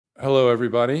Hello,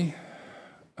 everybody.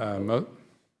 Hello.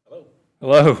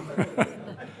 Hello.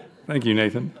 Thank you,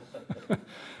 Nathan.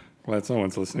 Glad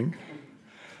someone's listening.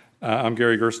 I'm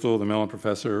Gary Gerstle, the Mellon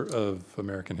Professor of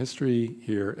American History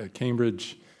here at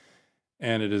Cambridge,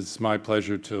 and it is my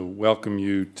pleasure to welcome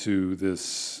you to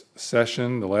this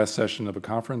session, the last session of a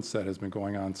conference that has been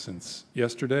going on since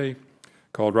yesterday,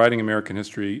 called Writing American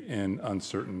History in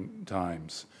Uncertain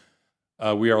Times.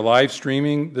 We are live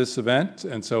streaming this event,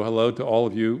 and so hello to all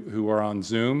of you who are on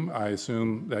Zoom. I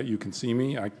assume that you can see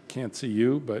me. I can't see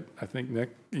you, but I think, Nick,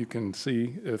 you can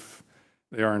see if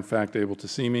they are in fact able to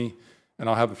see me. And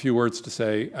I'll have a few words to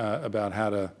say about how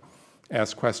to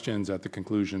ask questions at the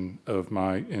conclusion of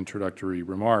my introductory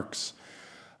remarks.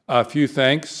 A few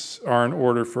thanks are in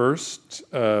order first.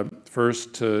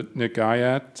 First to Nick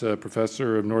Guyatt,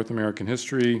 Professor of North American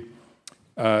History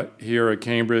here at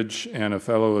Cambridge and a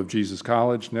Fellow of Jesus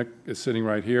College. Nick is sitting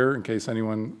right here in case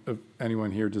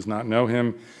anyone here does not know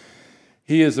him.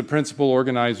 He is the principal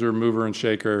organizer, mover, and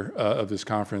shaker of this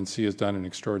conference. He has done an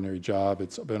extraordinary job.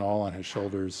 It's been all on his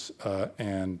shoulders,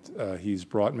 and he's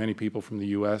brought many people from the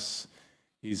U.S.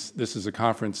 This is a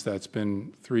conference that's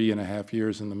been 3.5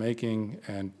 years in the making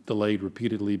and delayed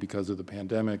repeatedly because of the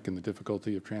pandemic and the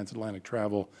difficulty of transatlantic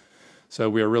travel. So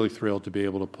we are really thrilled to be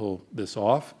able to pull this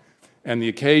off. And the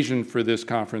occasion for this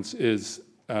conference is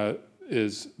the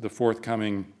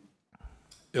forthcoming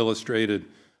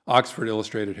Oxford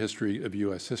Illustrated History of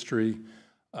U.S. History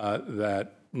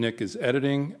that Nick is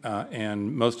editing,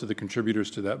 and most of the contributors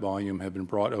to that volume have been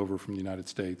brought over from the United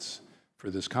States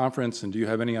for this conference. And do you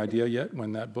have any idea yet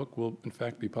when that book will in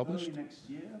fact be published? Early next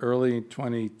year. Early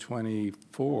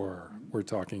 2024, we're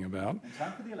talking about. In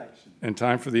time for the election. In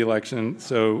time for the election,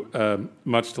 so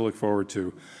much to look forward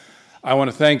to. I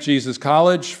want to thank Jesus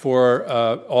College for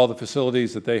all the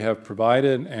facilities that they have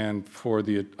provided and for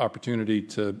the opportunity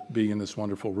to be in this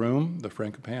wonderful room, the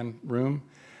Frankopan room,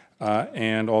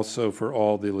 and also for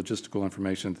all the logistical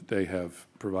information that they have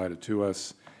provided to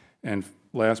us. And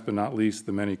last but not least,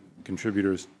 the many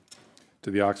contributors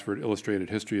to the Oxford Illustrated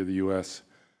History of the U.S.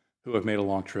 who have made a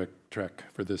long trek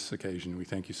for this occasion. We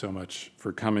thank you so much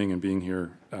for coming and being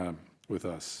here with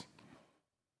us.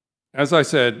 As I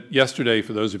said yesterday,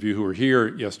 for those of you who were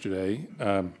here yesterday,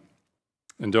 and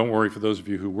don't worry for those of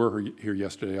you who were here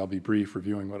yesterday, I'll be brief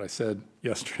reviewing what I said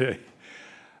yesterday.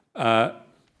 For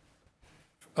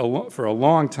a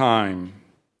long time,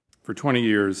 for 20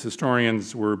 years,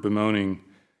 historians were bemoaning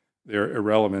their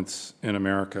irrelevance in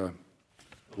America,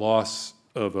 the loss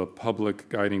of a public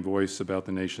guiding voice about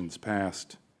the nation's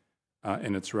past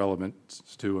and its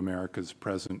relevance to America's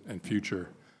present and future.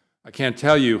 I can't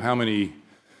tell you how many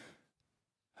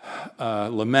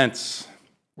laments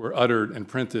were uttered and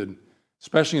printed,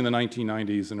 especially in the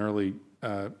 1990s and early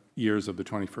years of the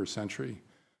 21st century,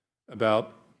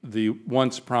 about the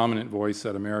once prominent voice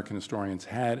that American historians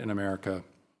had in America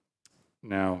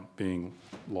now being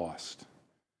lost.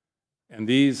 And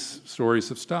these stories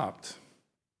have stopped.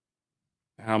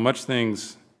 How much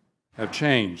things have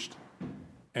changed.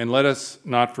 And let us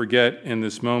not forget in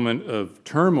this moment of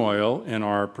turmoil in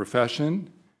our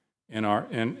profession, in our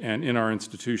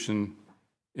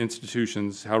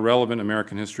institutions, how relevant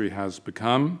American history has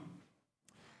become,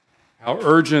 how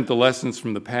urgent the lessons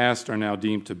from the past are now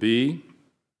deemed to be,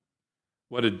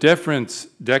 what a difference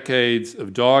decades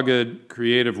of dogged,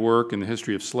 creative work in the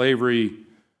history of slavery,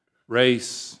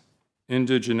 race,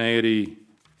 indigeneity,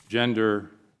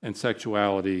 gender, and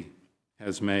sexuality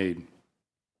has made.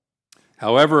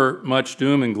 However much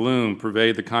doom and gloom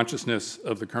pervade the consciousness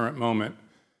of the current moment,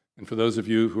 and for those of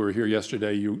you who were here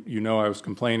yesterday, you know I was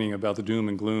complaining about the doom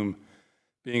and gloom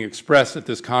being expressed at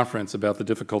this conference about the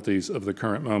difficulties of the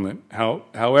current moment.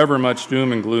 However much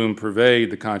doom and gloom pervade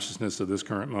the consciousness of this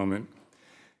current moment,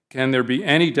 can there be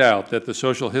any doubt that the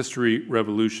social history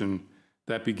revolution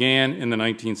that began in the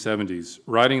 1970s,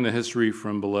 writing the history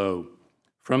from below,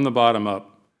 from the bottom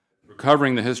up,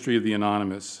 recovering the history of the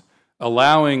anonymous,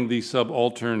 allowing the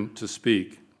subaltern to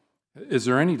speak, is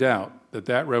there any doubt that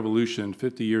that revolution,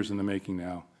 50 years in the making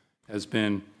now, has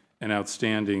been an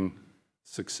outstanding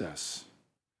success?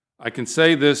 I can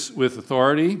say this with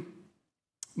authority,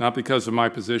 not because of my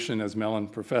position as Mellon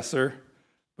Professor,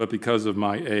 but because of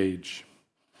my age.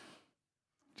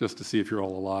 Just to see if you're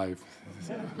all alive.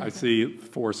 I see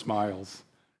 4 smiles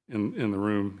in the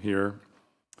room here.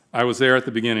 I was there at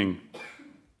the beginning.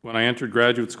 When I entered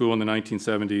graduate school in the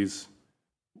 1970s,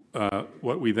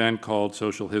 what we then called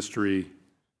social history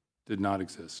did not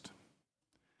exist.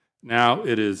 Now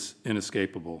it is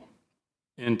inescapable.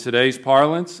 In today's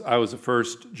parlance, I was the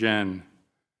first gen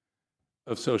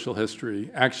of social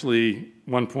history, actually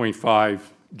 1.5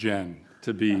 gen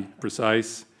to be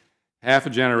precise. half a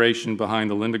generation behind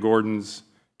the Linda Gordons,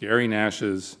 Gary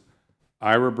Nashes,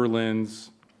 Ira Berlins,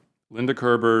 Linda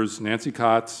Kerbers, Nancy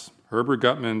Kotz, Herbert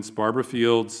Gutmans, Barbara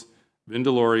Fields, Vin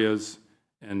Delorias,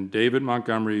 and David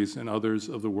Montgomerys and others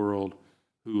of the world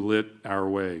who lit our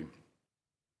way.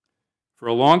 For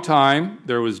a long time,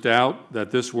 there was doubt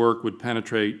that this work would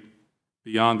penetrate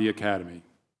beyond the academy,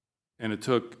 and it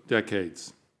took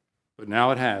decades, but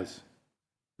now it has.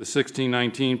 The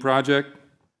 1619 Project,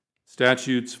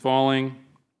 statutes falling,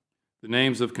 the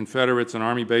names of Confederates and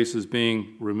Army bases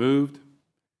being removed,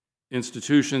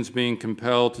 institutions being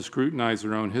compelled to scrutinize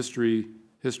their own histories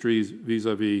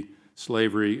vis-a-vis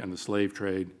slavery and the slave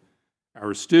trade.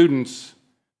 Our students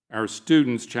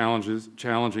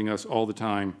challenging us all the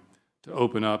time to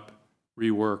open up,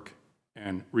 rework,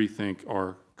 and rethink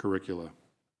our curricula.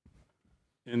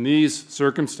 In these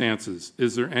circumstances,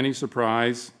 is there any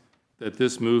surprise that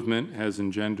this movement has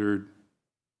engendered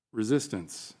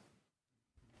resistance?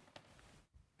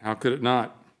 How could it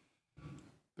not?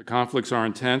 The conflicts are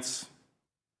intense,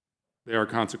 they are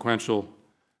consequential,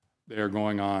 they are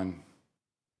going on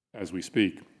as we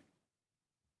speak.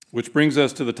 Which brings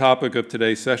us to the topic of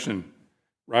today's session,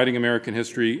 writing American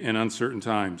history in uncertain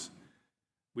times.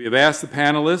 We have asked the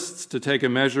panelists to take a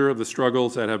measure of the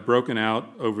struggles that have broken out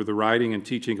over the writing and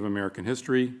teaching of American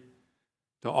history,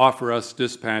 to offer us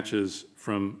dispatches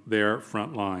from their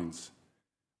front lines.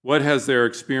 What has their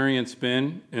experience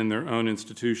been in their own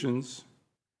institutions?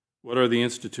 What are the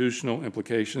institutional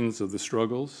implications of the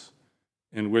struggles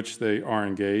in which they are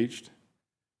engaged?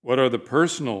 What are the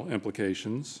personal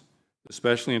implications,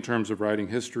 especially in terms of writing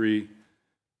history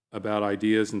about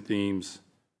ideas and themes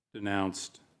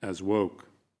denounced as woke?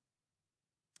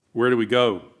 Where do we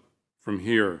go from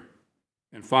here?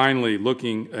 And finally,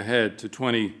 looking ahead to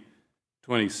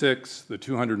 2026, the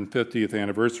 250th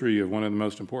anniversary of one of the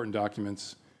most important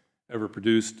documents ever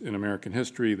produced in American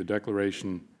history, the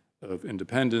Declaration of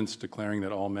Independence, declaring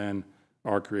that all men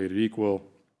are created equal.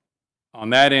 On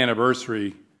that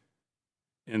anniversary,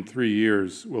 in 3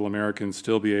 years, will Americans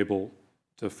still be able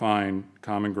to find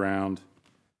common ground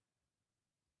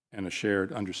and a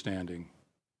shared understanding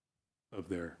of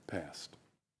their past?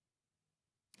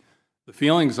 The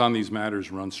feelings on these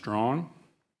matters run strong.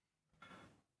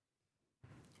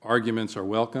 Arguments are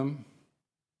welcome,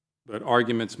 but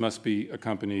arguments must be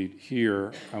accompanied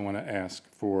here. I want to ask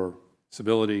for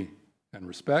civility and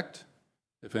respect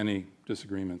if any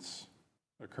disagreements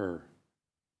occur.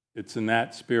 It's in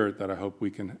that spirit that I hope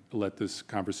we can let this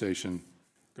conversation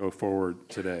go forward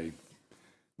today.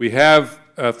 We have,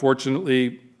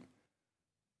 fortunately,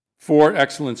 4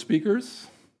 excellent speakers,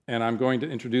 and I'm going to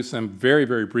introduce them very,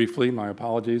 very briefly. My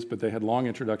apologies, but they had long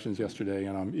introductions yesterday,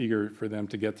 and I'm eager for them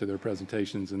to get to their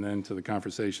presentations and then to the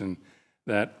conversation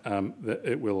that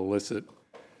it will elicit.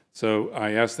 So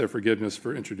I ask their forgiveness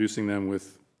for introducing them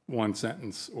with 1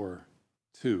 sentence or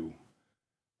 2,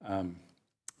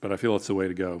 but I feel it's the way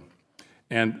to go.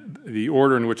 And the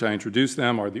order in which I introduce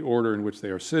them are the order in which they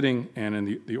are sitting and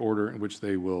in the order in which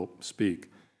they will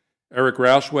speak. Eric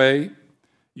Rauchway,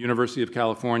 University of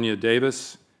California,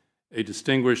 Davis, a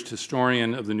distinguished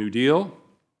historian of the New Deal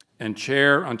and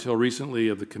chair until recently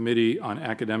of the Committee on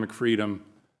Academic Freedom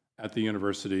at the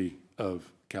University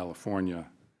of California.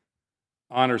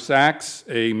 Honor Sachs,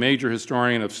 a major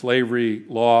historian of slavery,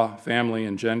 law, family,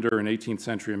 and gender in 18th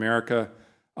century America.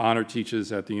 Honor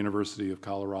teaches at the University of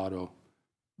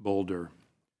Colorado-Boulder.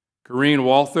 Karine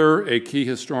Walther, a key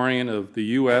historian of the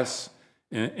U.S.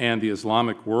 and the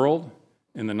Islamic world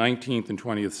in the 19th and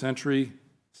 20th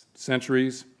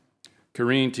centuries.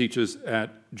 Karine teaches at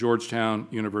Georgetown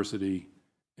University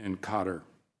in Qatar.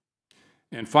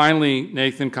 And finally,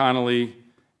 Nathan Connolly,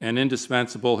 an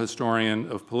indispensable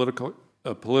historian of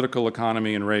political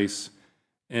economy and race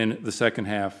in the second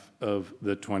half of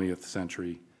the 20th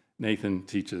century. Nathan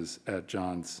teaches at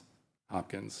Johns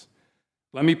Hopkins.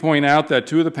 Let me point out that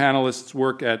 2 of the panelists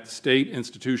work at state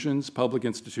institutions, public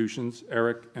institutions,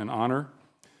 Eric and Honor,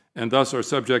 and thus are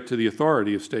subject to the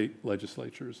authority of state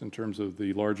legislatures in terms of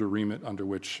the larger remit under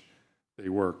which they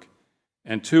work.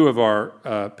 And 2 of our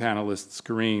panelists,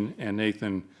 Karine and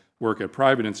Nathan, work at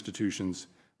private institutions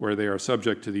where they are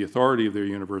subject to the authority of their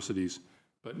universities,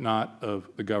 but not of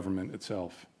the government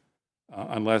itself,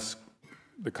 unless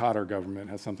the Qatar government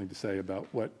has something to say about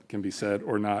what can be said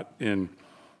or not in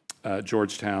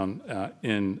Georgetown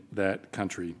in that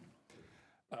country.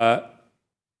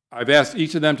 I've asked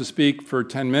each of them to speak for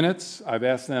 10 minutes. I've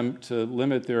asked them to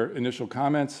limit their initial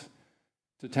comments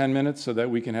to 10 minutes so that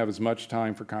we can have as much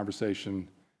time for conversation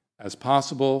as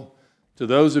possible. To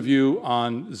those of you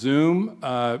on Zoom,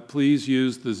 please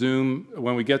use the Zoom.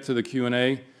 When we get to the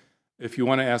Q&A, If you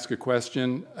want to ask a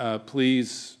question,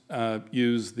 please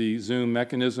use the Zoom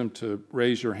mechanism to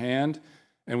raise your hand.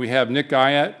 And we have Nick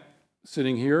Guyatt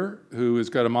sitting here, who is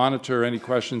going to monitor any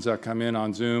questions that come in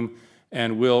on Zoom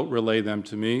and will relay them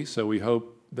to me. So we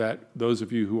hope that those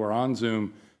of you who are on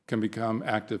Zoom can become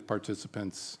active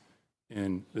participants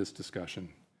in this discussion.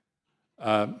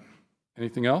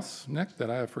 Anything else, Nick, that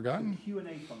I have forgotten? There's a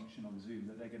Q&A function on Zoom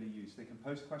that they're going to use. They can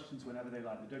post questions whenever they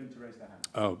like. They don't need to raise their hand.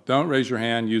 Oh, don't raise your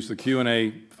hand. Use the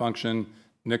Q&A function.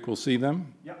 Nick will see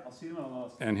them. Yeah, I'll see them and I'll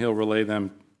ask them. And he'll relay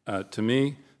them to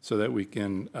me so that we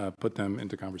can put them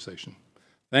into conversation.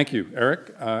 Thank you,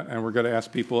 Eric. And we're going to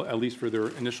ask people, at least for their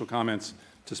initial comments,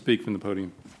 to speak from the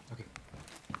podium. Okay.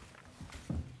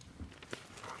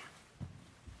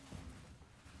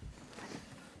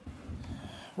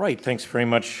 Right, thanks very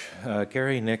much,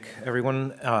 Gary, Nick,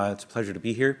 everyone. It's a pleasure to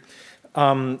be here.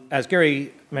 As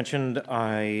Gary mentioned,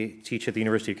 I teach at the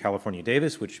University of California,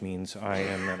 Davis, which means I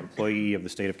am an employee of the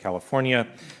state of California.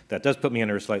 That does put me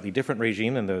under a slightly different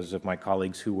regime than those of my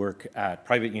colleagues who work at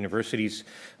private universities.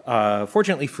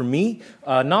 Fortunately for me,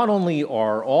 not only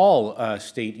are all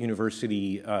state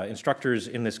university instructors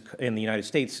in the United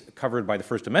States covered by the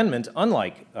First Amendment,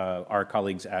 unlike our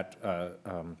colleagues at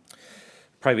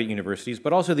private universities,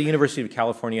 but also the University of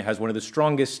California has one of the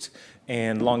strongest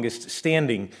and longest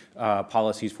standing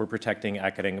policies for protecting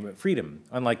academic freedom.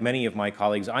 Unlike many of my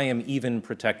colleagues, I am even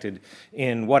protected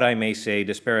in what I may say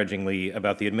disparagingly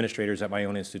about the administrators at my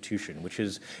own institution, which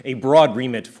is a broad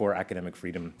remit for academic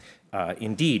freedom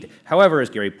indeed. However, as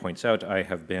Gary points out, I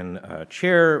have been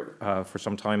chair for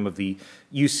some time of the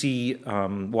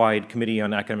UC-wide Committee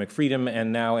on Academic Freedom,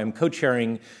 and now am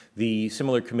co-chairing the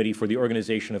similar committee for the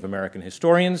Organization of American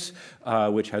Historians,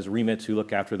 which has a remit to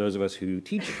look after those of us who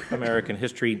teach American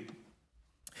history.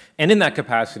 And in that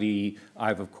capacity,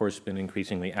 I've of course been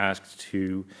increasingly asked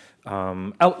to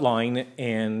outline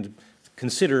and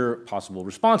consider possible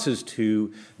responses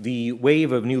to the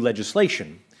wave of new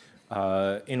legislation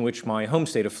in which my home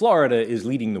state of Florida is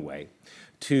leading the way,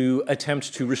 to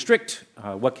attempt to restrict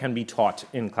what can be taught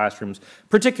in classrooms,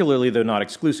 particularly, though not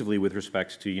exclusively, with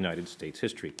respect to United States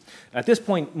history. At this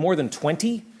point, more than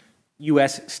 20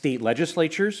 U.S. state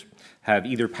legislatures have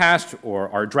either passed or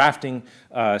are drafting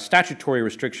statutory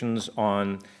restrictions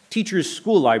on teachers,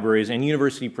 school libraries, and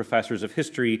university professors of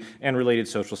history and related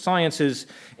social sciences,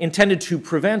 intended to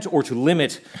prevent or to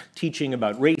limit teaching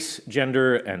about race,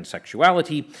 gender, and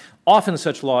sexuality. Often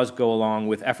such laws go along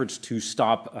with efforts to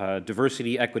stop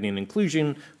diversity, equity, and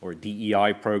inclusion, or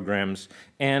DEI programs,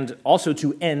 and also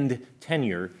to end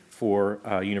tenure for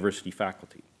university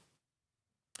faculty.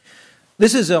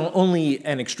 This is only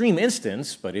an extreme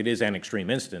instance, but it is an extreme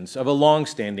instance, of a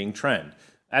long-standing trend.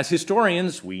 As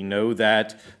historians, we know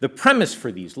that the premise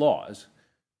for these laws,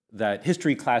 that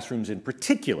history classrooms in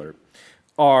particular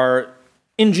are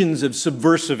engines of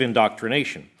subversive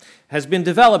indoctrination, has been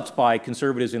developed by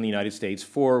conservatives in the United States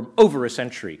for over a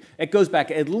century. It goes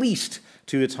back at least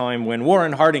to the time when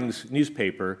Warren Harding's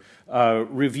newspaper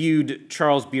reviewed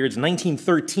Charles Beard's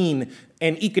 1913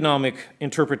 An Economic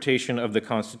Interpretation of the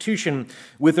Constitution,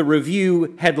 with a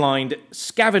review headlined,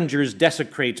 "Scavengers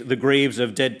Desecrate the Graves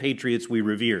of Dead Patriots We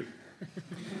Revere."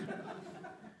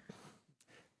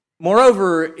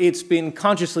 Moreover, it's been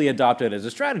consciously adopted as a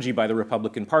strategy by the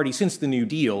Republican Party since the New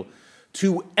Deal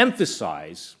to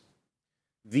emphasize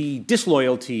the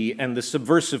disloyalty and the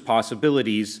subversive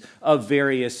possibilities of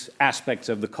various aspects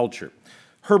of the culture.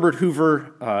 Herbert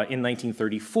Hoover, in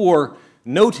 1934,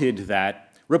 noted that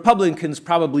Republicans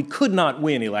probably could not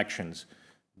win elections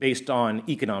based on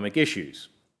economic issues.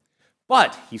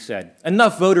 But, he said,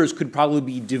 enough voters could probably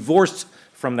be divorced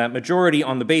from that majority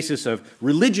on the basis of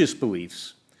religious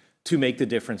beliefs to make the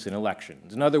difference in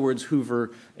elections. In other words,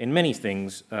 Hoover, in many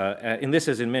things, in this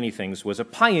as in many things, was a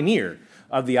pioneer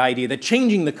of the idea that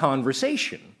changing the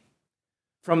conversation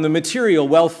from the material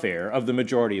welfare of the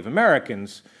majority of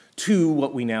Americans to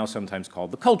what we now sometimes call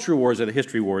the culture wars or the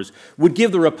history wars would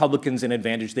give the Republicans an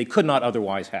advantage they could not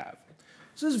otherwise have.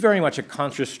 This is very much a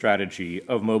conscious strategy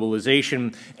of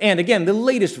mobilization, and again, the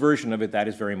latest version of it that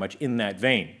is very much in that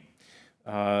vein.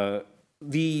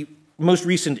 The most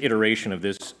recent iteration of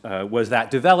this was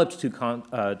that developed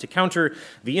to counter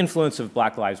the influence of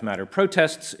Black Lives Matter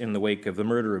protests in the wake of the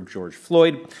murder of George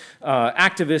Floyd.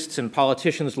 Activists and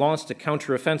politicians launched a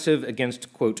counteroffensive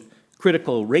against, quote,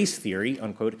 critical race theory,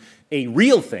 unquote, a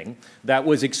real thing that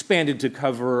was expanded to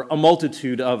cover a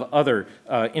multitude of other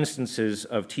instances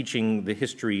of teaching the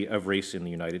history of race in the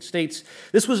United States.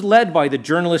 This was led by the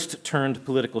journalist turned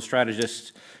political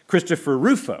strategist Christopher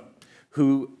Rufo,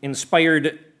 who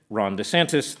inspired Ron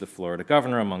DeSantis, the Florida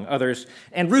governor, among others,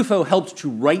 and Rufo helped to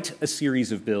write a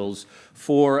series of bills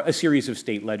for a series of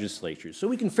state legislatures. So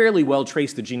we can fairly well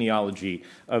trace the genealogy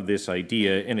of this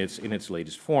idea in its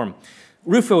latest form.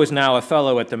 Rufo is now a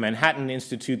fellow at the Manhattan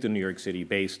Institute, the New York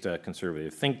City-based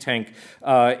conservative think tank,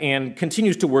 and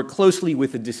continues to work closely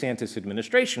with the DeSantis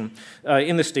administration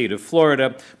in the state of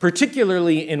Florida,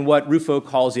 particularly in what Rufo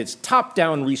calls its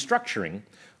top-down restructuring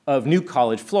of New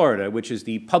College, Florida, which is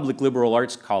the public liberal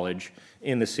arts college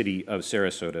in the city of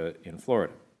Sarasota in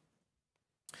Florida.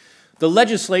 The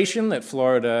legislation that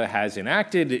Florida has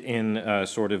enacted in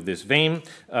sort of this vein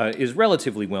is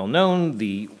relatively well known.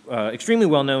 The extremely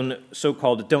well known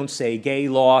so-called Don't Say Gay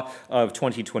law of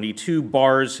 2022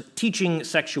 bars teaching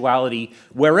sexuality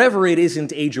wherever it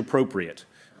isn't age appropriate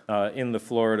in the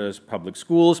Florida's public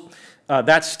schools.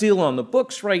 That's still on the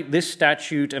books, right? This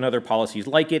statute and other policies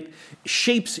like it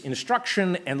shapes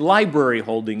instruction and library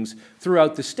holdings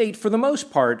throughout the state, for the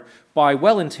most part, by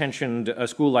well-intentioned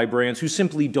school librarians who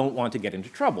simply don't want to get into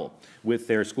trouble with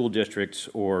their school districts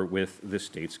or with the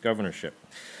state's governorship.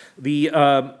 The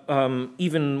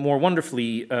even more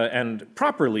wonderfully and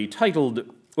properly titled,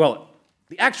 well,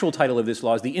 the actual title of this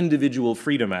law is the Individual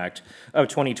Freedom Act of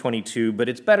 2022, but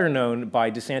it's better known by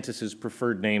DeSantis's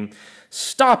preferred name,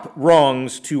 Stop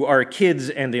Wrongs to Our Kids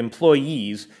and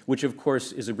Employees, which of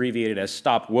course is abbreviated as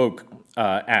Stop Woke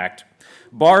Act,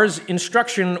 bars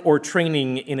instruction or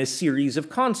training in a series of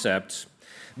concepts.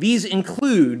 These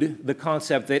include the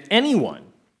concept that anyone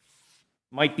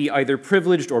might be either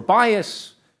privileged or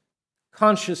biased,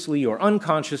 consciously or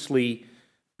unconsciously,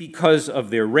 because of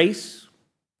their race,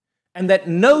 and that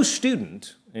no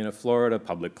student in a Florida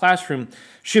public classroom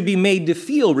should be made to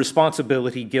feel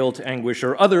responsibility, guilt, anguish,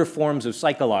 or other forms of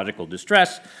psychological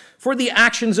distress for the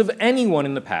actions of anyone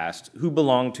in the past who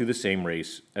belonged to the same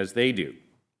race as they do.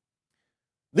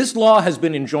 This law has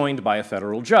been enjoined by a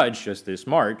federal judge just this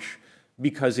March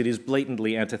because it is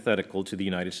blatantly antithetical to the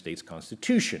United States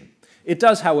Constitution. It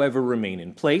does, however, remain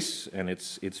in place, and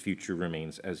its future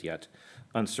remains as yet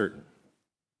uncertain.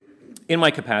 In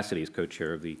my capacity as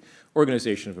co-chair of the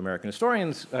Organization of American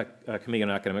Historians, Committee on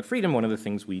Academic Freedom, one of the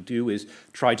things we do is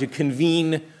try to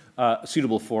convene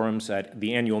suitable forums at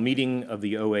the annual meeting of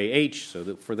the OAH, so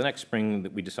that for the next spring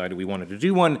that we decided we wanted to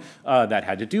do one that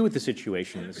had to do with the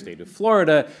situation in the state of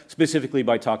Florida, specifically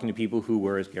by talking to people who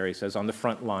were, as Gary says, on the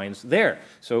front lines there.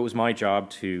 So it was my job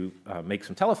to make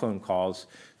some telephone calls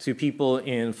to people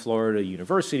in Florida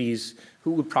universities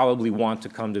who would probably want to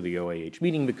come to the OAH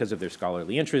meeting because of their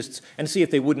scholarly interests, and see if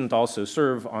they wouldn't also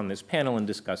serve on this panel and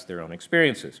discuss their own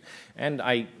experiences. And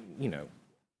I,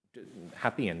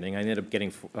 happy ending, I ended up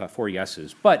getting 4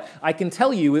 yeses. But I can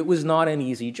tell you it was not an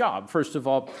easy job. First of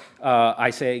all, I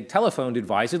say telephoned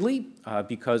advisedly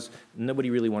because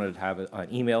nobody really wanted to have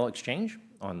an email exchange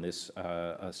on this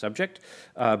subject,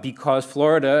 because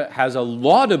Florida has a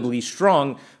laudably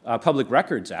strong Public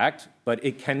Records Act, but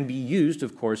it can be used,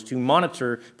 of course, to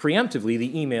monitor preemptively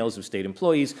the emails of state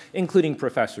employees, including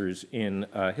professors in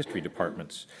history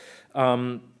departments.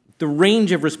 The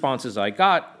range of responses I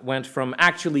got went from,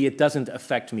 actually, it doesn't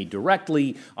affect me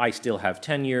directly, I still have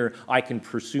tenure, I can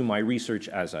pursue my research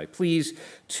as I please,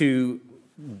 to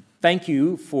thank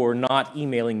you for not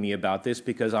emailing me about this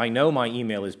because I know my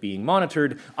email is being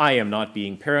monitored, I am not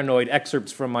being paranoid,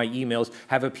 excerpts from my emails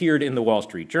have appeared in the Wall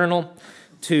Street Journal,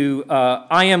 to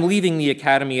I am leaving the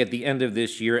academy at the end of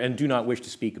this year and do not wish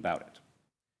to speak about it.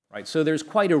 Right, so there's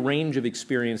quite a range of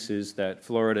experiences that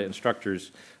Florida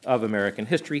instructors of American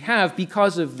history have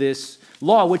because of this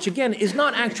law, which again is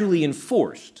not actually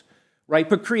enforced, right,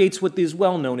 but creates what is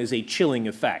well known as a chilling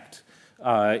effect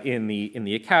in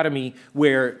the academy,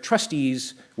 where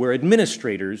trustees, where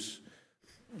administrators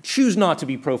choose not to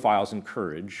be profiles in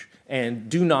courage and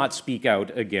do not speak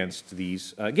out against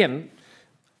these, again,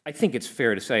 I think it's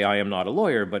fair to say I am not a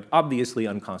lawyer, but obviously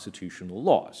unconstitutional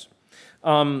laws.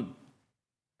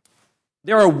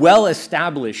 There are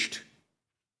well-established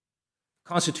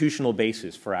constitutional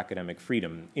bases for academic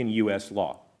freedom in U.S.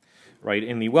 law, right?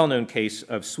 In the well-known case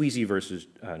of Sweezy versus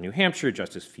New Hampshire,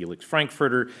 Justice Felix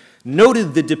Frankfurter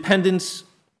noted the dependence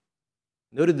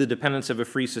of a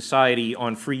free society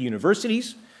on free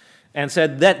universities and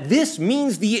said that this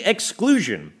means the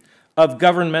exclusion of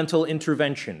governmental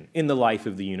intervention in the life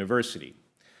of the university,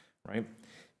 right?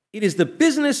 It is the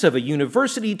business of a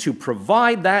university to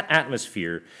provide that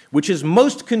atmosphere which is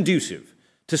most conducive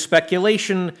to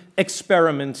speculation,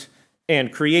 experiment,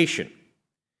 and creation.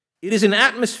 It is an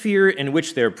atmosphere in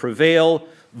which there prevail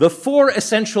the 4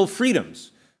 essential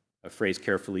freedoms a phrase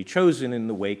carefully chosen in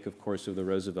the wake, of course, of the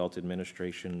Roosevelt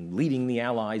administration leading the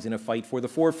Allies in a fight for the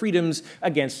four freedoms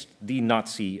against the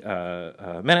Nazi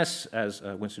menace, as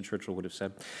Winston Churchill would have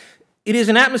said. It is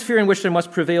an atmosphere in which there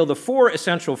must prevail the four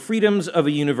essential freedoms of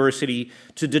a university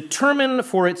to determine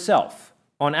for itself,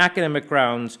 on academic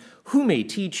grounds, who may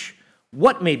teach,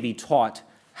 what may be taught,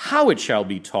 how it shall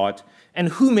be taught, and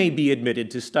who may be admitted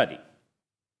to study.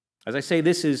 As I say,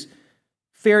 this is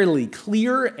fairly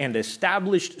clear and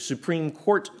established Supreme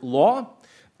Court law.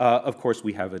 Of course,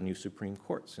 we have a new Supreme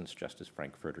Court since Justice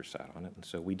Frankfurter sat on it, and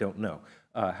so we don't know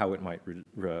how it might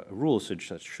rule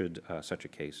should such a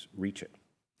case reach it.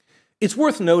 It's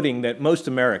worth noting that most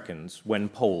Americans, when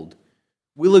polled,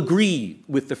 will agree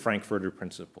with the Frankfurter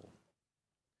principle,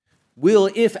 will,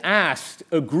 if asked,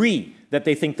 agree that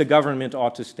they think the government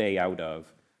ought to stay out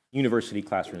of university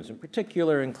classrooms in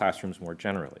particular and classrooms more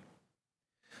generally.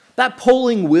 That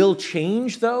polling will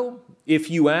change, though, if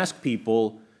you ask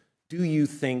people, do you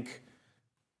think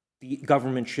the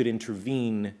government should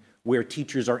intervene where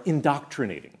teachers are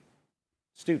indoctrinating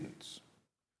students?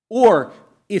 Or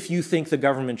if you think the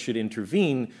government should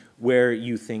intervene where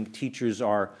you think teachers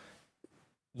are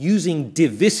using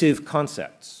divisive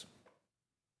concepts.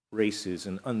 Race is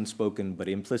an unspoken but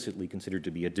implicitly considered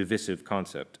to be a divisive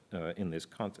concept in this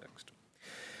context.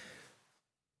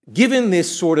 Given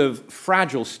this sort of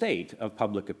fragile state of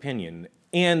public opinion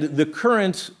and the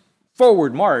current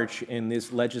forward march in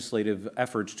this legislative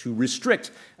effort to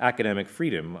restrict academic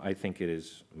freedom, I think it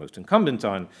is most incumbent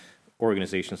on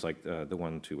organizations like the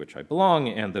one to which I belong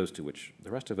and those to which the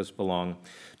rest of us belong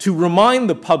to remind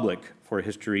the public for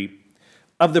history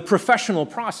of the professional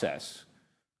process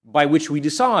by which we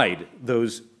decide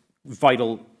those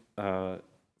vital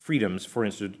freedoms for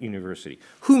instance, university.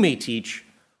 Who may teach,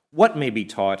 what may be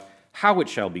taught, how it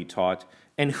shall be taught,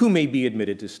 and who may be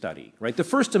admitted to study, right? The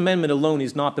First Amendment alone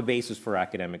is not the basis for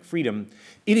academic freedom.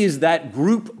 It is that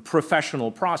group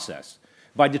professional process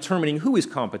by determining who is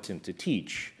competent to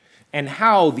teach and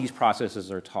how these processes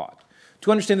are taught.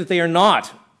 To understand that they are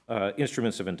not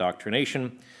instruments of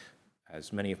indoctrination,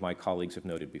 as many of my colleagues have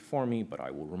noted before me, but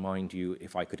I will remind you,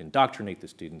 if I could indoctrinate the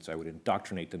students, I would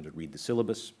indoctrinate them to read the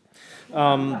syllabus.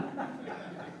 To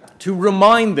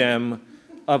remind them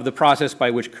of the process by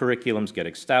which curriculums get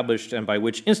established and by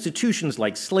which institutions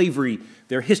like slavery,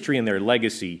 their history and their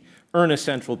legacy, earn a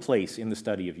central place in the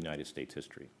study of United States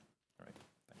history. All right,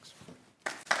 thanks.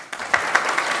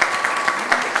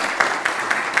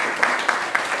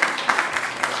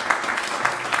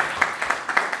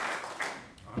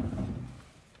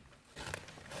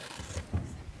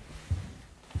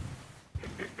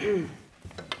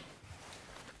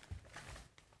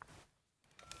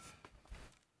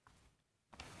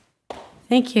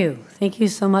 Thank you. Thank you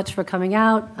so much for coming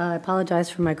out. I apologize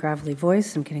for my gravelly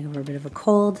voice. I'm getting over a bit of a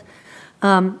cold.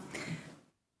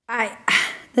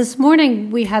 This morning,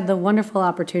 we had the wonderful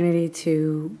opportunity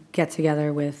to get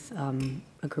together with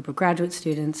a group of graduate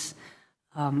students.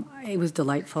 It was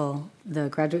delightful. The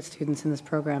graduate students in this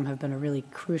program have been a really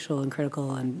crucial and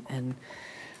critical and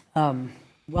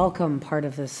welcome part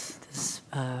of this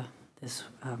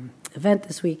event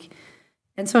this week.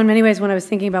 And so in many ways, when I was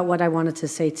thinking about what I wanted to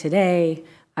say today,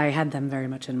 I had them very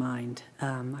much in mind.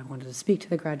 I wanted to speak to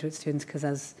the graduate students because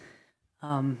as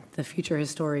the future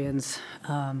historians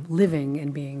living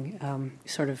and being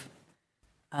sort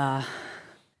of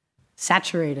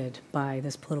saturated by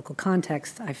this political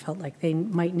context, I felt like they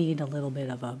might need a little bit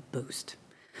of a boost.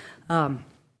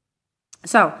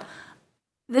 So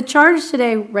the charge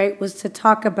today, right, was to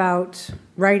talk about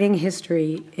writing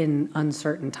history in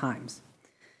uncertain times.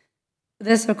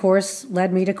 This, of course,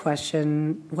 led me to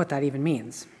question what that even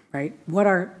means, right? What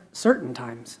are certain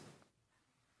times?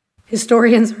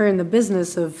 Historians are in the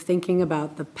business of thinking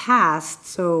about the past,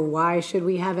 so why should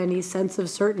we have any sense of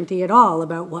certainty at all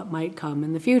about what might come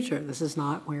in the future? This is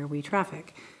not where we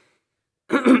traffic.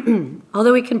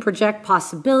 Although we can project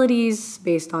possibilities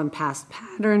based on past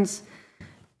patterns,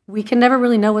 we can never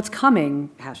really know what's coming,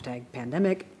 hashtag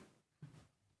pandemic.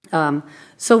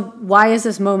 So why is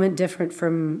this moment different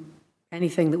from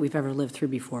anything that we've ever lived through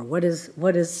before? What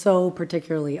is so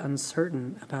particularly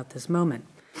uncertain about this moment?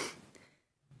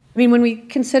 I mean, when we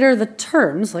consider the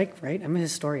terms, like, right, I'm a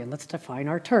historian, let's define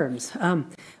our terms.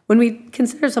 When we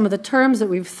consider some of the terms that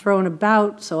we've thrown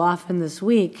about so often this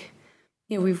week,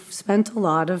 you know, we've spent a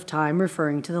lot of time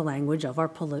referring to the language of our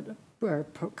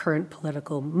current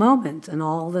political moment and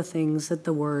all the things that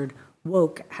the word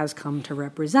woke has come to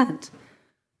represent.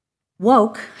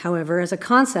 Woke, however, as a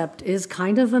concept, is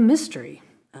kind of a mystery.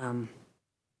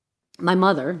 My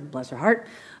mother, bless her heart,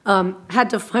 had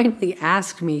to finally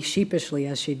ask me sheepishly,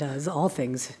 as she does all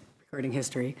things regarding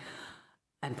history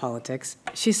and politics,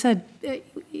 she said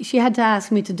she had to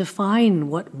ask me to define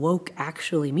what woke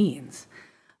actually means.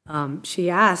 She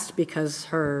asked because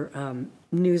her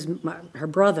her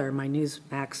brother, my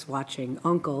Newsmax watching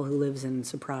uncle who lives in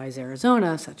Surprise,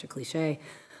 Arizona, such a cliche,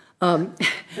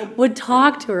 would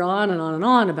talk to her on and on and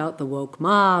on about the woke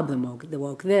mob, the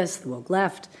woke this, the woke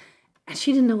left, and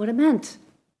she didn't know what it meant.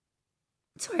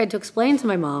 So I had to explain to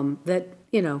my mom that,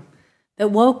 you know, that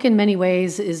woke in many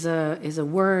ways is a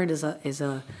word, is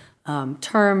a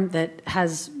term that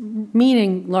has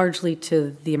meaning largely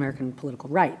to the American political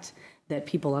right, that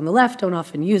people on the left don't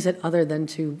often use it other than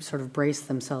to sort of brace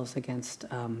themselves against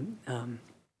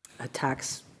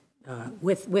attacks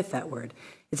with that word.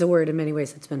 It's a word in many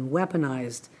ways that's been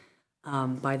weaponized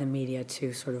by the media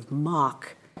to sort of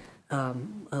mock a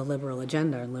liberal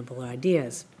agenda and liberal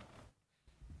ideas.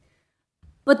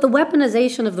 But the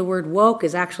weaponization of the word woke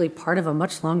is actually part of a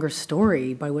much longer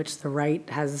story by which the right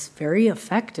has very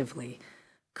effectively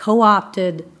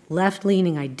co-opted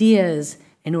left-leaning ideas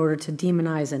in order to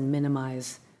demonize and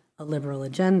minimize a liberal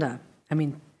agenda. I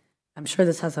mean, I'm sure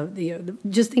this has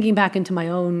just thinking back into my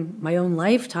own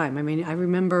lifetime. I mean, I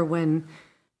remember when,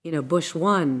 you know, Bush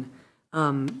 1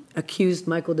 accused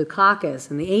Michael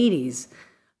Dukakis in the 80s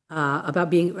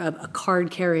about being a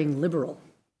card-carrying liberal,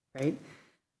 right?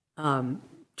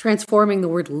 Transforming the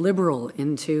word liberal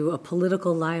into a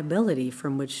political liability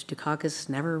from which Dukakis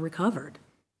never recovered.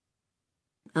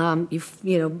 You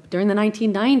know, during the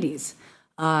 1990s,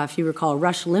 if you recall,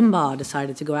 Rush Limbaugh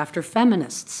decided to go after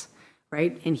feminists,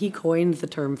 right? And he coined the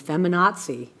term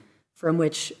feminazi, from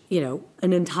which, you know,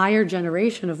 an entire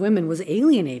generation of women was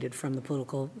alienated from the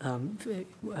political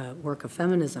work of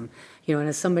feminism. You know, and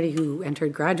as somebody who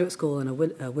entered graduate school in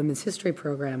a women's history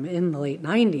program in the late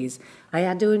 90s, I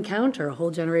had to encounter a whole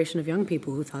generation of young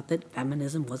people who thought that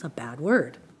feminism was a bad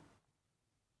word.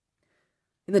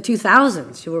 In the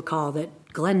 2000s, you'll recall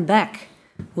that Glenn Beck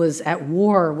was at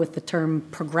war with the term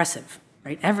progressive,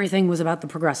 right? Everything was about the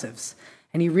progressives.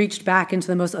 And he reached back into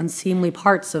the most unseemly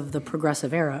parts of the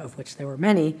progressive era, of which there were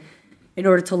many, in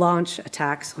order to launch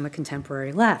attacks on the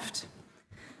contemporary left.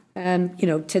 And, you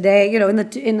know, today, you know, in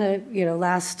the you know,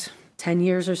 last 10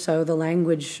 years or so, the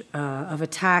language of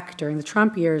attack during the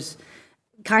Trump years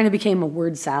kind of became a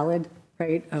word salad,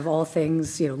 right, of all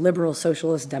things, you know, liberal,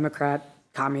 socialist, Democrat,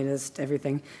 communist,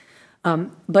 everything.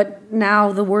 But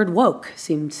now the word woke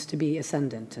seems to be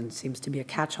ascendant and seems to be a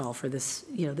catch-all for this,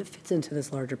 you know, that fits into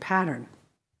this larger pattern.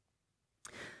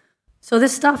 So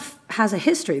this stuff has a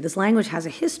history. This language has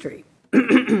a history.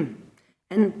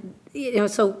 And, you know,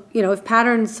 so, you know, if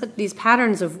these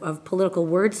patterns of political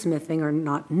wordsmithing are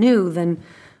not new, then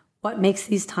what makes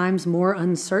these times more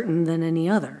uncertain than any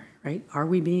other, right? Are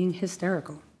we being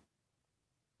hysterical?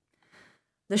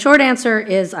 The short answer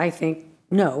is, I think,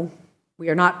 no, we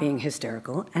are not being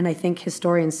hysterical. And I think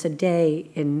historians today,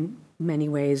 in many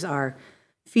ways, are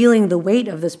feeling the weight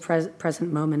of this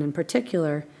present moment in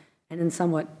particular, and in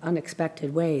somewhat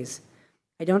unexpected ways.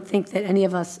 I don't think that any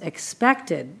of us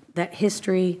expected that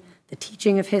history, the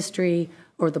teaching of history,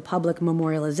 or the public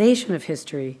memorialization of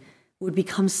history would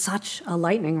become such a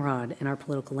lightning rod in our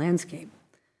political landscape.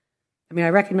 I mean, I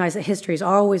recognize that history has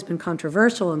always been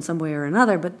controversial in some way or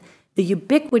another, but the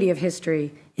ubiquity of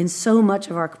history in so much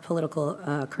of our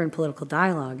current political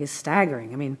dialogue is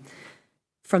staggering. I mean,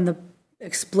 from the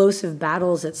explosive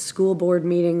battles at school board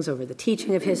meetings over the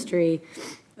teaching of history,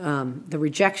 the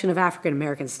rejection of African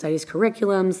American studies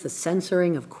curriculums, the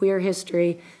censoring of queer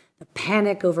history, the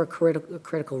panic over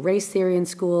critical race theory in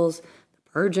schools,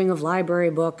 the purging of library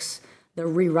books, the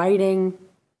rewriting,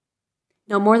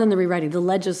 no, more than the rewriting, the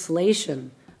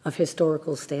legislation of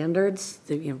historical standards,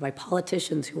 you know, by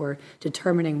politicians who are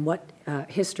determining what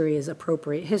history is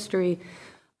appropriate history.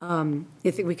 I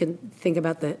think we can think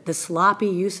about the sloppy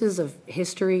uses of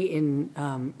history in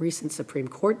recent Supreme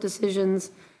Court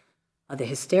decisions, the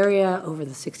hysteria over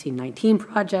the 1619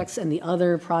 projects and the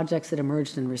other projects that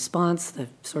emerged in response, the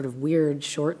sort of weird,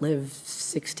 short-lived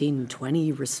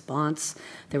 1620 response.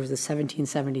 There was the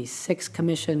 1776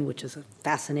 Commission, which is a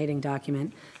fascinating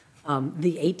document.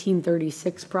 The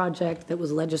 1836 project that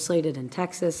was legislated in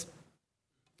Texas.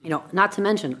 You know, not to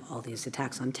mention all these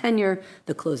attacks on tenure,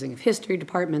 the closing of history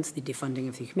departments, the defunding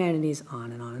of the humanities,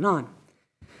 on and on and on.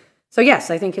 So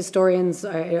yes, I think historians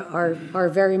are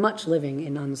very much living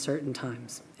in uncertain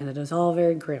times, and it is all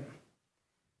very grim.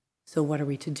 So what are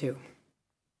we to do?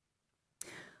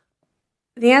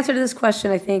 The answer to this question,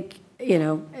 I think, you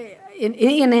know,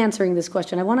 in answering this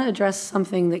question, I want to address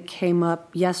something that came up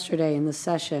yesterday in the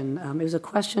session. It was a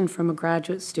question from a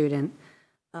graduate student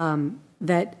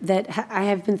that I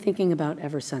have been thinking about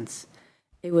ever since.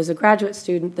 it was a graduate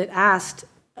student that asked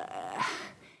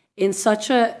in such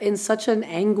an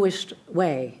anguished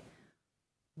way,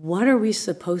 what are we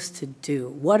supposed to do?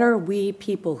 What are we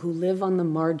people who live on the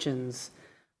margins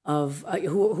of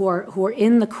who are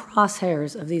in the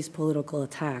crosshairs of these political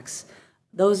attacks?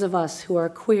 Those of us who are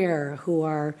queer, who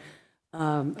are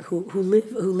who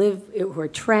are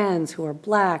trans, who are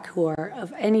black, who are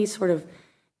of any sort of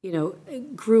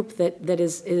group that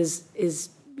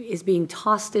is being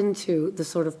tossed into the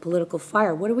sort of political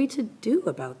fire. What are we to do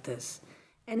about this?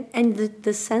 And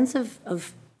the sense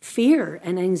of fear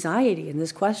and anxiety in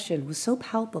this question was so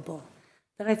palpable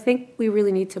that I think we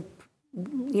really need to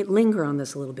linger on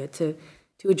this a little bit, to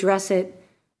address it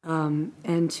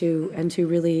and to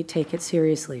really take it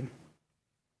seriously.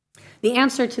 The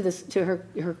answer to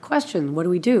her question, what do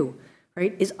we do,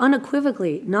 right, is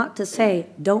unequivocally not to say,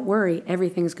 don't worry,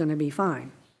 everything's going to be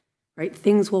fine, right?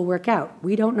 Things will work out.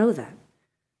 We don't know that.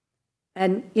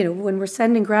 And when we're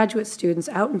sending graduate students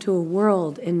out into a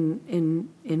world in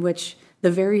which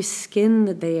the very skin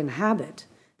that they inhabit,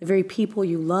 the very people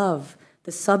you love,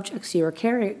 the subjects you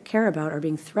care about are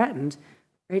being threatened,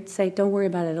 right? Say, don't worry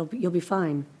about it, you'll be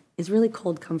fine, is really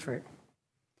cold comfort.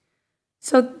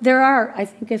 So there are, I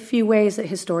think, a few ways that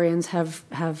historians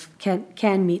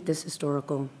can meet this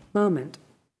historical moment.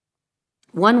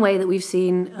 One way that we've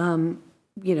seen, a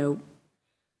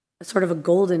sort of a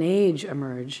golden age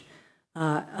emerge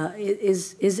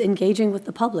is engaging with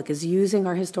the public, is using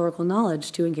our historical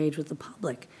knowledge to engage with the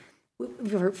public.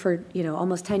 For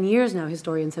almost 10 years now,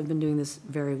 historians have been doing this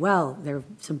very well. There are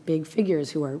some big figures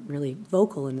who are really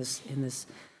vocal in this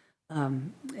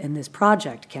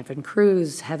project: Kevin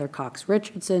Cruz, Heather Cox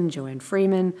Richardson, Joanne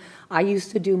Freeman. I used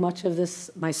to do much of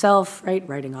this myself, right?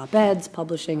 Writing op-eds,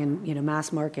 publishing in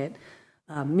mass market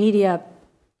media.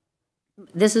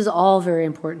 This is all very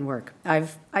important work. I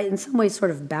in some ways sort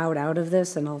of bowed out of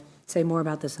this, and I'll say more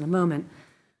about this in a moment,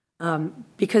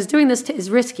 because doing this is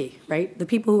risky, right? The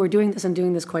people who are doing this and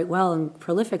doing this quite well and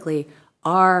prolifically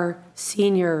are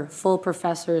senior full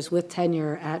professors with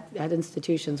tenure at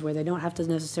institutions where they don't have to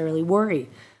necessarily worry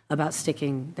about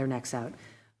sticking their necks out.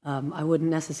 I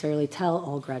wouldn't necessarily tell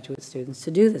all graduate students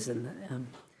to do this. And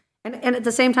at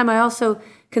the same time, I also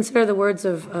consider the words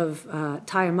of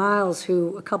Taya Miles,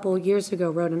 who a couple years ago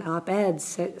wrote an op-ed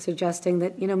suggesting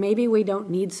that maybe we don't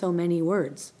need so many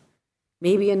words.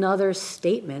 Maybe another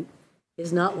statement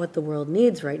is not what the world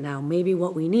needs right now. Maybe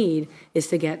what we need is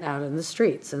to get out in the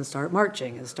streets and start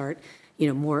marching and start,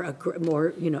 more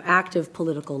active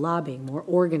political lobbying, more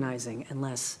organizing, and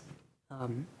less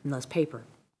paper.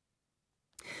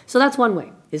 So that's one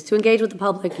way: is to engage with the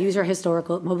public,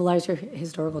 mobilize your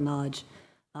historical knowledge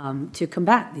to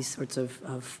combat these sorts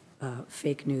of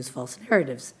fake news, false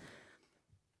narratives.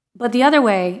 But the other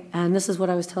way, and this is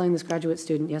what I was telling this graduate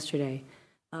student yesterday,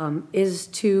 is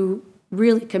to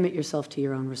really commit yourself to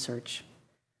your own research,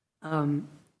 to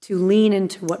lean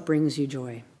into what brings you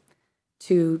joy,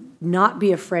 to not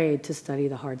be afraid to study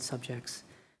the hard subjects.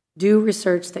 Do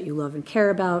research that you love and care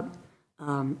about,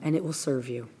 and it will serve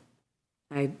you.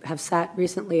 I have sat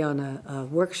recently on a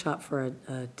workshop for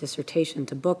a dissertation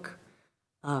to book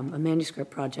a manuscript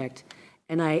project,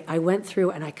 and I went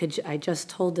through and I just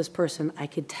told this person I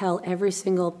could tell every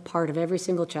single part of every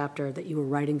single chapter that you were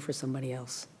writing for somebody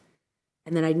else.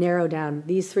 And then I narrowed down,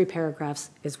 these 3 paragraphs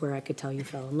is where I could tell you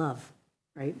fell in love,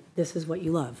 right? This is what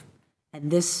you love. And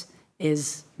this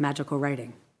is magical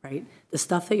writing, right? The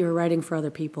stuff that you were writing for other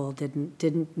people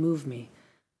didn't move me.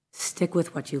 Stick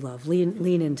with what you love.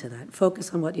 Lean into that.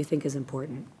 Focus on what you think is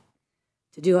important.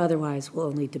 To do otherwise will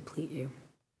only deplete you.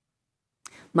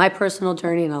 My personal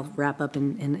journey, and I'll wrap up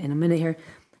in a minute here,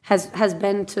 has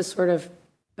been to sort of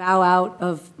bow out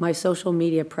of my social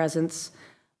media presence.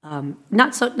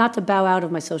 Not to bow out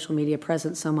of my social media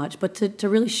presence so much, but to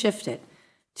really shift it,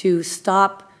 to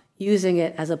stop using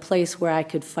it as a place where I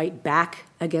could fight back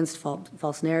against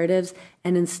false narratives,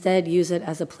 and instead use it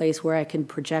as a place where I can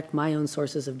project my own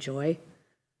sources of joy,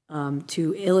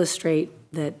 to illustrate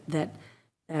to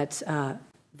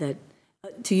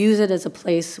use it as a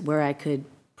place where I could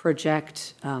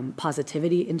project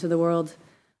positivity into the world,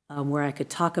 where I could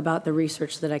talk about the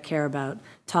research that I care about,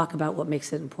 talk about what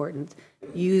makes it important,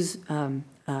 use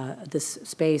this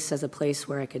space as a place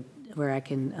where I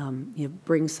can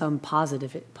bring some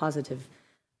positive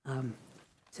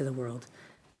to the world.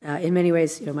 In many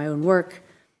ways, my own work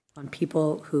on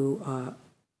people who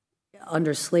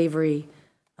under slavery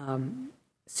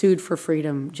sued for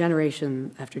freedom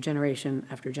generation after generation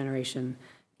after generation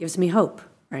gives me hope,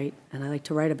 right? And I like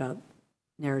to write about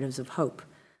narratives of hope.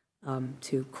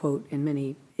 To quote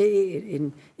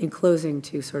in closing,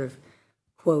 to sort of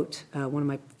quote one of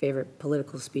my favorite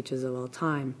political speeches of all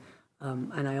time,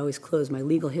 and I always close my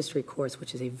legal history course,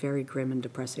 which is a very grim and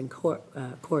depressing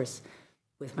course,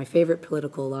 with my favorite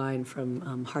political line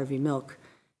from Harvey Milk.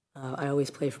 I always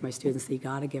play for my students the "You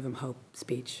gotta give them hope"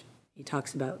 speech. He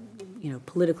talks about,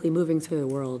 politically moving through the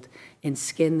world in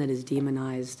skin that is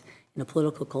demonized, in a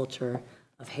political culture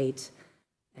of hate.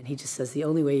 And he just says the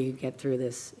only way you get through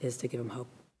this is to give them hope.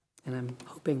 And I'm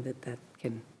hoping that that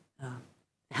can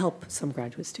help some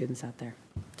graduate students out there.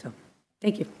 So,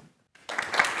 thank you.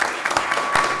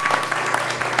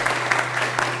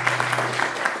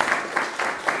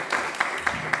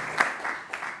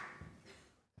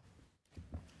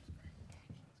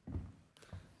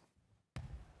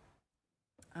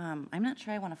 I'm not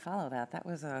sure I want to follow that. That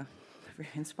was very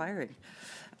inspiring.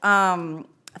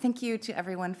 Thank you to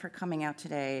everyone for coming out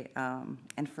today,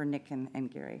 and for Nick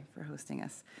and Gary for hosting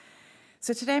us.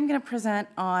 So today I'm going to present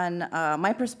on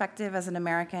my perspective as an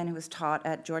American who was taught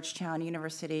at Georgetown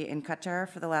University in Qatar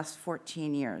for the last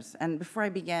 14 years. And before I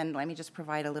begin, let me just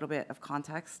provide a little bit of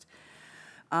context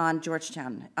on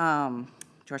Georgetown,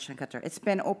 Qatar. It's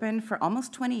been open for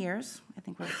almost 20 years. I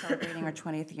think we're celebrating our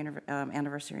 20th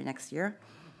anniversary next year.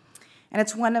 And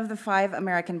it's one of the 5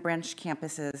 American branch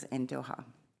campuses in Doha.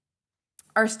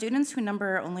 Our students, who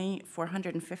number only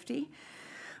 450,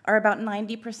 are about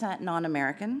 90%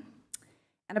 non-American,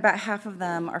 and about half of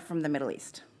them are from the Middle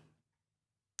East.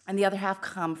 And the other half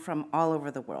come from all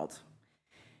over the world.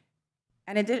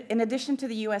 And in addition to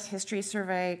the US History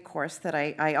Survey course that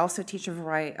I also teach a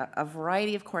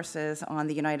variety of courses on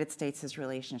the United States'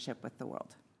 relationship with the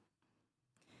world.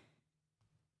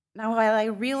 Now, while I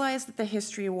realize that the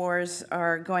history wars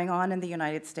are going on in the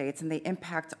United States and they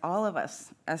impact all of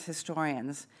us as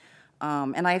historians,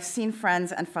 and I've seen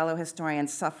friends and fellow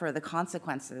historians suffer the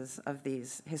consequences of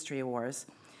these history wars,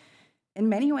 in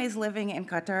many ways living in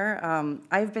Qatar,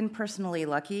 I've been personally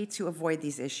lucky to avoid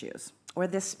these issues, or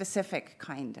this specific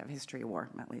kind of history war,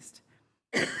 at least.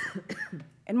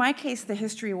 In my case, the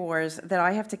history wars that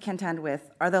I have to contend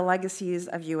with are the legacies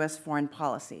of US foreign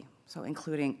policy, so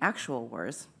including actual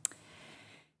wars,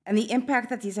 and the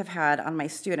impact that these have had on my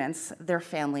students, their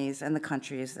families, and the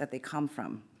countries that they come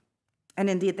from. And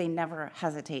indeed, they never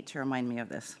hesitate to remind me of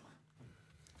this.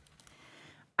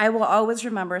 I will always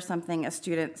remember something a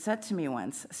student said to me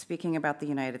once, speaking about the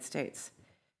United States.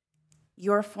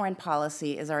 "Your foreign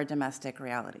policy is our domestic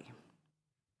reality."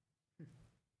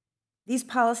 These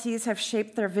policies have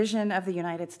shaped their vision of the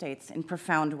United States in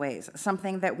profound ways,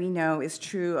 something that we know is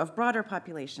true of broader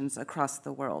populations across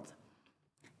the world.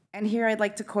 And here I'd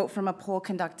like to quote from a poll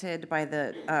conducted by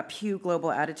the Pew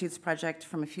Global Attitudes Project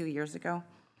from a few years ago,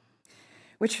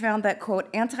 which found that, quote,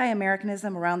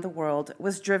 "Anti-Americanism around the world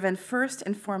was driven first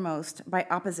and foremost by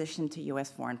opposition to US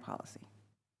foreign policy."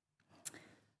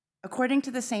 According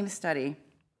to the same study,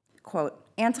 quote,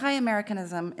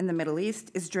 "Anti-Americanism in the Middle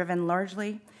East is driven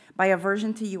largely by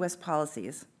aversion to US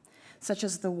policies, such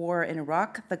as the war in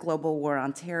Iraq, the global war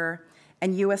on terror,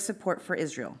 and US support for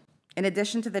Israel, in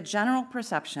addition to the general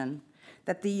perception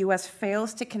that the US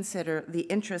fails to consider the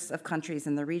interests of countries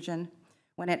in the region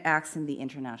when it acts in the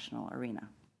international arena."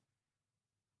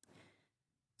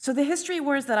 So the history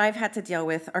wars that I've had to deal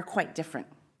with are quite different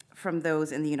from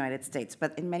those in the United States,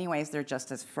 but in many ways they're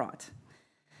just as fraught.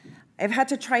 I've had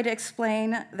to try to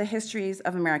explain the histories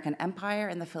of American empire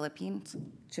in the Philippines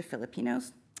to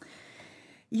Filipinos,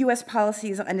 US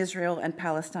policies on Israel and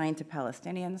Palestine to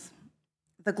Palestinians,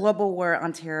 the global war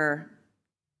on terror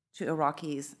to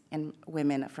Iraqis and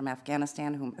women from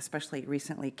Afghanistan, whom especially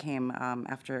recently came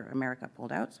after America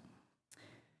pulled out,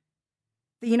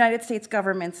 the United States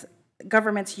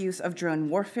government's use of drone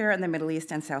warfare in the Middle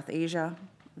East and South Asia,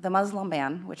 the Muslim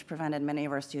ban, which prevented many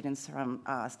of our students from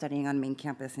studying on main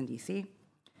campus in DC,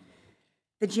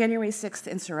 the January 6th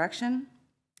insurrection,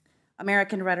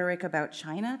 American rhetoric about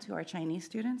China to our Chinese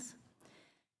students,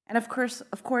 and of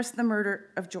course, the murder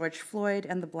of George Floyd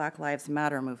and the Black Lives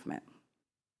Matter movement.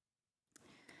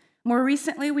 More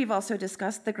recently, we've also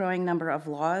discussed the growing number of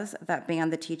laws that ban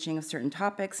the teaching of certain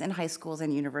topics in high schools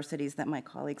and universities that my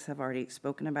colleagues have already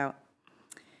spoken about.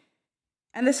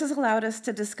 And this has allowed us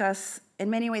to discuss, in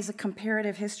many ways, a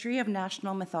comparative history of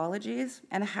national mythologies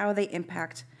and how they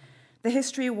impact the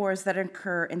history wars that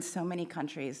occur in so many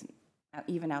countries,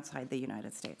 even outside the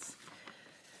United States.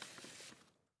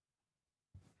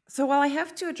 So while I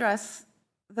have to address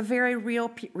the very real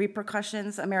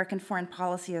repercussions American foreign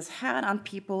policy has had on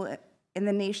people in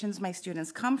the nations my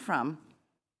students come from,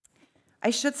 I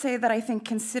should say that I think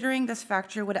considering this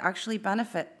factor would actually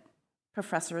benefit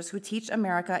professors who teach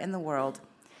America in the world,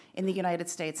 in the United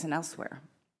States and elsewhere.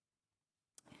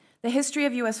 The history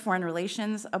of US foreign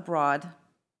relations abroad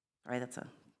sorry,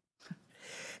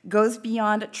 goes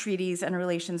beyond treaties and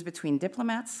relations between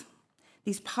diplomats.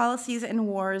 These policies and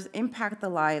wars impact the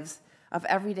lives of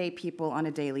everyday people on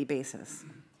a daily basis.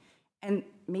 And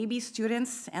maybe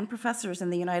students and professors in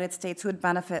the United States would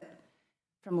benefit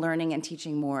from learning and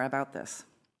teaching more about this.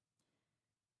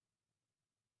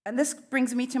 And this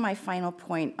brings me to my final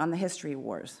point on the history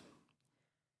wars.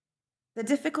 The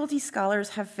difficulty scholars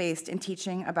have faced in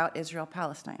teaching about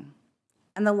Israel-Palestine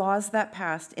and the laws that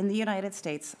passed in the United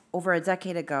States over a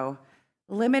decade ago,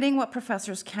 limiting what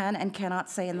professors can and cannot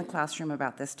say in the classroom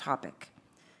about this topic.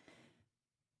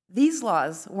 These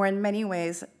laws were in many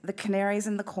ways the canaries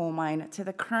in the coal mine to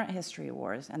the current history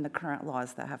wars and the current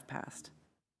laws that have passed.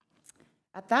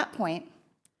 At that point,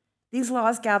 these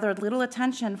laws gathered little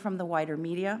attention from the wider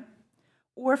media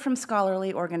or from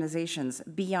scholarly organizations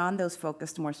beyond those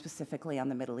focused more specifically on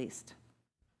the Middle East.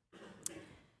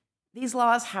 These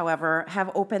laws, however, have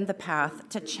opened the path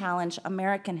to challenge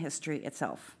American history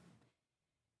itself.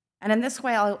 And in this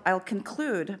way, I'll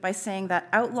conclude by saying that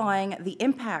outlawing the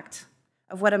impact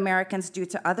of what Americans do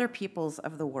to other peoples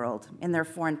of the world in their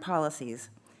foreign policies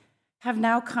have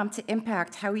now come to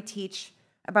impact how we teach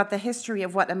about the history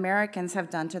of what Americans have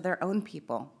done to their own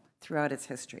people throughout its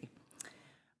history.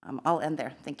 I'll end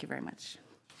there. Thank you very much.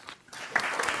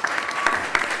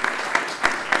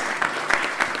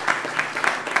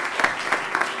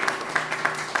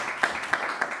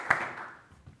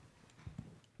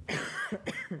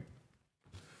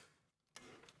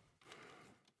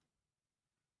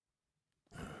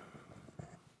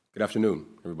 Good afternoon,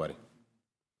 everybody.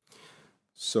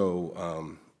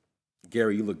 So,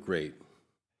 Gary, you look great.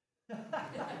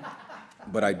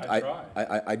 But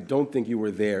I don't think you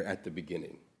were there at the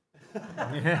beginning.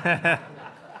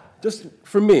 Just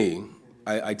for me,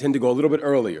 I tend to go a little bit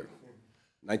earlier,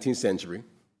 19th century.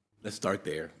 Let's start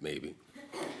there, maybe.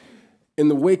 In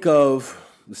the wake of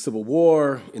the Civil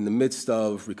War, in the midst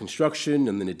of Reconstruction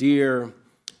and the Nadir,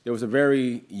 there was a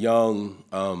very young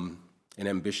and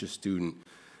ambitious student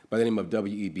by the name of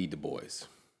W.E.B. Du Bois.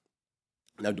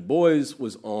 Now, Du Bois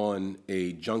was on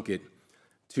a junket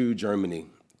to Germany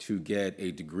to get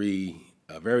a degree,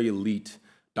 a very elite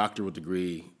doctoral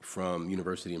degree from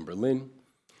University in Berlin,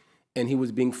 and he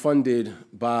was being funded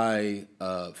by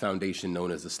a foundation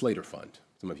known as the Slater Fund.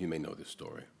 Some of you may know this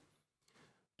story.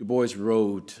 Du Bois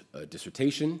wrote a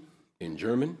dissertation in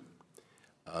German.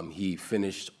 He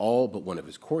finished all but one of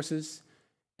his courses,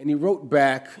 and he wrote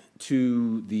back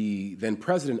to the then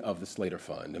president of the Slater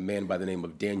Fund, a man by the name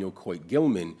of Daniel Coit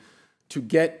Gilman, to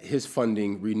get his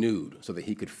funding renewed so that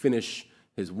he could finish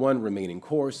his one remaining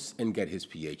course and get his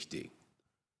PhD.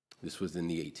 This was in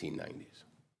the 1890s,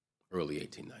 early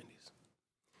 1890s.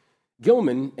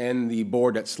 Gilman and the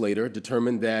board at Slater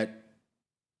determined that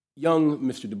young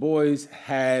Mr. Du Bois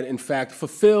had, in fact,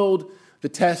 fulfilled the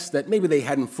test that maybe they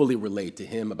hadn't fully relayed to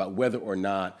him about whether or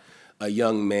not a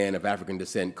young man of African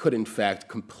descent could, in fact,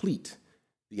 complete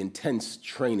the intense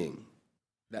training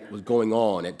that was going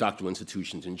on at doctoral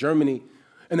institutions in Germany,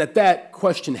 and that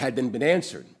question had then been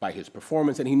answered by his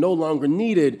performance, and he no longer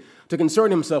needed to concern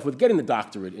himself with getting the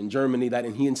doctorate in Germany,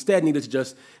 and he instead needed to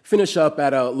just finish up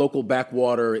at a local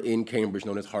backwater in Cambridge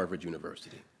known as Harvard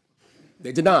University.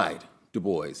 They denied Du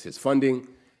Bois his funding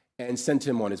and sent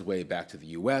him on his way back to the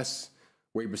US,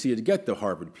 where he proceeded to get the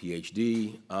Harvard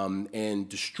PhD and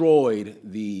destroyed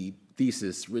the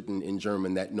thesis written in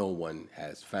German that no one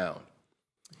has found.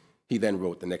 He then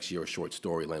wrote the next year a short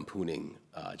story lampooning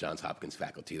Johns Hopkins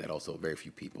faculty that also very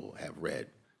few people have read.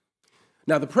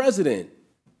 Now, the president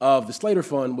of the Slater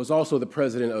Fund was also the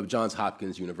president of Johns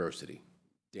Hopkins University,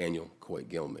 Daniel Coit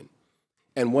Gilman.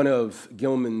 And one of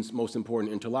Gilman's most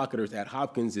important interlocutors at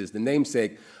Hopkins is the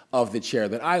namesake of the chair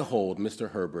that I hold,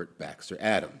 Mr. Herbert Baxter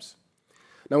Adams.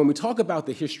 Now, when we talk about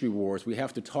the history wars, we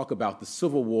have to talk about the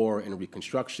Civil War and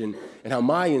Reconstruction and how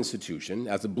my institution,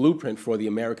 as a blueprint for the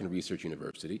American Research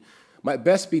University, might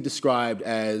best be described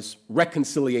as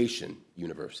Reconciliation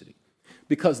University.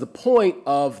 Because the point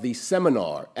of the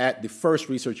seminar at the first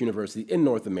research university in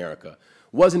North America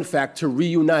was, in fact, to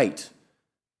reunite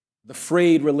the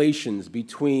frayed relations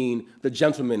between the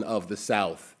gentlemen of the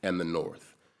South and the North.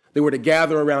 They were to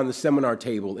gather around the seminar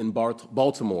table in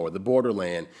Baltimore, the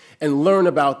borderland, and learn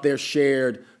about their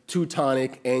shared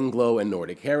Teutonic, Anglo, and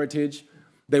Nordic heritage.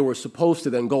 They were supposed to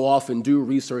then go off and do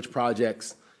research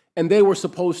projects, and they were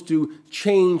supposed to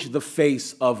change the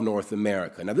face of North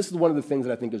America. Now, this is one of the things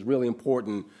that I think is really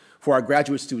important for our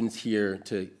graduate students here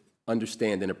to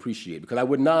understand and appreciate, because I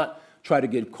would not try to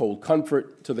give cold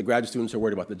comfort to the graduate students who are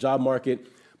worried about the job market,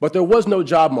 but there was no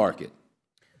job market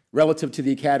relative to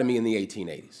the academy in the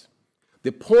 1880s.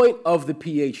 The point of the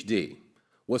PhD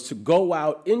was to go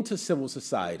out into civil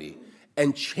society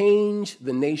and change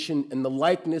the nation in the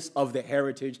likeness of the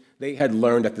heritage they had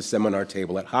learned at the seminar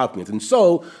table at Hopkins. And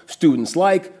so students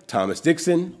like Thomas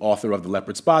Dixon, author of The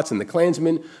Leopard Spots and The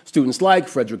Klansman, students like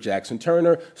Frederick Jackson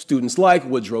Turner, students like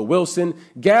Woodrow Wilson,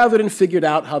 gathered and figured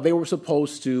out how they were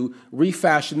supposed to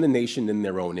refashion the nation in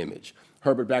their own image.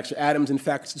 Herbert Baxter Adams, in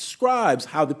fact, describes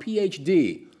how the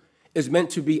PhD is meant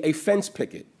to be a fence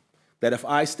picket, that if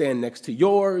I stand next to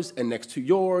yours and next to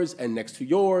yours and next to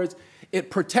yours, it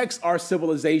protects our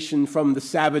civilization from the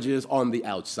savages on the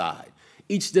outside.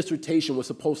 Each dissertation was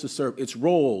supposed to serve its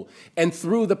role, and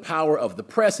through the power of the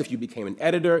press, if you became an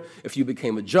editor, if you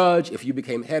became a judge, if you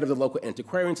became head of the local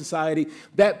antiquarian society,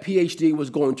 that PhD was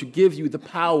going to give you the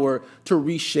power to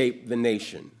reshape the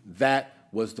nation. That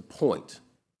was the point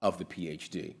of the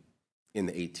PhD in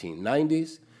the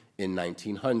 1890s, in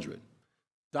 1900.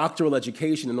 Doctoral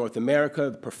education in North America,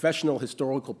 the professional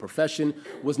historical profession,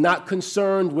 was not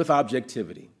concerned with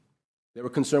objectivity. They were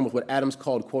concerned with what Adams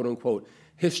called, quote unquote,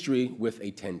 history with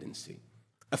a tendency.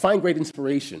 I find great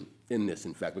inspiration in this,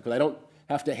 in fact, because I don't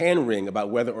have to hand-wring about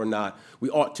whether or not we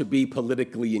ought to be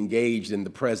politically engaged in the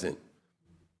present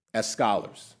as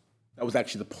scholars. That was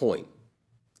actually the point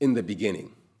in the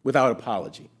beginning, without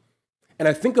apology. And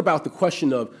I think about the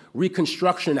question of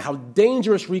Reconstruction, how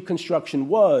dangerous Reconstruction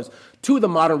was to the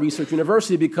modern research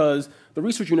university, because the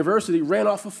research university ran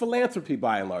off of philanthropy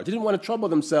by and large. They didn't want to trouble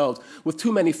themselves with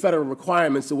too many federal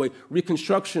requirements the way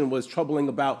Reconstruction was troubling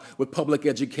about with public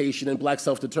education and black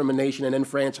self-determination and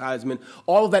enfranchisement.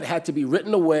 All of that had to be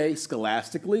written away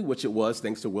scholastically, which it was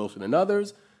thanks to Wilson and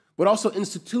others, but also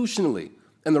institutionally.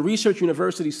 And the research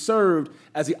university served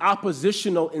as the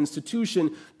oppositional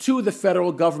institution to the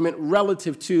federal government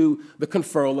relative to the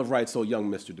conferral of rights. So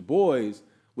young Mr. Du Bois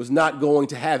was not going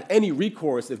to have any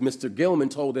recourse if Mr. Gilman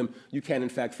told him, you can in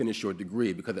fact finish your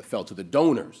degree, because it fell to the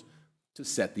donors to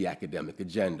set the academic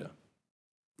agenda.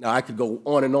 Now, I could go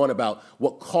on and on about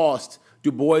what cost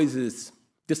Du Bois's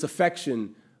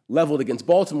disaffection leveled against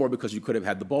Baltimore, because you could have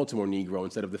had the Baltimore Negro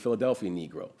instead of the Philadelphia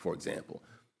Negro, for example.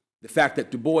 The fact that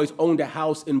Du Bois owned a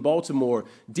house in Baltimore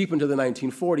deep into the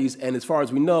 1940s, and as far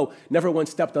as we know, never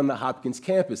once stepped on the Hopkins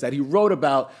campus, that he wrote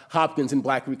about Hopkins and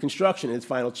Black Reconstruction in his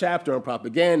final chapter on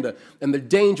propaganda and the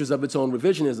dangers of its own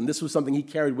revisionism. This was something he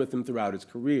carried with him throughout his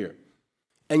career.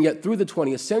 And yet through the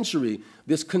 20th century,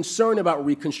 this concern about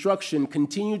Reconstruction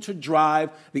continued to drive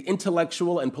the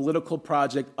intellectual and political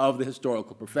project of the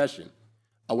historical profession.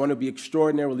 I want to be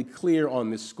extraordinarily clear on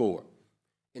this score.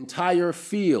 Entire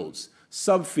fields,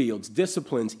 subfields,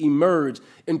 disciplines emerge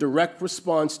in direct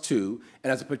response to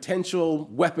and as a potential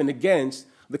weapon against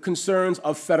the concerns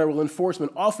of federal enforcement,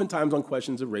 oftentimes on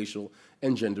questions of racial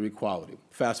and gender equality.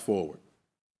 Fast forward,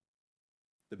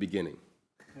 the beginning.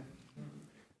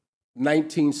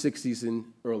 1960s and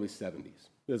early 70s.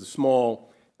 There's a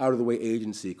small, out-of-the-way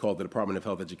agency called the Department of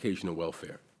Health, Education, and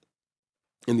Welfare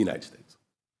in the United States.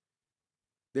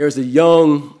 There's a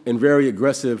young and very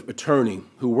aggressive attorney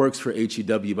who works for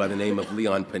HEW by the name of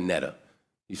Leon Panetta.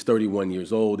 He's 31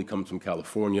 years old. He comes from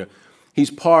California.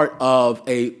 He's part of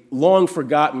a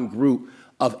long-forgotten group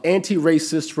of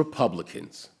anti-racist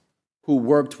Republicans who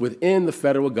worked within the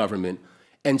federal government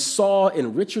and saw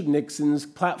in Richard Nixon's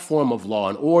platform of law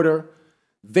and order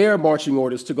their marching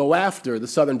orders to go after the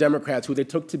Southern Democrats who they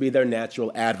took to be their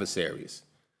natural adversaries.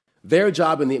 Their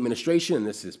job in the administration, and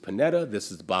this is Panetta,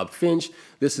 this is Bob Finch,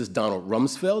 this is Donald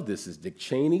Rumsfeld, this is Dick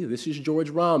Cheney, this is George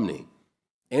Romney,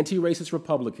 anti-racist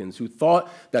Republicans who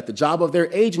thought that the job of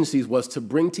their agencies was to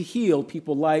bring to heel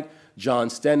people like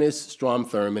John Stennis, Strom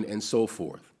Thurmond, and so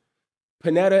forth.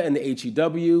 Panetta and the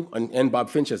HEW, and Bob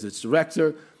Finch as its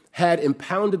director, had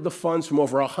impounded the funds from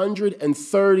over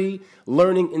 130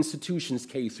 learning institutions,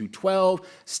 K through 12,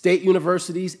 state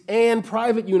universities, and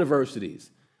private universities,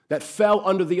 that fell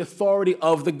under the authority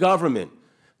of the government.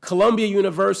 Columbia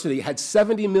University had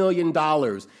 $70 million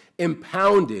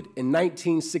impounded in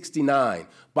 1969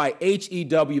 by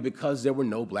HEW because there were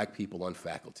no black people on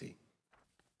faculty.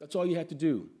 That's all you had to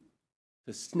do,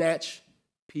 to snatch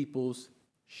people's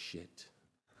shit.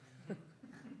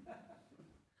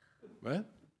 Right?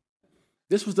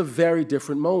 This was a very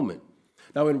different moment.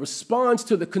 Now, in response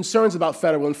to the concerns about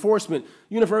federal enforcement,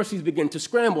 universities begin to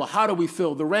scramble. How do we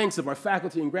fill the ranks of our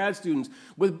faculty and grad students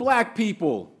with black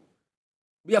people?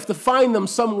 We have to find them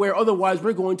somewhere, otherwise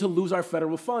we're going to lose our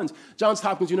federal funds. Johns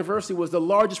Hopkins University was the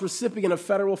largest recipient of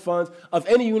federal funds of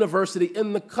any university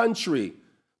in the country.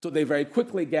 So they very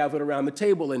quickly gathered around the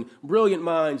table, and brilliant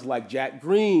minds like Jack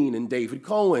Green and David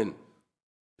Cohen,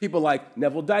 people like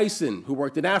Neville Dyson, who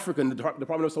worked in Africa in the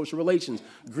Department of Social Relations,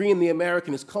 Green the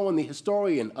Americanist, Cohen the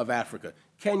historian of Africa,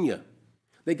 Kenya.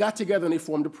 they got together and they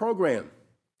formed a program.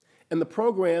 And the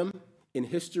program in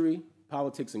history,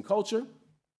 politics, and culture,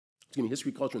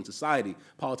 history, culture, and society,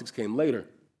 politics came later,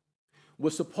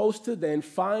 was supposed to then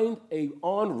find an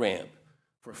on-ramp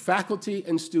for faculty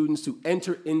and students to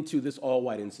enter into this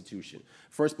all-white institution.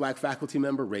 First black faculty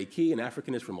member, Ray Key, an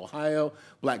Africanist from Ohio,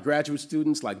 black graduate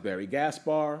students like Barry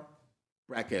Gaspar,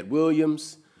 Brackett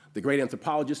Williams, the great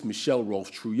anthropologist Michel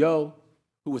Rolfe-Trouillot,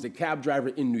 who was a cab driver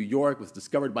in New York, was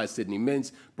discovered by Sidney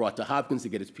Mintz, brought to Hopkins to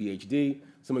get his PhD.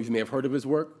 Some of you may have heard of his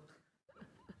work.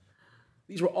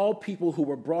 These were all people who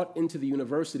were brought into the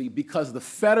university because the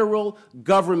federal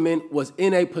government was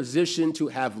in a position to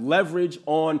have leverage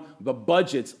on the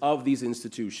budgets of these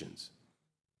institutions.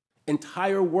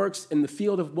 Entire works in the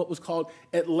field of what was called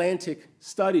Atlantic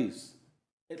studies.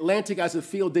 Atlantic as a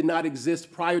field did not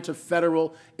exist prior to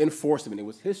federal enforcement. It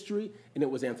was history and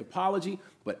it was anthropology,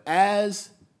 but as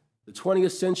the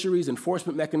 20th century's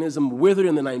enforcement mechanism withered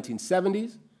in the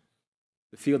 1970s,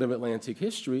 the field of Atlantic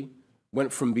history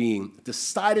went from being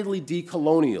decidedly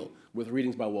decolonial, with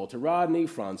readings by Walter Rodney,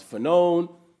 Franz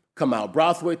Fanon, Kamal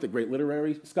Brathwaite, the great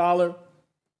literary scholar,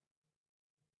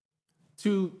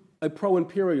 to a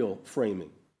pro-imperial framing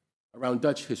around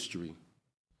Dutch history,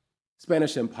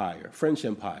 Spanish Empire, French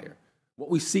Empire. What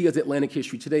we see as Atlantic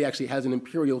history today actually has an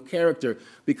imperial character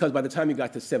because by the time you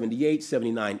got to 78,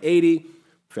 79, 80,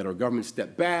 federal government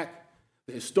stepped back,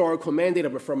 the historical mandate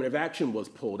of affirmative action was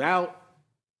pulled out,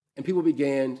 and people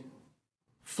began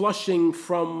flushing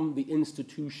from the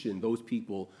institution those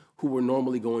people who were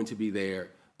normally going to be there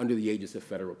under the aegis of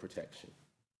federal protection.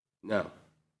 Now,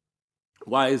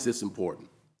 why is this important?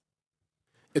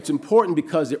 It's important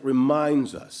because it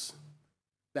reminds us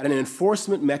that an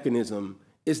enforcement mechanism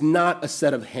is not a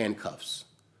set of handcuffs.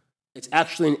 It's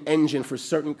actually an engine for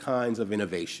certain kinds of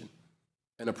innovation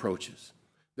and approaches.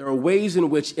 There are ways in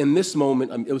which, in this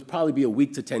moment, it would probably be a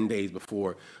week to 10 days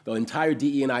before the entire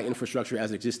DE&I infrastructure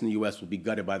as it exists in the US will be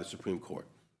gutted by the Supreme Court.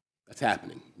 That's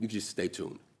happening. You just stay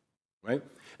tuned, right?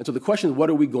 And so the question is, what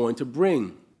are we going to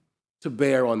bring to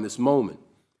bear on this moment?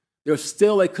 There's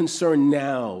still a concern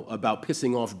now about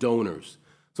pissing off donors.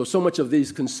 So much of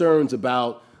these concerns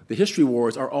about the history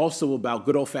wars are also about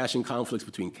good old-fashioned conflicts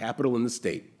between capital and the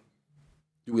state.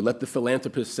 Do we let the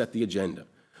philanthropists set the agenda?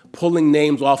 Pulling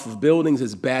names off of buildings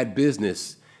is bad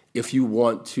business if you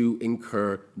want to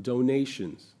incur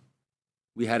donations.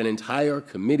 We had an entire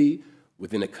committee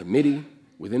within a committee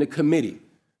within a committee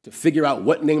to figure out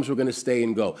what names were going to stay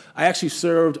and go. I actually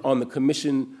served on the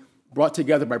commission brought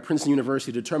together by Princeton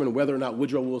University to determine whether or not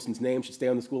Woodrow Wilson's name should stay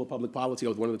on the School of Public Policy. I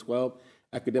was one of the 12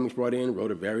 academics brought in,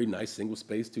 wrote a very nice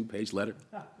single-spaced, 2-page letter.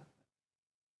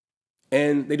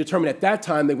 And they determined at that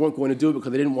time they weren't going to do it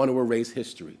because they didn't want to erase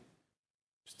history.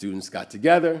 Students got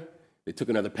together, they took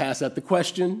another pass at the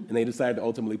question, and they decided to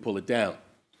ultimately pull it down.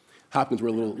 Hopkins were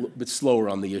a little bit slower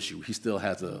on the issue. He still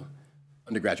has an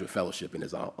undergraduate fellowship in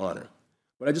his honor.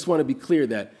 But I just want to be clear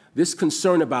that this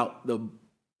concern about the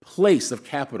place of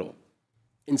capital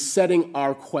in setting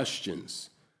our questions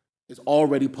is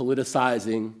already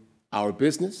politicizing our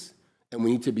business, and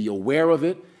we need to be aware of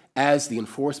it as the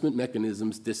enforcement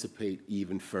mechanisms dissipate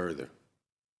even further.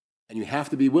 And you have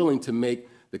to be willing to make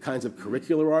the kinds of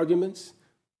curricular arguments,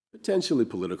 potentially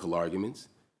political arguments,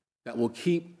 that will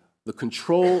keep the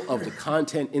control of the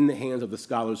content in the hands of the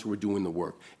scholars who are doing the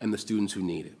work and the students who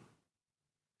need it.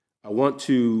 I want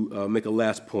to make a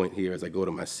last point here as I go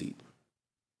to my seat.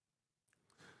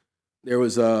 There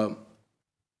was a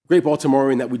great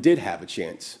Baltimorean that we did have a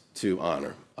chance to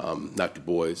honor, not Du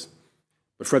Bois,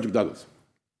 but Frederick Douglass.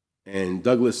 And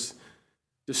Douglass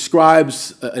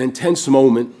describes an intense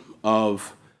moment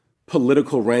of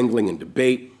political wrangling and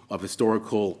debate, of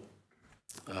historical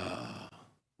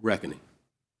reckoning,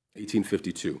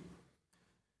 1852.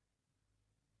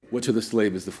 What to the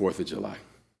slave is the 4th of July?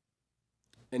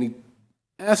 And he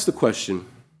asked the question,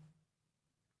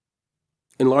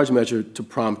 in large measure, to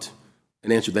prompt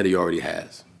an answer that he already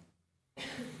has.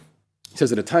 He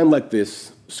says, at a time like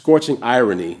this, scorching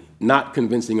irony, not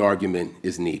convincing argument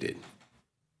is needed.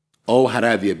 Oh, had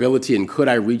I the ability and could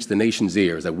I reach the nation's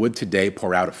ears, I would today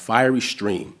pour out a fiery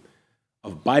stream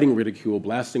of biting ridicule,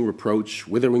 blasting reproach,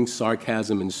 withering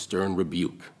sarcasm, and stern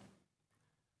rebuke.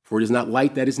 For it is not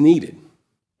light that is needed,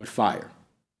 but fire.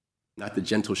 Not the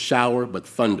gentle shower, but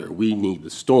thunder. We need the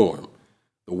storm,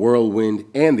 the whirlwind,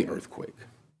 and the earthquake.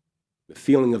 The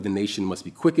feeling of the nation must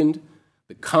be quickened.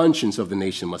 The conscience of the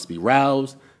nation must be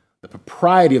roused. The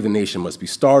propriety of the nation must be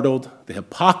startled. The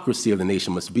hypocrisy of the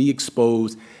nation must be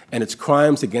exposed, and its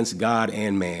crimes against God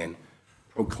and man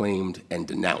proclaimed and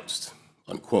denounced,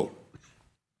 unquote.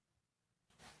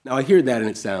 Now, I hear that and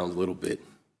it sounds a little bit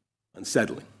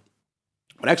unsettling.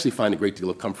 but I actually find a great deal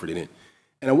of comfort in it.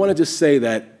 And I want to just say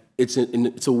that it's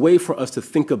a way for us to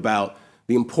think about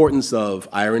the importance of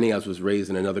irony, as was raised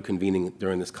in another convening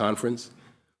during this conference,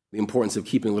 the importance of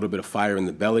keeping a little bit of fire in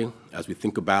the belly as we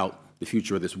think about the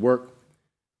future of this work.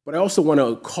 But I also want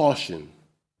to caution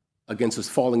against us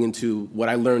falling into what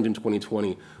I learned in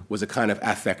 2020 was a kind of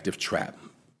affective trap.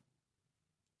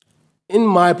 In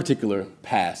my particular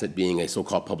past at being a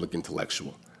so-called public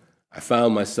intellectual, I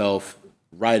found myself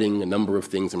writing a number of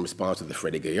things in response to the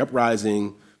Freddie Gay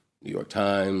uprising, New York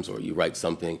Times, or you write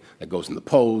something that goes in the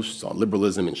Post on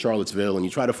liberalism in Charlottesville, and you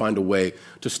try to find a way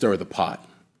to stir the pot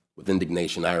with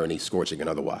indignation, irony, scorching, and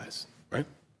otherwise, right?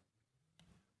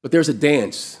 But there's a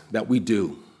dance that we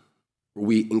do where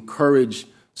we encourage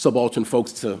subaltern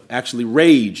folks to actually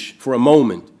rage for a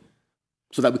moment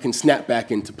so that we can snap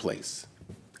back into place.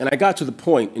 And I got to the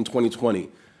point in 2020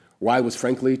 where I was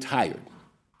frankly tired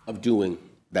of doing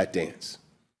that dance.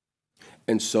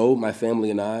 And so my family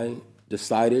and I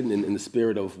decided, in the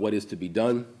spirit of what is to be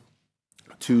done,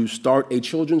 to start a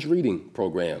children's reading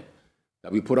program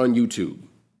that we put on YouTube,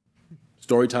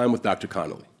 Storytime with Dr.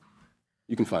 Connolly.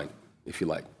 You can find it if you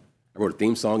like. I wrote a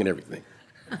theme song and everything.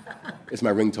 It's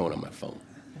my ringtone on my phone.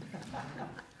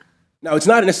 Now, it's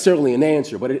not necessarily an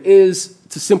answer, but it is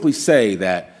to simply say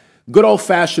that good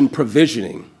old-fashioned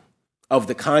provisioning of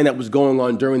the kind that was going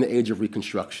on during the age of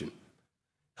Reconstruction,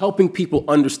 helping people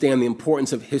understand the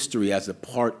importance of history as a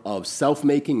part of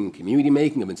self-making and community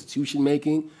making, of institution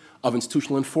making, of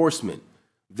institutional enforcement,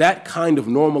 that kind of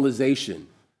normalization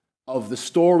of the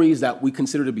stories that we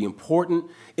consider to be important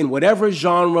in whatever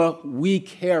genre we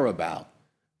care about,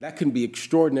 that can be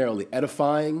extraordinarily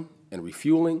edifying and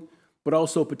refueling, but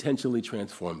also potentially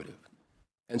transformative.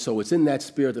 And so it's in that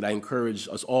spirit that I encourage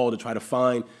us all to try to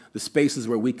find the spaces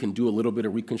where we can do a little bit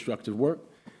of reconstructive work,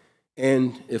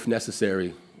 and if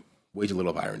necessary, wage a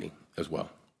little of irony as well.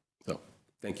 So,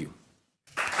 thank you.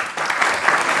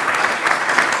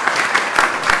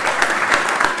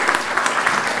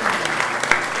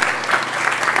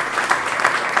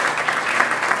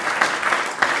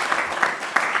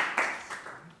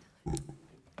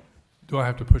 Do I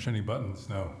have to push any buttons?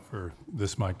 No, for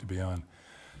this mic to be on.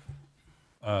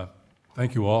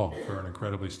 Thank you all for an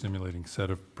incredibly stimulating set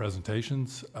of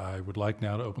presentations. I would like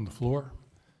now to open the floor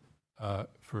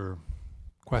for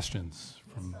questions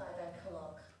from.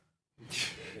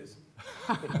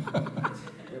 We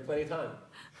have plenty of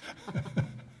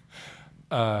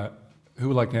time. Who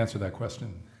would like to answer that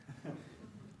question?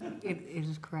 It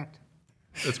is correct.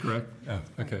 That's correct? Yeah,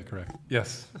 okay, correct.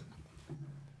 Yes.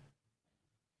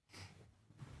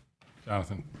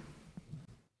 Jonathan.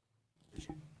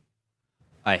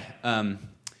 Hi.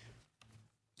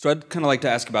 So I'd kind of like to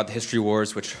ask about the history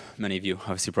wars, which many of you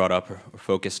obviously brought up or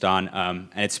focused on. And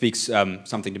it speaks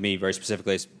something to me very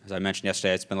specifically. As I mentioned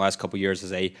yesterday, I spent the last couple of years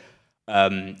as a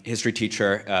history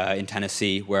teacher in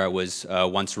Tennessee, where I was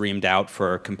once reamed out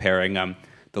for comparing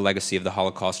the legacy of the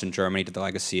Holocaust in Germany to the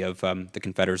legacy of the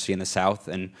Confederacy in the South.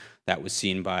 And that was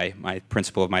seen by my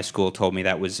principal of my school, told me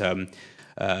that was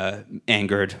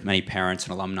angered many parents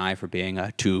and alumni for being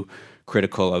too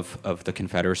critical of the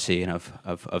Confederacy and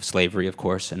of slavery, of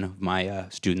course, and of my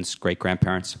students'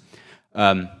 great-grandparents.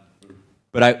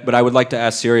 But I would like to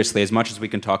ask seriously, as much as we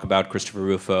can talk about Christopher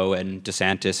Rufo and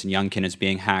DeSantis and Youngkin as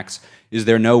being hacks, is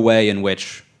there no way in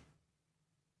which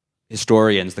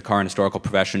historians, the current historical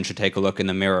profession, should take a look in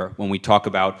the mirror when we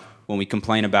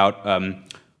complain about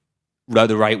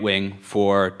the right wing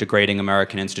for degrading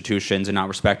American institutions and not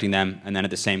respecting them, and then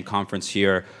at the same conference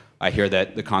here, I hear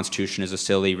that the Constitution is a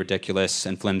silly, ridiculous,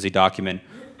 and flimsy document.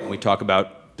 When we talk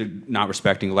about not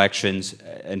respecting elections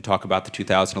and talk about the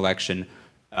 2000 election,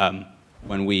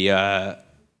 when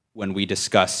we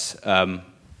discuss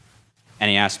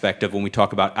any aspect of when we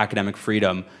talk about academic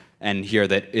freedom and hear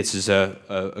that this is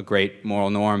a great moral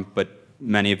norm, but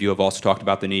many of you have also talked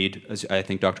about the need, as I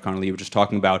think Dr. Connolly you were just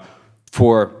talking about,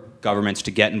 for governments to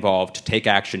get involved, to take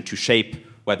action, to shape,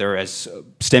 whether as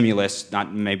stimulus,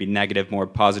 not maybe negative, more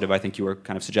positive, I think you were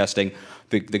kind of suggesting,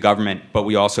 the government, but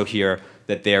we also hear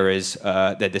that there is,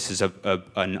 that this is an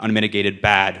unmitigated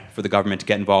bad for the government to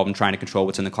get involved in trying to control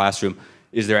what's in the classroom.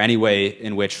 Is there any way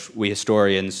in which we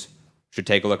historians should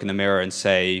take a look in the mirror and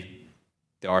say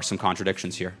there are some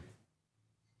contradictions here?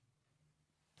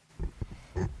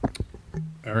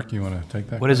 Eric, you want to take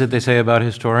that? What is it they say about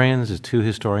historians? Is 2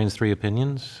 historians, 3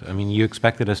 opinions? I mean, you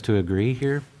expected us to agree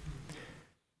here?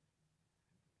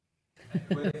 If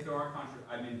there are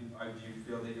do you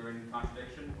feel that you're in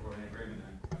contradiction or in agreement?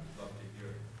 I'd love to hear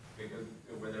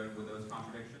were those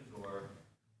contradictions or?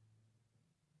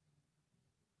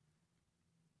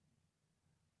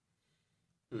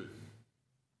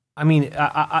 I mean,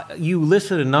 you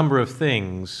listed a number of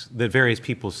things that various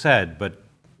people said, but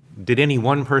did any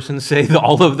one person say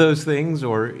all of those things,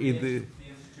 or the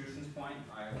institutions point?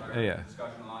 I heard yeah.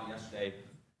 discussion a lot yesterday.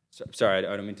 Sorry,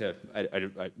 I don't mean to,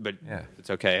 but Yeah. it's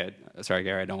okay. Sorry,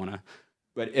 Gary, I don't want to.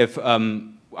 But if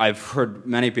I've heard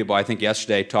many people, I think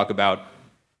yesterday, talk about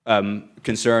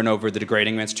concern over the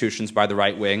degrading of institutions by the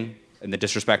right wing and the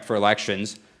disrespect for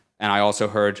elections, and I also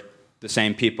heard the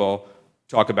same people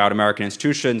talk about American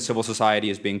institutions, civil society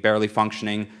as being barely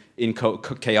functioning,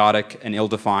 chaotic and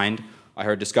ill-defined. I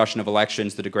heard discussion of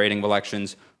elections, the degrading of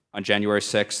elections on January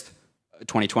 6th,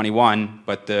 2021,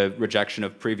 but the rejection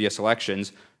of previous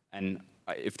elections. And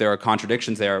if there are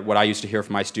contradictions there, what I used to hear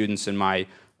from my students and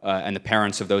and the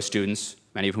parents of those students,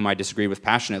 many of whom I disagreed with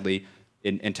passionately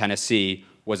in Tennessee,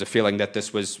 was a feeling that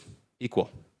this was equal.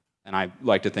 And I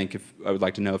would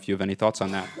like to know if you have any thoughts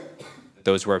on that.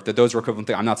 Those were equivalent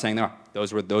things. I'm not saying they are.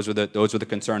 Those were the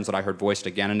concerns that I heard voiced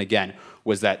again and again.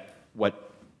 Was that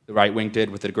what the right wing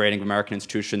did with the degrading of American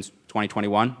institutions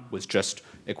 2021 was just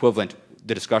equivalent.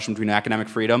 The discussion between academic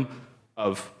freedom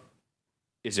of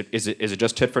is it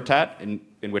just tit for tat?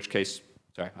 In which case,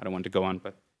 sorry, I don't want to go on,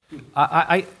 but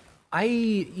I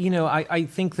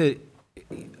think that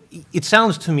it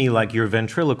sounds to me like you're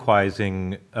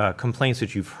ventriloquizing complaints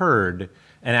that you've heard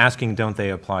and asking, don't they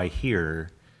apply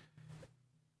here?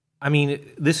 I mean,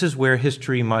 this is where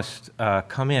history must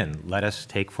come in. Let us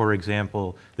take, for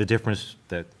example, the difference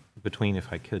between,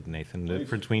 if I could, Nathan,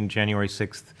 between January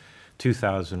 6th,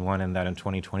 2001 and that in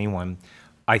 2021.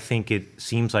 I think it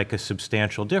seems like a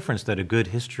substantial difference that a good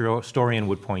historian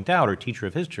would point out, or teacher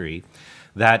of history,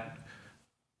 that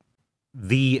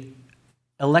the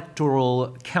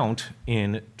electoral count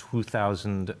in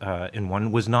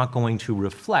 2001 was not going to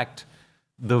reflect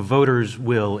the voters'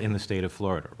 will in the state of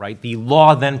Florida, right? The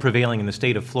law then prevailing in the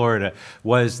state of Florida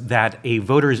was that a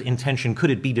voter's intention, could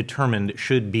it be determined,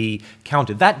 should be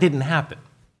counted. That didn't happen,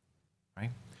 right?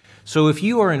 So if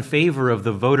you are in favor of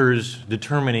the voters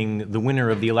determining the winner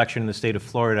of the election in the state of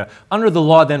Florida, under the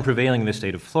law then prevailing in the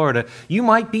state of Florida, you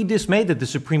might be dismayed that the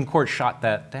Supreme Court shot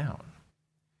that down.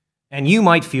 And you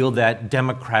might feel that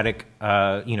democratic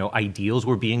ideals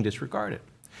were being disregarded.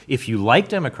 If you like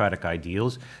democratic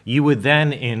ideals, you would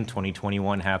then, in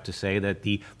 2021, have to say that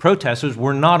the protesters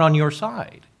were not on your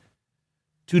side.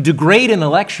 To degrade an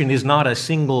election is not a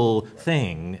single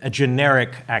thing, a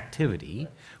generic activity,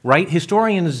 right?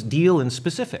 Historians deal in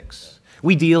specifics.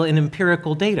 We deal in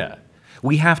empirical data.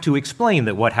 We have to explain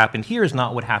that what happened here is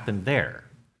not what happened there.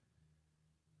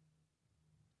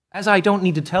 As I don't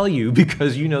need to tell you,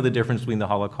 because you know the difference between the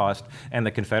Holocaust and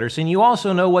the Confederacy, and you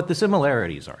also know what the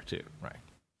similarities are too, right?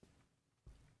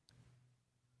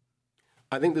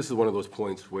 I think this is one of those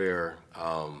points where,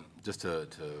 just to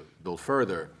build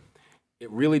further, it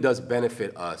really does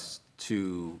benefit us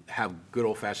to have good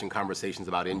old-fashioned conversations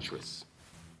about interests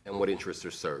and what interests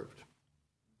are served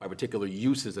by particular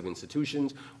uses of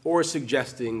institutions, or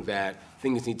suggesting that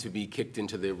things need to be kicked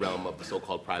into the realm of the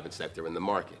so-called private sector and the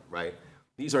market, right?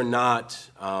 These are not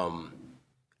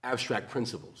abstract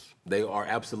principles. They are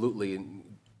absolutely,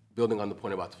 building on the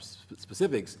point about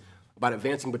specifics, about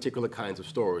advancing particular kinds of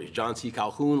stories. John C.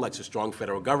 Calhoun likes a strong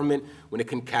federal government when it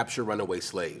can capture runaway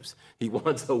slaves. He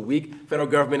wants a weak federal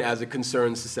government as it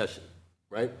concerns secession,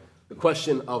 right? The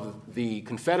question of the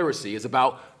Confederacy is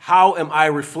about how am I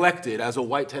reflected as a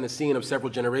white Tennessean of several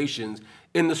generations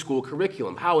in the school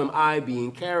curriculum? How am I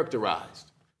being characterized?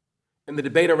 And the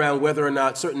debate around whether or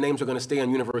not certain names are going to stay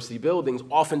on university buildings,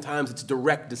 oftentimes it's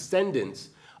direct descendants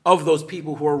of those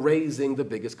people who are raising the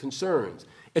biggest concerns.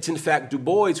 It's in fact Du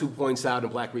Bois who points out in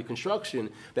Black Reconstruction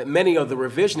that many of the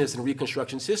revisionists in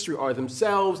Reconstruction's history are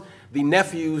themselves the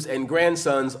nephews and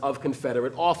grandsons of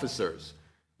Confederate officers.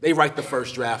 They write the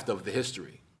first draft of the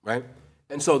history, right?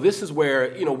 And so this is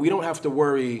where, we don't have to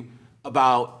worry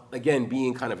about, again,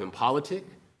 being kind of impolitic,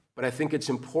 but I think it's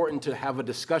important to have a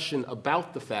discussion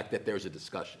about the fact that there's a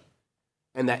discussion.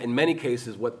 And that in many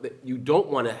cases, what you don't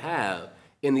want to have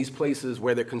in these places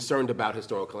where they're concerned about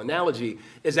historical analogy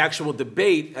is actual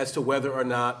debate as to whether or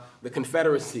not the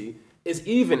Confederacy is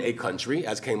even a country,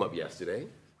 as came up yesterday,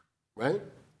 right?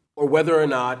 Or whether or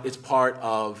not it's part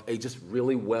of a just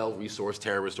really well-resourced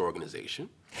terrorist organization,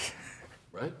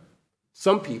 right?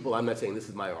 Some people, I'm not saying this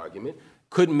is my argument,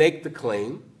 could make the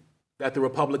claim that the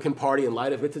Republican Party, in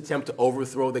light of its attempt to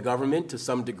overthrow the government to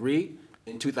some degree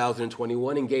in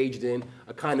 2021, engaged in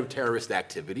a kind of terrorist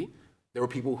activity. There were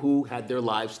people who had their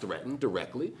lives threatened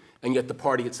directly, and yet the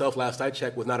party itself, last I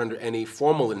checked, was not under any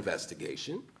formal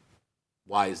investigation.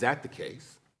 Why is that the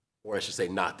case? Or I should say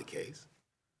not the case.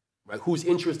 Right? Whose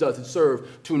interest does it serve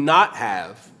to not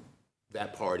have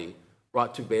that party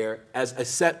brought to bear as a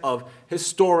set of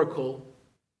historical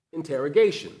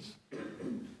interrogations.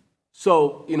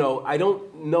 So, I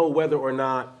don't know whether or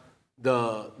not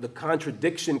the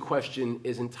contradiction question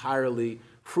is entirely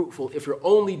fruitful if you're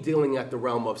only dealing at the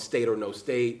realm of state or no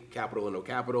state, capital or no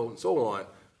capital, and so on.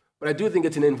 But I do think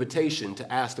it's an invitation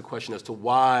to ask the question as to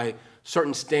why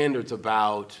certain standards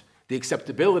about the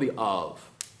acceptability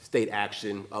of state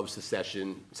action, of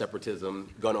secession,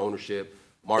 separatism, gun ownership,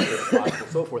 market price, and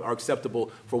so forth are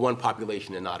acceptable for one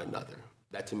population and not another.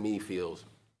 That to me feels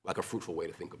like a fruitful way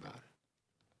to think about it.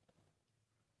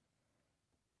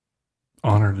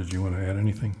 Honor, did you want to add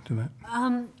anything to that?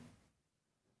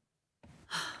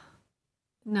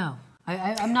 No,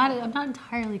 I'm not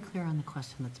entirely clear on the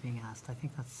question that's being asked. I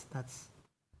think that's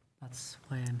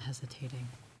why I'm hesitating.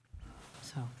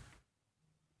 So,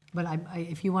 but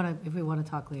if we want to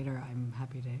talk later, I'm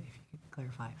happy to, if you could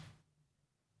clarify.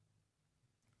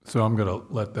 So I'm going to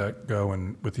let that go,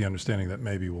 and with the understanding that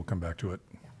maybe we'll come back to it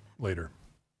later.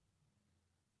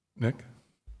 Nick?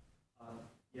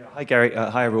 Yeah, hi Gary,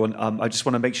 hi everyone. I just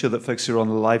want to make sure that folks who are on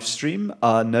the live stream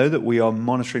know that we are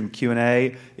monitoring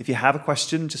Q&A. If you have a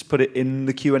question, just put it in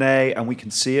the Q&A and we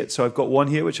can see it. So I've got one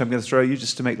here, which I'm going to throw you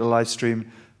just to make the live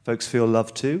stream folks feel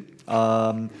loved too.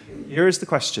 Here is the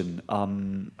question.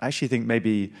 I actually think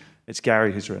maybe it's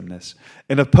Gary who's written this.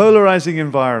 In a polarizing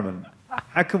environment,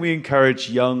 how can we encourage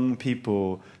young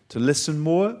people to listen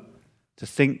more, to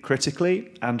think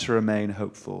critically, and to remain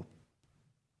hopeful?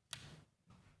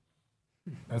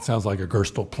 That sounds like a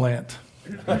Gerstle plant.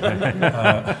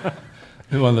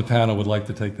 Who on the panel would like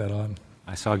to take that on?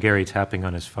 I saw Gary tapping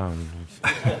on his phone.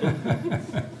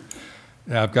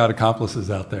 Yeah, I've got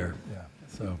accomplices out there. Yeah,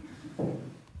 so.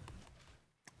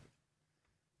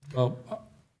 Well,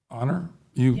 Honor,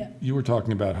 you were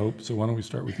talking about hope, so why don't we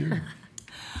start with you?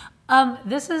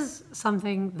 This is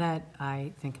something that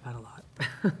I think about a lot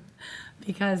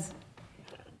because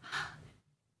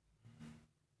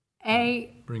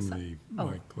Bring the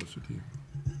mic closer to you.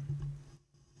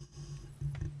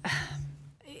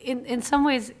 In some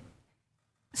ways,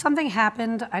 something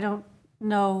happened. I don't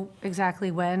know exactly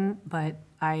when, but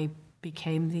I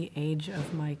became the age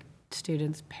of my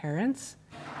students' parents,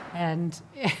 and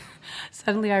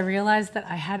suddenly I realized that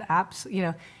I had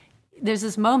there's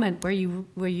this moment where you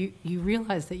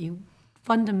realize that you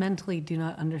fundamentally do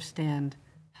not understand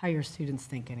how your students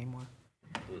think anymore.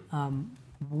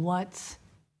 What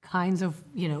kinds of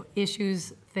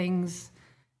issues, things,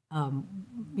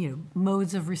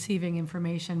 modes of receiving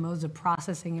information, modes of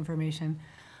processing information,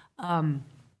 and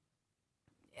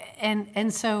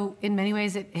so in many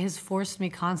ways it has forced me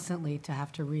constantly to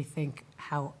have to rethink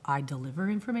how I deliver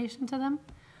information to them.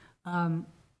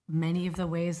 Many of the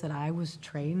ways that I was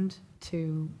trained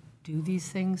to do these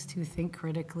things, to think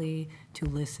critically, to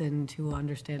listen, to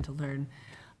understand, to learn,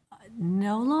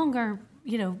 no longer,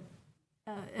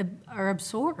 are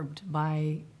absorbed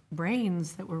by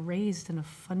brains that were raised in a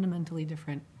fundamentally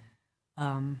different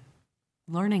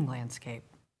learning landscape.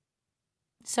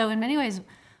 So in many ways,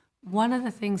 one of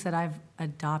the things that I've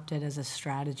adopted as a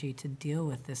strategy to deal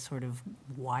with this sort of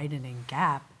widening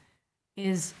gap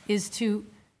is to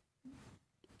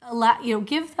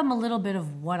give them a little bit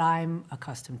of what I'm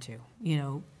accustomed to,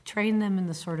 train them in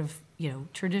the sort of,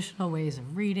 traditional ways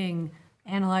of reading,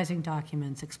 analyzing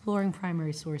documents, exploring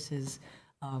primary sources,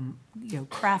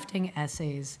 crafting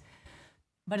essays.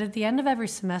 But at the end of every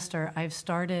semester, I've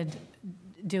started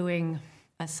doing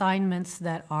assignments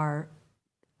that are,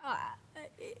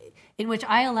 in which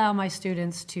I allow my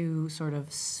students to sort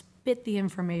of spit the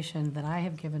information that I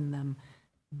have given them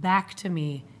back to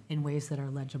me in ways that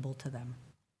are legible to them.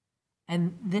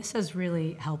 And this has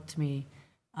really helped me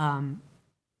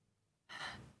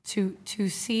to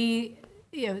see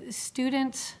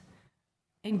student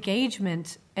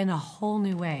engagement in a whole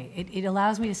new way. It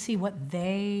allows me to see what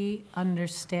they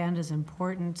understand as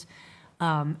important.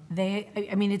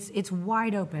 It's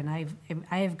wide open. I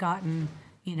have gotten,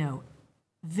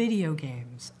 video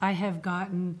games. I have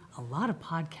gotten a lot of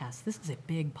podcasts. This is a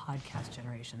big podcast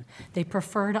generation. They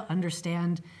prefer to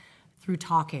understand through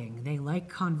talking. They like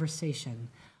conversation.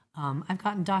 I've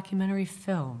gotten documentary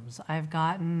films. I've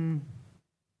gotten,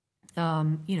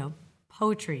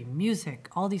 poetry, music,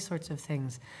 all these sorts of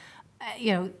things.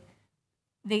 It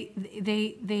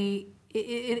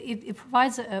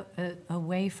provides a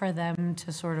way for them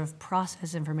to sort of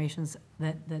process information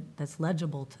that's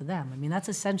legible to them. I mean, that's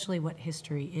essentially what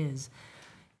history is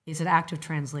an act of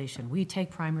translation. We take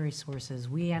primary sources,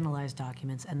 we analyze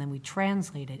documents, and then we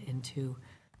translate it into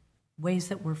ways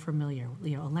that we're familiar,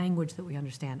 a language that we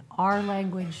understand. Our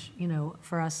language,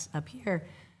 for us up here,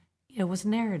 was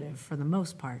narrative for the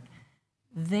most part.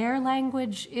 their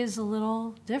language is a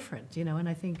little different, and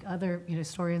I think other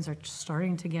historians are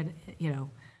starting to get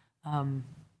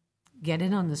get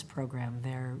in on this program.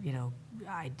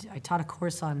 I taught a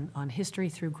course on history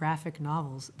through graphic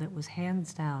novels that was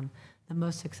hands down the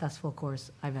most successful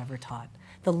course I've ever taught.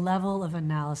 The level of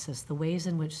analysis, the ways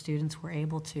in which students were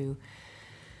able to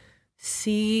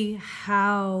see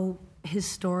how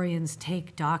historians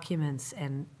take documents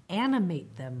and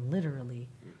animate them literally,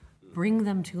 bring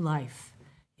them to life.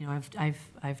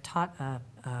 I've taught a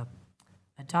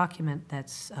document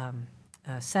that's a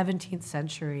 17th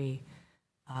century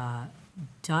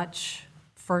Dutch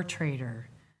fur trader,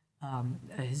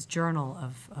 his journal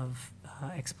of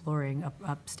exploring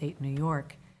upstate New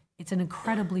York. It's an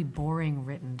incredibly boring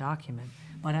written document,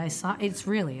 but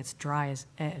it's dry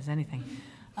as anything.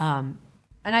 And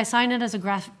I signed it as a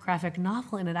graphic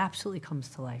novel, and it absolutely comes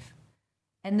to life.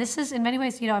 And this is, in many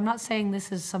ways, I'm not saying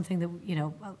this is something that,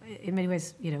 in many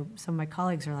ways, some of my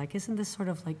colleagues are like, isn't this sort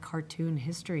of like cartoon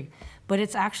history? But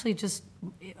it's actually just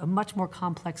a much more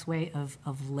complex way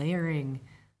of layering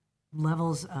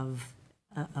levels of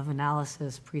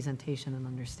analysis, presentation, and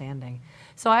understanding.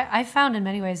 So I found in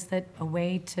many ways that a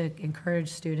way to encourage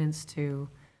students to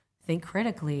think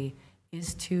critically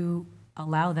is to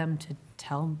allow them to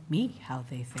tell me how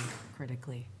they think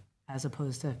critically, as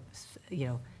opposed to,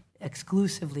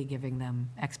 exclusively giving them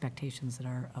expectations that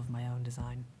are of my own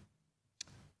design.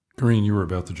 Karine, you were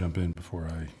about to jump in before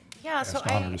I so asked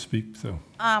Honor to speak. So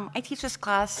I teach this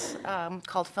class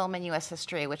called Film in U.S.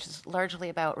 History, which is largely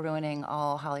about ruining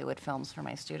all Hollywood films for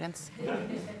my students.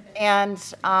 And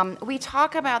we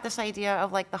talk about this idea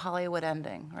of like the Hollywood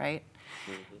ending, right?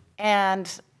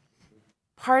 And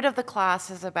part of the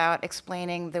class is about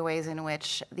explaining the ways in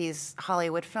which these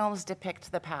Hollywood films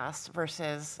depict the past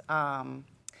versus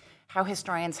how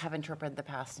historians have interpreted the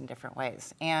past in different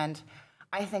ways. And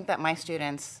I think that my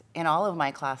students in all of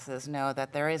my classes know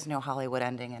that there is no Hollywood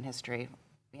ending in history,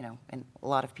 in a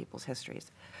lot of people's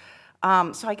histories.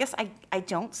 So I guess I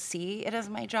don't see it as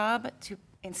my job to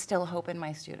instill hope in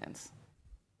my students,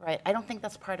 right? I don't think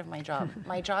that's part of my job.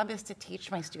 My job is to teach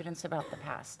my students about the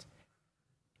past.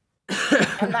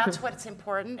 And that's what's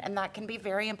important, and that can be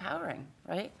very empowering,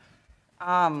 right?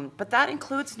 But that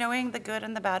includes knowing the good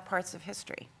and the bad parts of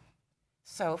history.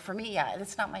 So for me, yeah,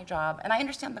 it's not my job. And I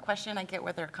understand the question, I get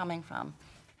where they're coming from.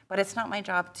 But it's not my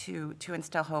job to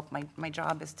instill hope. My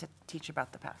job is to teach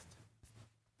about the past.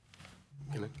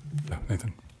 yeah,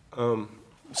 Nathan.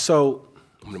 So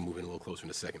I'm going to move in a little closer in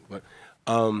a second. But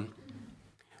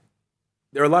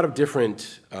there are a lot of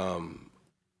different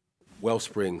well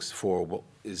springs for what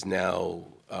is now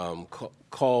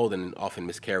called and often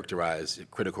mischaracterized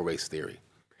critical race theory.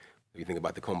 You think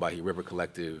about the Combahee River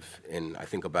Collective, and I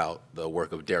think about the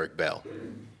work of Derek Bell.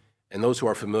 And those who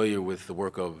are familiar with the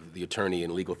work of the attorney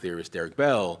and legal theorist Derek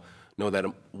Bell know that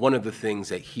one of the things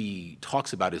that he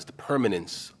talks about is the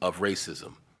permanence of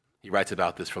racism. He writes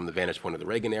about this from the vantage point of the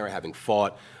Reagan era, having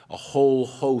fought a whole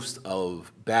host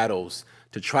of battles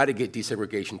to try to get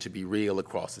desegregation to be real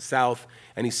across the South,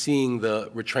 and he's seeing the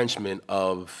retrenchment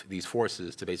of these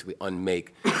forces to basically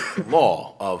unmake the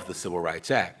law of the Civil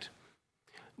Rights Act.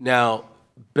 Now,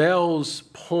 Bell's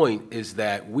point is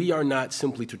that we are not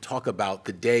simply to talk about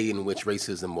the day in which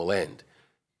racism will end,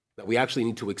 that we actually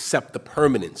need to accept the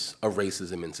permanence of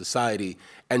racism in society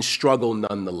and struggle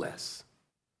nonetheless,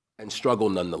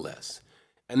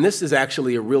 and this is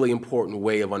actually a really important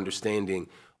way of understanding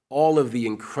all of the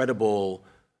incredible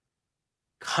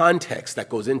context that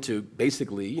goes into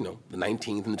basically, the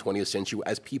 19th and the 20th century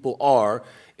as people are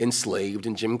enslaved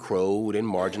and Jim Crowed and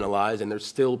marginalized, and they're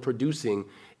still producing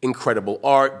incredible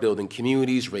art, building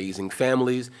communities, raising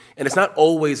families. And it's not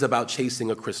always about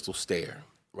chasing a crystal stair,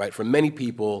 right? For many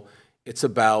people, it's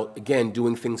about, again,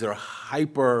 doing things that are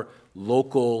hyper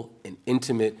local and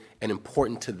intimate and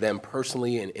important to them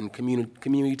personally and in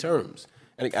community terms.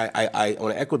 And I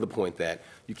want to echo the point that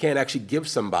you can't actually give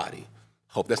somebody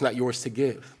hope. That's not yours to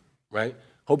give, right?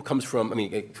 Hope comes from,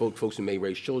 folks who may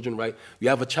raise children, right? You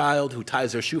have a child who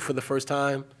ties their shoe for the first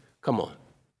time. Come on.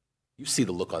 You see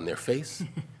the look on their face,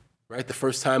 right? The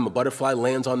first time a butterfly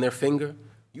lands on their finger,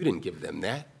 you didn't give them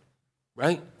that,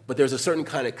 right? But there's a certain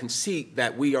kind of conceit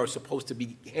that we are supposed to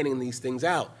be handing these things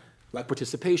out, like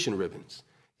participation ribbons.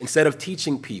 Instead of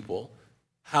teaching people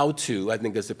how to, I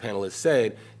think as the panelists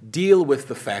said, deal with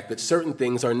the fact that certain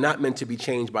things are not meant to be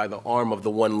changed by the arm of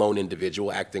the one lone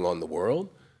individual acting on the world,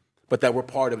 but that we're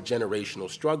part of generational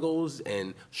struggles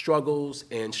and struggles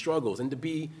and struggles, and to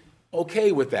be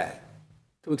okay with that,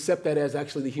 to accept that as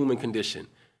actually the human condition.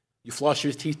 You floss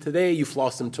your teeth today, you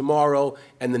floss them tomorrow,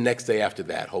 and the next day after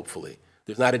that, hopefully.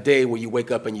 There's not a day where you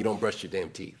wake up and you don't brush your damn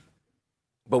teeth,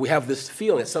 But we have this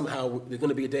feeling that somehow there's going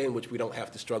to be a day in which we don't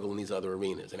have to struggle in these other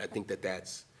arenas. And I think that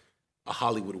that's a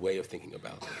Hollywood way of thinking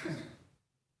about it.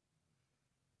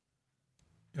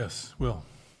 Yes, Will.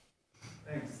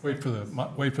 Thanks. Wait for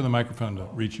the microphone to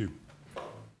reach you.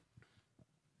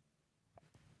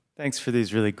 Thanks for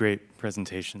these really great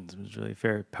presentations. It was really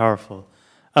very powerful.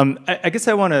 I guess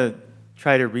I want to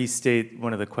try to restate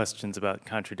one of the questions about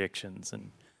contradictions,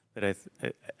 and that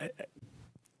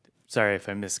sorry if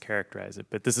I mischaracterize it,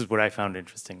 but this is what I found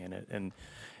interesting in it. And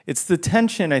it's the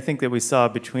tension, I think, that we saw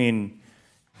between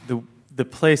the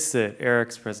place that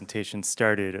Eric's presentation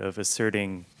started of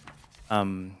asserting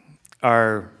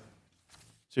our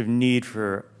sort of need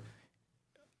for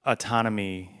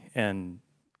autonomy and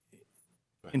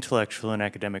intellectual and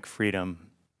academic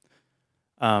freedom.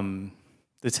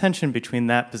 The tension between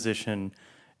that position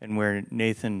and where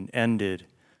Nathan ended,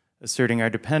 asserting our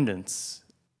dependence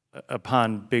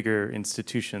upon bigger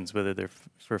institutions, whether they're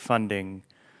for funding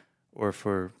or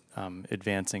for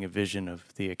advancing a vision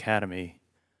of the academy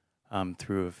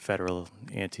through federal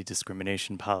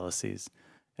anti-discrimination policies.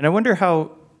 And I wonder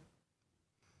how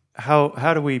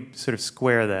do we sort of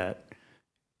square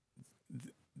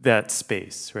that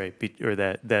space, right, or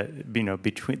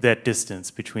between that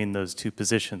distance between those two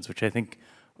positions, which I think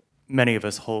many of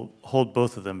us hold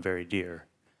both of them very dear,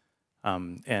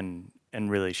 and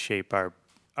really shape our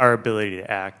ability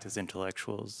to act as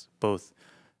intellectuals, both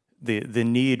the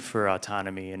need for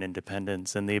autonomy and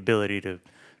independence and the ability to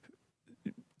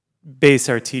base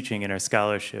our teaching and our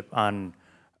scholarship on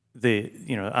the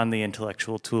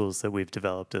intellectual tools that we've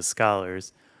developed as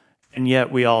scholars, and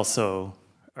yet we also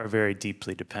are very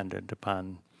deeply dependent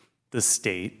upon the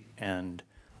state and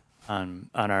on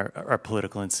our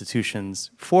political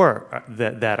institutions for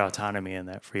that autonomy and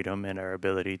that freedom and our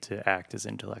ability to act as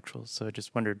intellectuals. So I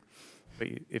just wondered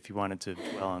if you wanted to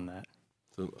dwell on that.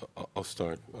 So I'll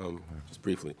start just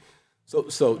briefly.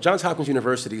 So Johns Hopkins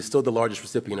University is still the largest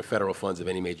recipient of federal funds of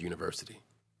any major university,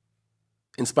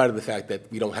 in spite of the fact that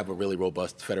we don't have a really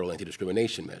robust federal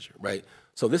anti-discrimination measure, right?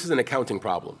 So this is an accounting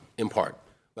problem, in part.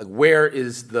 Like, where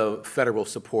is the federal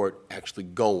support actually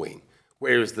going?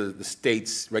 Where is the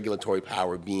state's regulatory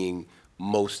power being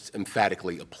most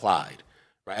emphatically applied?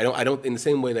 Right? I don't. In the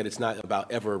same way that it's not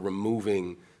about ever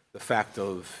removing the fact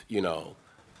of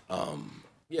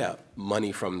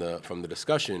money from the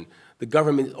discussion. The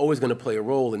government is always going to play a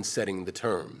role in setting the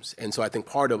terms, and so I think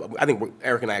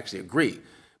Eric and I actually agree,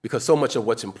 because so much of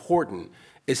what's important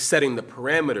is setting the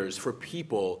parameters for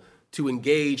people to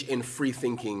engage in free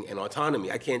thinking and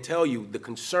autonomy. I can't tell you the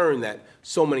concern that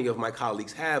so many of my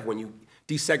colleagues have when you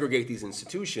desegregate these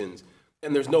institutions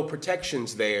and there's no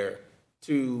protections there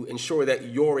to ensure that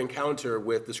your encounter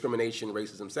with discrimination,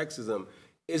 racism, sexism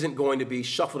isn't going to be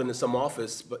shuffled into some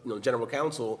office, but general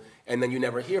counsel, and then you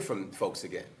never hear from folks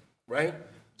again, right?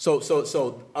 So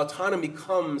autonomy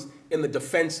comes in the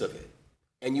defense of it,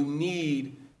 and you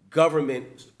need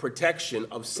government protection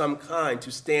of some kind to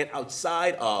stand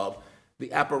outside of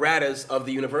the apparatus of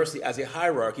the university as a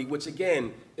hierarchy, which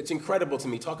again, it's incredible to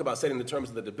me. Talk about setting the terms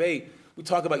of the debate. We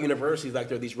talk about universities like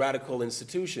they're these radical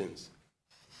institutions.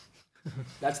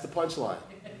 That's the punchline,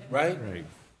 right?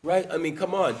 Right? I mean,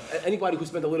 come on. Anybody who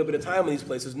spent a little bit of time in these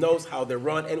places knows how they're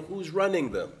run and who's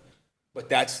running them. But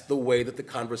that's the way that the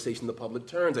conversation in the public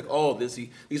turns. Like, oh,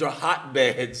 these are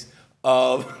hotbeds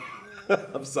of...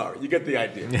 I'm sorry, you get the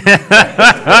idea.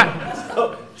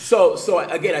 So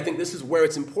again, I think this is where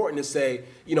it's important to say,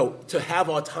 to have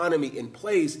autonomy in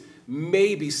place,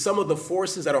 maybe some of the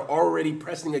forces that are already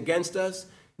pressing against us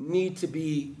need to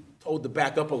be told to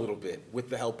back up a little bit with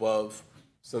the help of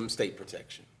some state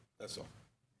protection. That's all.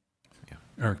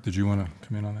 Yeah. Eric, did you want to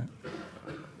come in on that?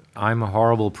 I'm a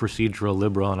horrible procedural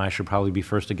liberal, and I should probably be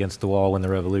first against the wall when the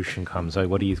revolution comes.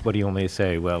 What do you want me to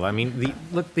say? Well, I mean,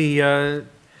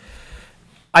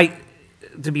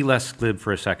 to be less glib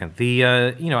for a second,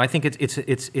 I think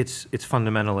it's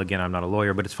fundamental. Again, I'm not a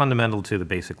lawyer, but it's fundamental to the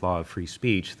basic law of free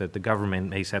speech that the government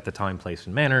may set the time, place,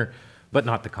 and manner, but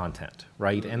not the content,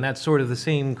 right? And that's sort of the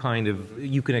same kind of,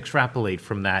 you can extrapolate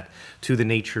from that to the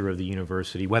nature of the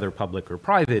university, whether public or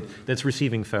private, that's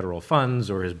receiving federal funds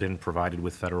or has been provided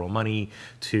with federal money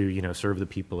to, serve the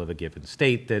people of a given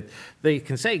state, that they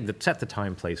can say, that set the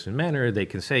time, place, and manner. They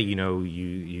can say,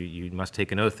 you must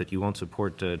take an oath that you won't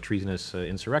support treasonous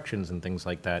insurrections and things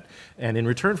like that. And in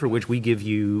return for which we give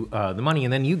you the money,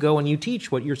 and then you go and you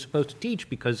teach what you're supposed to teach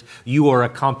because you are a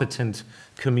competent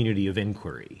community of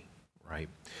inquiry. Right.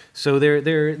 So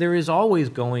there is always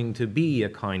going to be a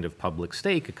kind of public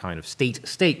stake, a kind of state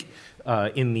stake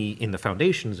in the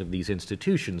foundations of these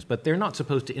institutions, but they're not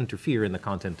supposed to interfere in the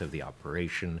content of the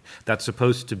operation. That's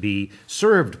supposed to be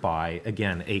served by,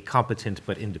 again, a competent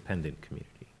but independent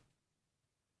community.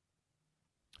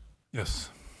 Yes.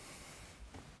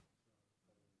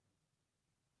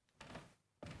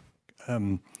 I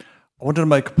wanted to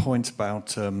make a point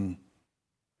about,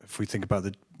 if we think about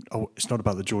it's not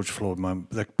about the George Floyd moment,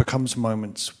 but there becomes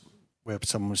moments where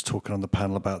someone was talking on the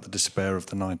panel about the despair of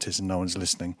the 90s and no one's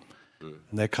listening.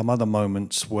 And there come other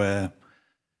moments where,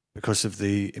 because of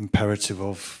the imperative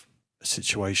of a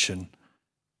situation,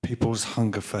 people's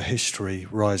hunger for history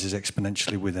rises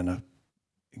exponentially within an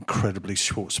incredibly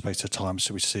short space of time.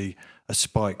 So we see a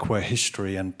spike where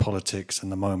history and politics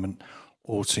and the moment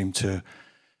all seem to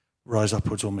rise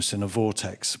upwards almost in a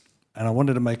vortex. And I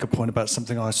wanted to make a point about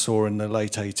something I saw in the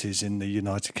late 80s in the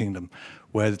United Kingdom,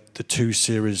 where the two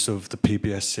series of the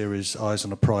PBS series Eyes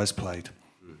on a Prize played.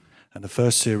 And the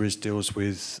first series deals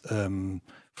with, from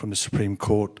the Supreme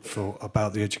Court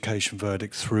about the education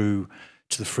verdict through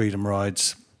to the freedom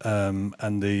rides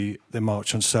and the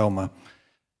March on Selma.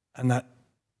 And that,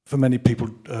 for many people,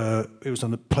 it was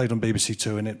played on BBC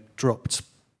Two and it dropped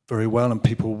very well and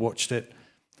people watched it.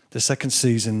 The second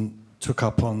season took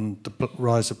up on the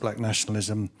rise of black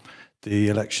nationalism, the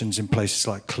elections in places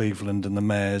like Cleveland and the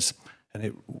mayors, and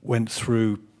it went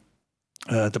through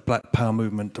the Black Power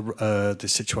movement, the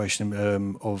situation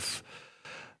of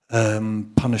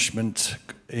punishment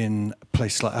in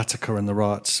places like Attica and the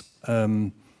riots.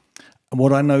 And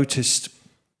what I noticed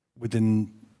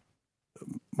within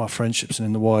my friendships and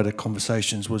in the wider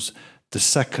conversations was the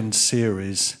second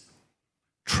series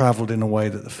travelled in a way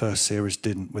that the first series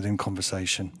didn't within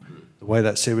conversation. The way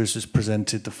that series was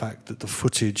presented, the fact that the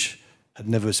footage had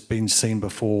never been seen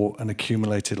before and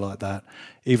accumulated like that,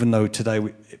 even though today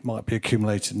it might be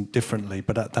accumulated differently,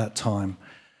 but at that time.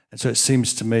 And so it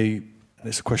seems to me, and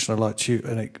it's a question I'd like to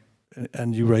you,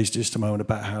 and you raised just a moment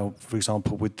about how, for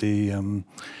example, with the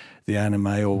anime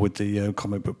or with the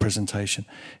comic book presentation,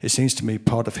 it seems to me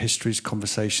part of history's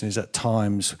conversation is at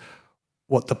times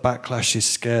what the backlash is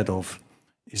scared of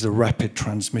is the rapid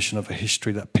transmission of a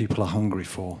history that people are hungry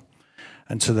for.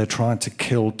 And so they're trying to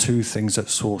kill two things at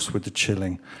source with the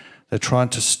chilling. They're trying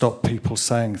to stop people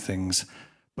saying things,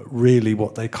 but really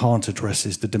what they can't address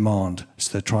is the demand.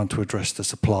 So they're trying to address the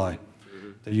supply.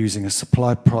 They're using a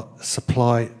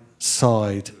supply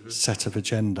side set of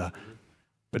agenda.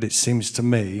 But it seems to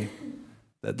me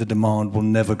that the demand will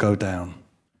never go down.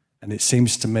 And it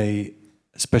seems to me,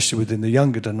 especially within the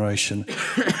younger generation,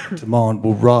 demand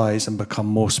will rise and become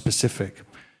more specific.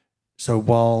 So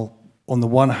while on the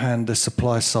one hand, the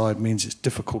supply side means it's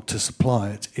difficult to supply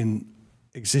it in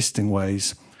existing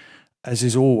ways, as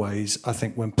is always, I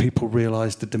think when people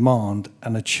realise the demand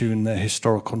and attune their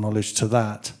historical knowledge to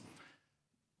that,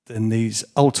 then these,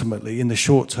 ultimately, in the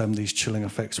short term, these chilling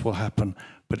effects will happen.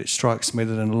 But it strikes me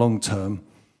that in the long term,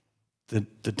 the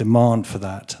demand for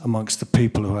that amongst the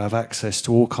people who have access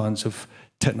to all kinds of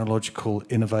technological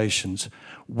innovations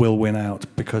will win out,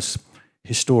 because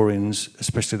historians,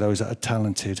 especially those that are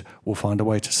talented, will find a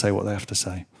way to say what they have to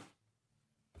say.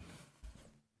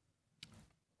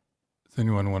 Does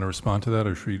anyone want to respond to that,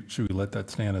 or should we let that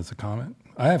stand as a comment?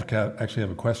 I actually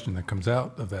have a question that comes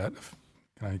out of that.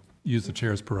 Can I use the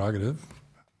chair's prerogative?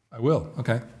 I will,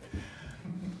 okay.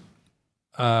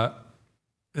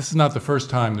 This is not the first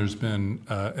time there's been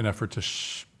an effort to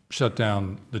shut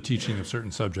down the teaching of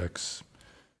certain subjects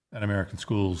at American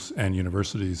schools and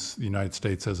universities. The United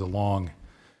States has a long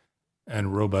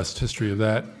and robust history of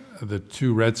that. The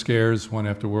two Red Scares, one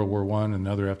after World War I and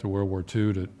another after World War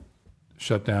II, to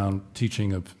shut down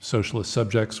teaching of socialist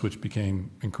subjects, which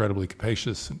became incredibly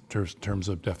capacious in terms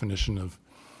of definition of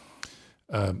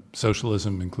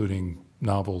socialism, including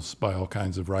novels by all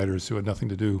kinds of writers who had nothing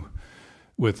to do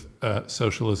with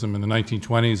socialism. In the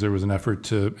 1920s, there was an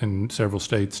effort in several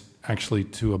states, actually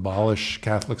to abolish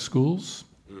Catholic schools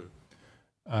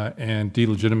and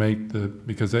delegitimate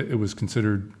because it was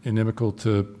considered inimical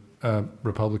to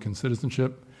Republican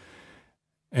citizenship.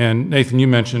 And Nathan, you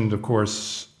mentioned, of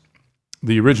course,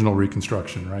 the original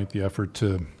Reconstruction, right? The effort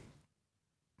to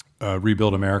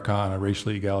rebuild America on a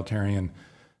racially egalitarian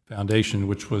foundation,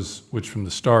 which from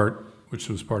the start, which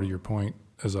was part of your point,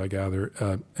 as I gather,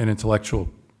 an intellectual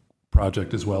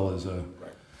project as well as a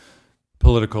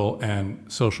political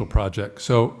and social project.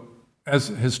 So as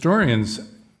historians,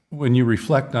 when you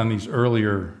reflect on these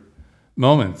earlier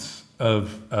moments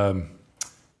of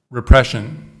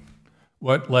repression,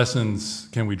 what lessons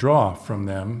can we draw from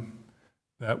them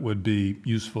that would be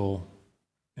useful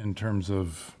in terms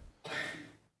of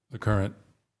the current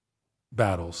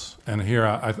battles? And here,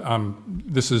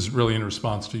 this is really in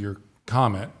response to your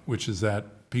comment, which is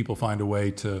that people find a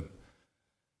way to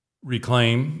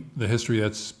reclaim the history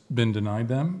that's been denied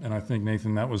them. And I think,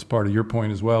 Nathan, that was part of your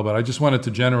point as well. But I just wanted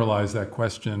to generalize that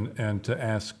question and to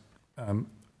ask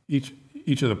each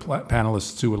of the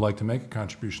panelists who would like to make a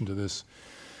contribution to this,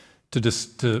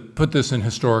 to put this in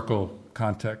historical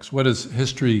context. What does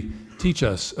history teach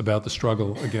us about the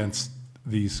struggle against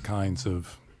these kinds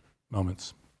of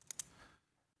moments?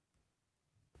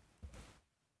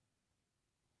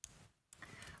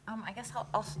 I guess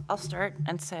I'll start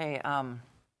and say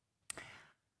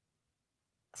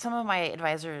some of my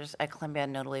advisors at Columbia,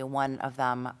 notably one of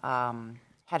them,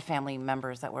 had family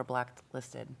members that were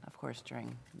blacklisted, of course,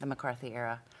 during the McCarthy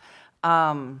era.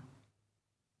 And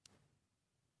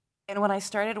when I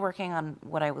started working on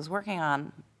what I was working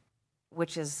on,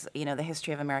 which is, the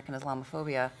history of American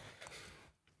Islamophobia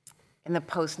in the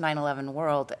post 9/11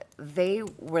 world, they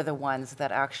were the ones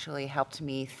that actually helped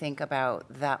me think about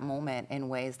that moment in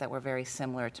ways that were very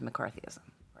similar to McCarthyism,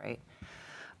 right?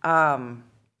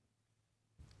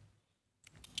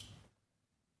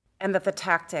 And that the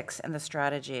tactics and the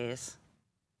strategies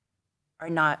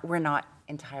were not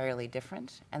entirely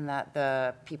different, and that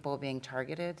the people being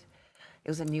targeted, it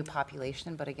was a new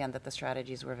population, but again, that the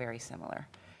strategies were very similar.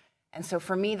 And so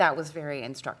for me, that was very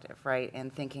instructive, right, in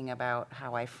thinking about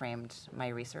how I framed my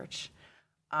research.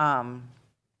 And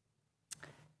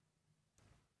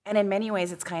in many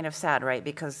ways, it's kind of sad, right,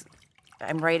 because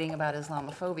I'm writing about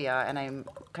Islamophobia, and I'm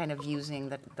kind of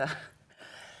using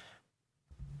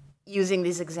using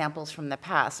these examples from the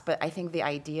past. But I think the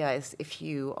idea is, if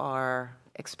you are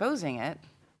exposing it,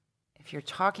 if you're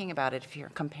talking about it, if you're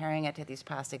comparing it to these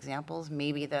past examples,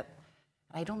 maybe that,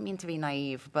 I don't mean to be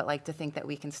naive, but like to think that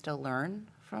we can still learn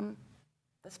from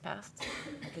this past,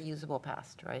 like a usable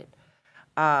past, right?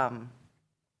 I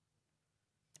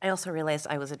also realized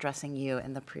I was addressing you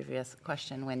in the previous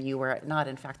question when you were not,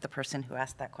 in fact, the person who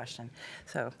asked that question.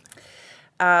 So,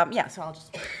 yeah, so I'll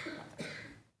just...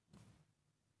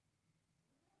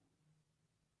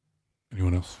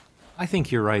 Anyone else? I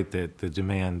think you're right that the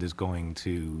demand is going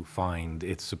to find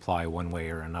its supply one way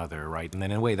or another, right? And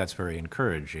then in a way that's very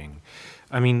encouraging.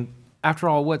 I mean, after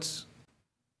all, what's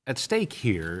at stake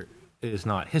here is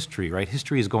not history, right?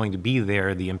 History is going to be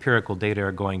there, the empirical data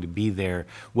are going to be there,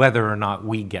 whether or not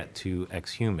we get to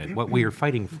exhume it. What we are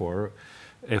fighting for,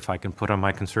 if I can put on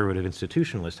my conservative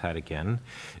institutionalist hat again,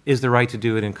 is the right to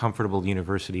do it in comfortable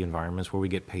university environments where we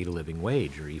get paid a living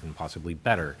wage, or even possibly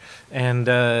better. And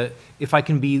if I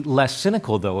can be less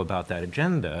cynical, though, about that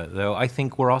agenda, though, I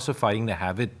think we're also fighting to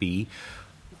have it be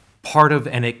part of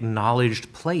an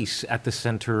acknowledged place at the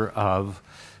center of,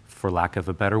 for lack of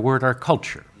a better word, our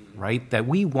culture. Right? That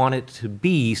we want it to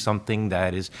be something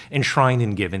that is enshrined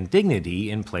and given dignity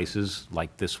in places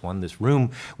like this one, this room,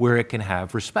 where it can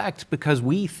have respect, because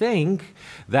we think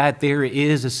that there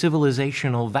is a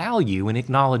civilizational value in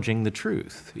acknowledging the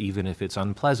truth, even if it's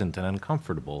unpleasant and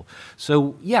uncomfortable.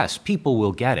 So yes, people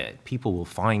will get it, people will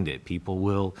find it, people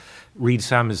will read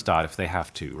Samizdat if they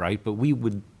have to, right? But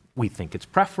we think it's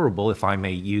preferable, if I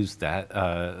may use that,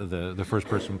 the first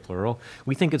person plural,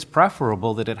 we think it's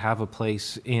preferable that it have a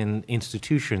place in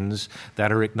institutions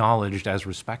that are acknowledged as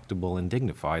respectable and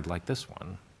dignified like this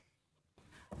one.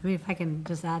 I mean, if I can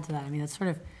just add to that, I mean, it's sort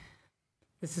of,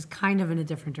 this is kind of in a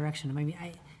different direction. I mean,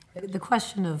 the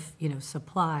question of,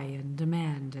 supply and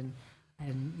demand and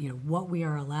what we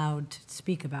are allowed to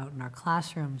speak about in our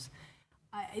classrooms,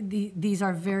 these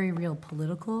are very real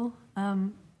political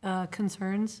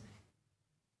concerns.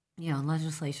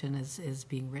 Legislation is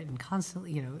being written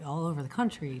constantly, all over the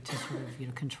country to sort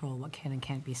of, control what can and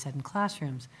can't be said in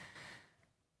classrooms.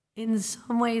 In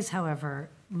some ways, however,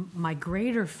 my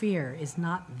greater fear is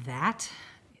not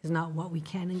what we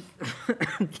can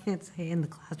and can't say in the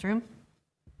classroom,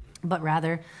 but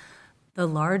rather the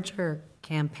larger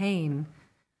campaign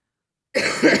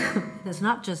that's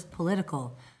not just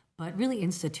political, but really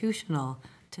institutional,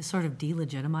 to sort of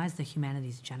delegitimize the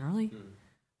humanities generally.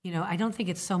 I don't think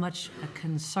it's so much a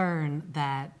concern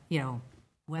that,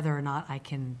 whether or not I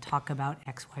can talk about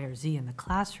X, Y, or Z in the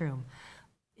classroom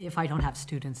if I don't have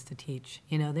students to teach.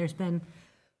 There's been,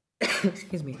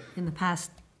 excuse me, in the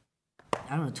past,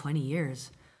 20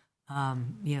 years,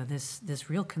 this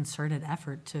real concerted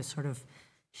effort to sort of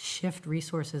shift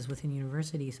resources within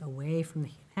universities away from the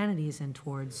humanities and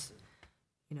towards,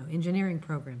 engineering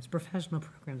programs, professional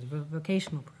programs,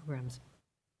 vocational programs.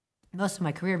 Most of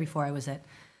my career before I was at,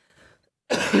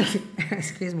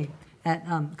 excuse me, at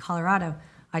Colorado,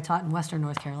 I taught in Western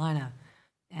North Carolina.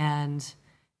 And,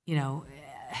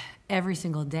 every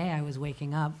single day I was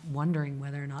waking up wondering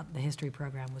whether or not the history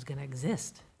program was going to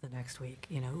exist the next week.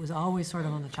 It was always sort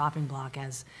of on the chopping block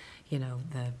as, you know,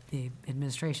 the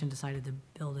administration decided to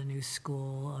build a new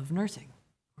school of nursing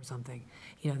or something.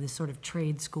 You know, this sort of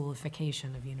trade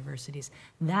schoolification of universities.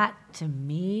 That, to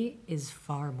me, is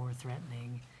far more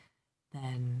threatening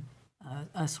than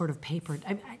a sort of paper.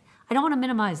 I don't want to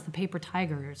minimize the paper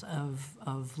tigers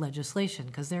of legislation,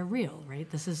 because they're real, right?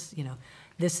 This is, you know,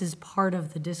 this is part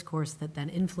of the discourse that then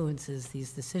influences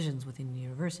these decisions within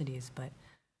universities. But,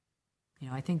 you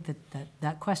know, I think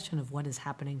that question of what is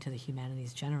happening to the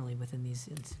humanities generally within these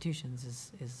institutions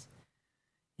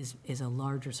is a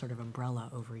larger sort of umbrella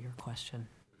over your question.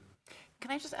 Can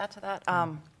I just add to that?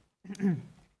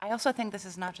 I also think this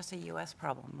is not just a U.S.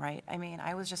 problem, right? I mean,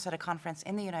 I was just at a conference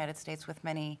in the United States with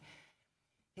many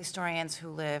historians who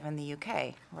live in the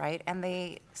UK, right? And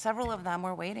several of them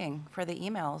were waiting for the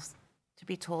emails to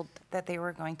be told that they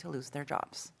were going to lose their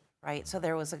jobs, right? So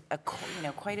there was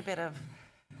quite a bit of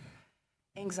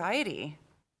anxiety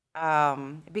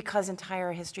because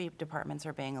entire history departments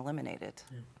are being eliminated.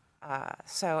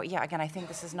 So yeah, again, I think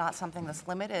this is not something that's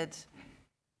limited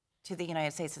to the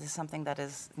United States. This is something that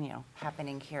is, you know,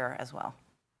 happening here as well.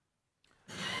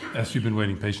 As you've been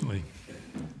waiting patiently,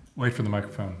 wait for the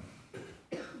microphone.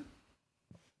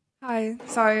 Hi,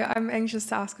 sorry, I'm anxious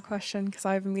to ask a question because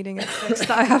I have a meeting at 6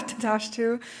 that I have to dash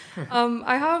to.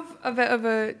 I have a bit of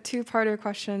a two-parter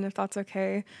question, if that's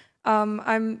okay.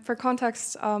 For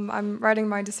context, I'm writing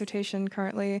my dissertation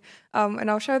currently,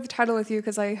 and I'll share the title with you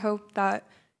because I hope that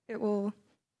it will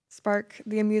spark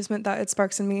the amusement that it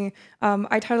sparks in me.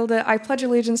 I titled it, I Pledge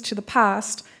Allegiance to the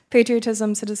Past,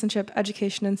 Patriotism, Citizenship,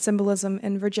 Education, and Symbolism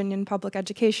in Virginian Public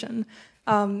Education.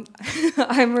 I'm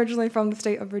originally from the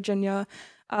state of Virginia,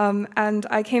 and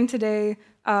I came today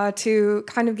to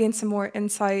kind of gain some more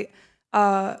insight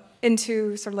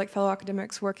into sort of like fellow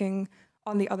academics working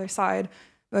on the other side,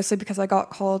 mostly because I got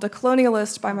called a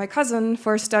colonialist by my cousin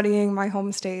for studying my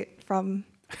home state from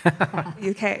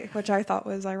the UK, which I thought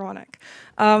was ironic.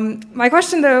 My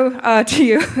question, though, to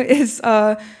you is,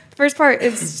 the first part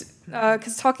is,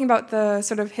 because talking about the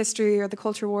sort of history or the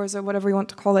culture wars or whatever you want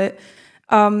to call it,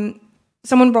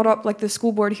 someone brought up like the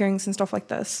school board hearings and stuff like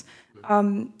this.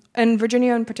 In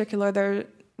Virginia in particular, there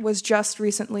was just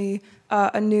recently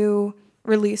a new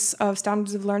release of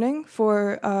standards of learning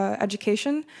for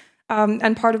education.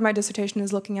 And part of my dissertation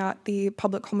is looking at the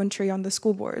public commentary on the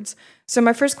school boards. So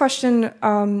my first question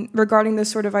regarding this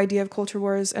sort of idea of culture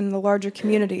wars in the larger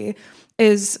community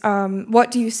is, what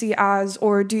do you see as,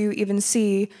 or do you even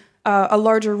see a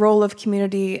larger role of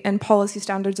community in policy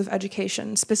standards of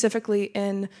education, specifically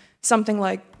in something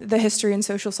like the history and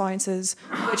social sciences,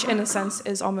 which in a sense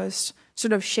is almost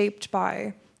sort of shaped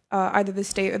by either the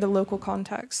state or the local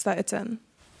context that it's in?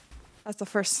 That's the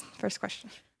first question.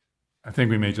 I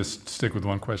think we may just stick with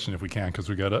one question if we can, because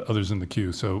we got others in the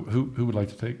queue. So who would like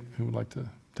to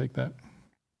take that?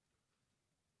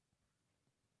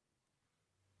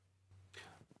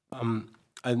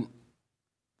 I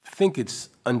think it's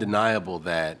undeniable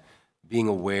that being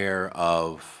aware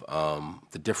of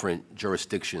the different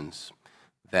jurisdictions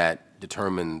that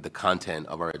determine the content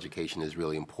of our education is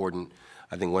really important.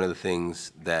 I think one of the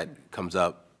things that comes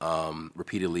up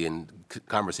repeatedly in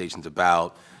conversations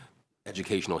about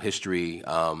educational history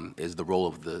is the role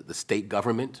of the state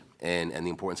government and the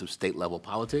importance of state-level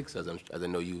politics, as I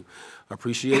know you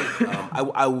appreciate.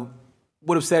 I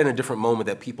would have said in a different moment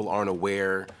that people aren't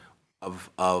aware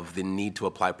of the need to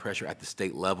apply pressure at the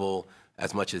state level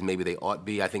as much as maybe they ought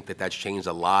be. I think that that's changed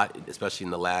a lot, especially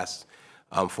in the last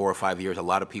 4 or 5 years. A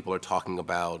lot of people are talking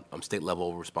about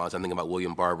state-level response. I'm thinking about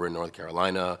William Barber in North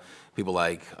Carolina, people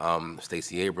like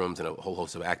Stacey Abrams and a whole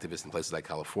host of activists in places like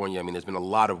California. I mean, there's been a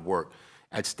lot of work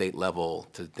at state level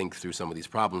to think through some of these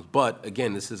problems. But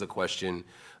again, this is a question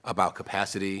about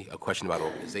capacity, a question about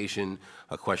organization,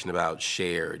 a question about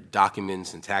shared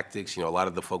documents and tactics. You know, a lot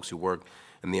of the folks who work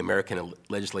in the American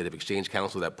Legislative Exchange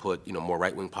Council that put, you know, more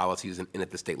right-wing policies in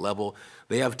at the state level,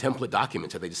 they have template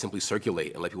documents that they just simply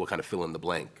circulate and let people kind of fill in the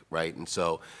blank, right? And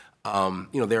so, you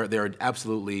know, there are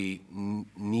absolutely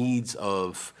needs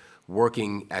of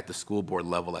working at the school board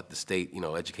level, at the state, you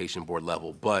know, education board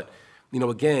level. But, you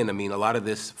know, again, I mean, a lot of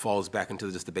this falls back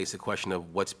into just the basic question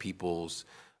of what's people's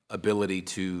ability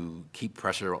to keep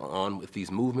pressure on with these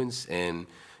movements. And,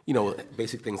 you know,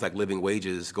 basic things like living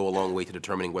wages go a long way to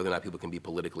determining whether or not people can be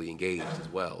politically engaged as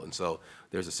well. And so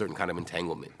there's a certain kind of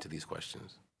entanglement to these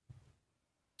questions.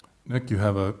 Nick, you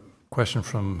have a question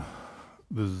from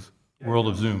the world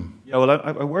of Zoom. Yeah, well,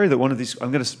 I worry that one of these,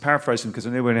 I'm going to paraphrase them because I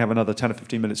know we only have another 10 or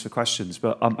 15 minutes for questions,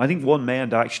 but I think one may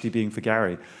end up actually being for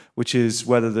Gary, which is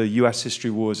whether the US history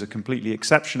wars are completely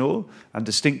exceptional and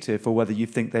distinctive, or whether you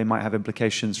think they might have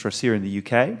implications for us here in the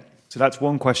UK. So that's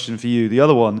one question for you. The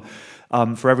other one,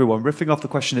 for everyone. Riffing off the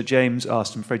question that James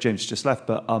asked, I'm afraid James just left,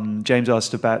 but James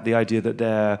asked about the idea that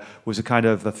there was a kind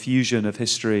of a fusion of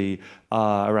history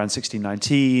around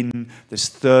 1619, this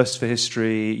thirst for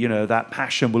history, you know, that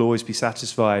passion will always be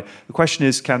satisfied. The question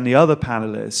is, can the other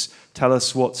panelists tell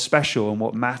us what's special and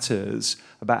what matters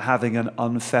about having an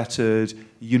unfettered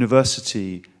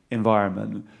university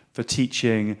environment for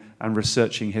teaching and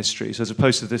researching history? So as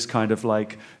opposed to this kind of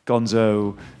like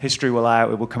gonzo, history will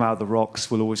out, it will come out of the rocks,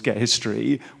 we'll always get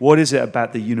history. What is it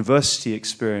about the university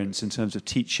experience in terms of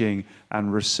teaching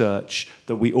and research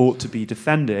that we ought to be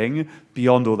defending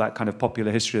beyond all that kind of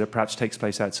popular history that perhaps takes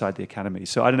place outside the academy?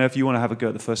 So I don't know if you want to have a go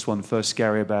at the first one first,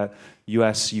 Gary, about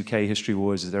US, UK history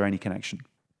wars. Is there any connection?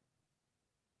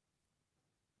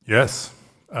 Yes.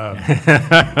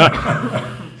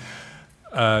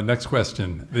 Next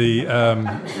question.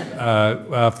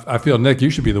 I feel, Nick, you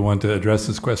should be the one to address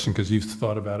this question because you've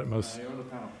thought about it most.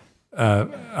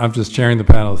 I'm just chairing the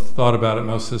panel. Thought about it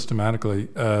most systematically.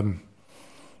 I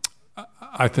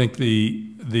think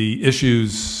the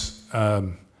issues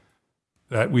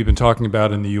that we've been talking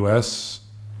about in the U.S.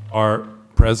 are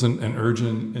present and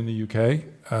urgent in the U.K.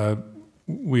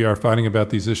 We are fighting about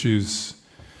these issues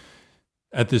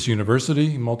at this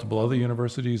university. Multiple other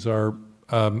universities are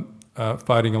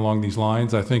fighting along these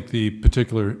lines. I think the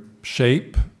particular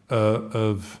shape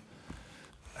of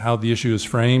how the issue is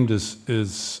framed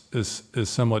is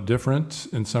somewhat different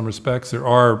in some respects. There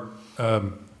are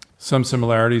some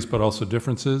similarities, but also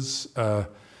differences.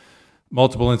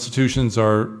 Multiple institutions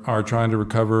are trying to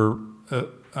recover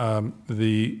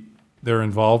their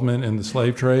involvement in the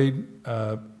slave trade,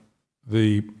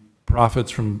 the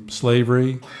profits from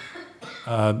slavery.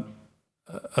 A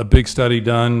big study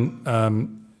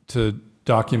done to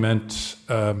document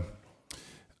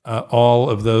all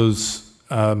of those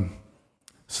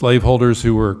slaveholders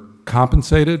who were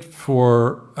compensated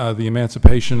for the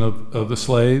emancipation of the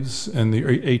slaves in the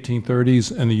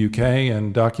 1830s in the UK,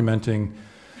 and documenting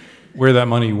where that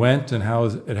money went and how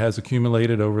it has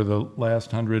accumulated over the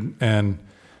last more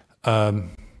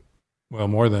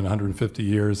than 150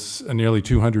 years, nearly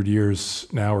 200 years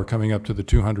now. We're coming up to the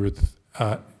 200th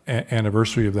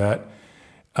anniversary of that.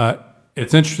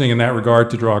 It's interesting in that regard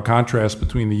to draw a contrast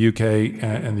between the UK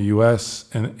and the US,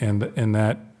 and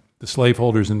that the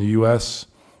slaveholders in the US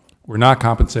were not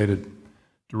compensated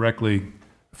directly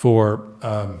for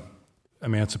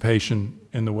emancipation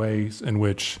in the ways in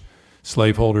which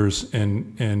slaveholders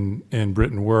in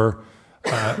Britain were.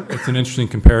 It's an interesting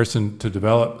comparison to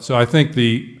develop. So I think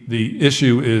the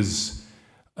issue is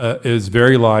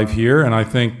very live here, and I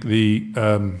think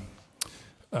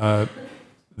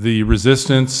the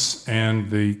resistance and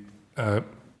the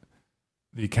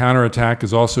counterattack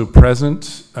is also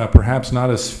present, perhaps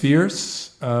not as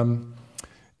fierce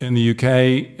in the UK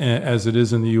as it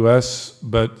is in the US,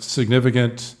 but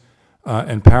significant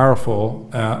and powerful.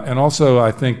 And also,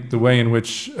 I think the way in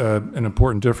which an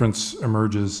important difference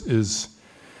emerges is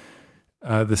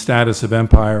the status of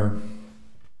empire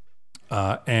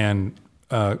and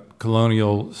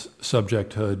colonial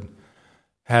subjecthood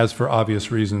has, for obvious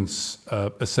reasons,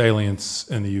 a salience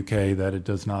in the UK that it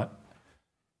does not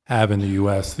have in the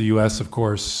US. The US, of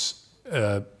course,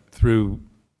 through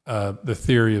the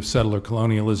theory of settler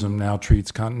colonialism, now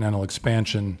treats continental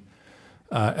expansion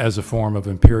as a form of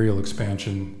imperial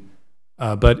expansion.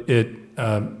 But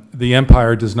the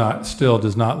empire still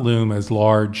does not loom as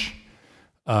large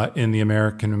in the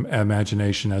American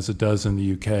imagination as it does in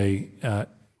the UK.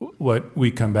 What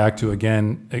we come back to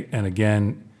again and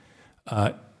again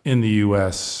in the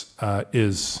US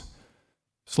is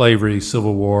slavery,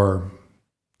 civil war,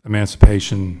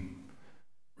 emancipation,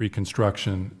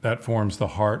 Reconstruction. That forms the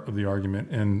heart of the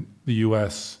argument in the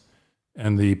US,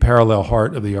 and the parallel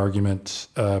heart of the argument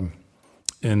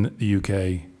in the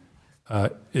UK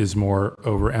is more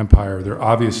over empire. There are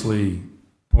obviously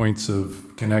points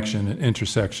of connection and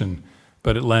intersection,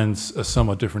 but it lends a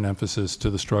somewhat different emphasis to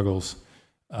the struggles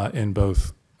in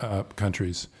both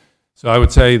countries. So I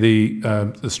would say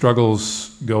the struggles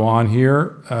go on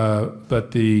here,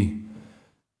 but the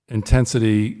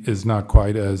intensity is not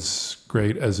quite as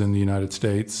great as in the United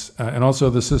States. And also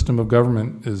the system of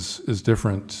government is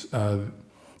different.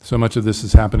 So much of this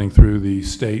is happening through the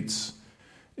states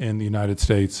in the United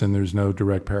States, and there's no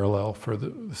direct parallel for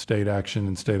the state action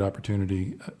and state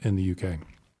opportunity in the UK.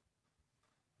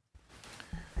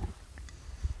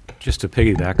 Just to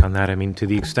piggyback on that, I mean, to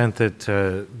the extent that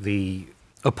the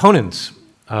opponents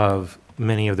of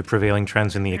many of the prevailing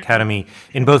trends in the academy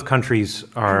in both countries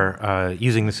are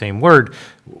using the same word,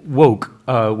 woke,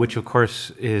 which of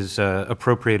course is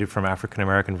appropriated from African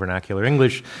American vernacular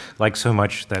English, like so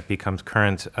much that becomes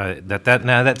current.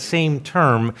 Now that same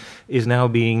term is now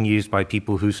being used by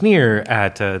people who sneer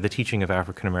at the teaching of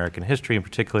African American history, and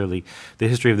particularly the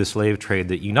history of the slave trade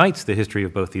that unites the history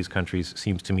of both these countries.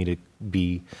 Seems to me to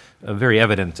be very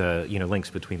evident, links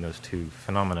between those two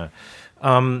phenomena.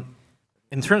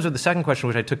 In terms of the second question,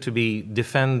 which I took to be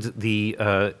defend the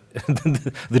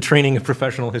the training of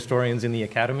professional historians in the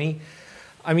academy,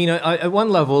 I mean, at one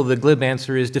level, the glib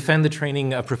answer is defend the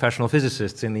training of professional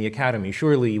physicists in the academy.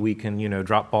 Surely we can,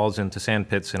 drop balls into sand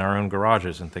pits in our own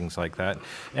garages and things like that,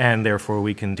 and therefore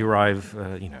we can derive,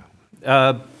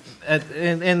 and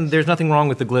there's nothing wrong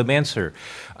with the glib answer.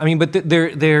 I mean, but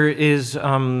there is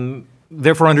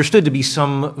therefore understood to be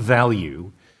some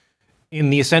value in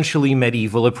the essentially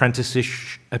medieval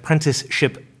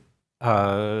apprenticeship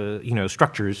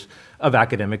structures of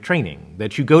academic training,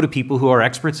 that you go to people who are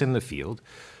experts in the field,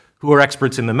 who are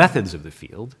experts in the methods of the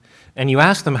field, and you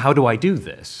ask them, how do I do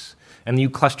this? And you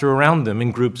cluster around them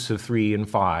in groups of 3 and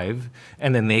 5,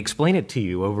 and then they explain it to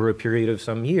you over a period of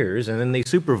some years, and then they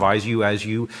supervise you as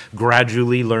you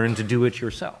gradually learn to do it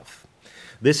yourself.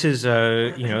 This is,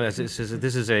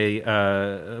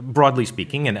 broadly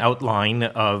speaking, an outline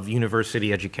of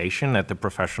university education at the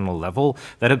professional level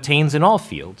that obtains in all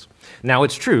fields. Now,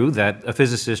 it's true that a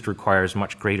physicist requires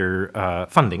much greater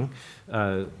funding,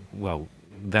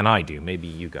 than I do. Maybe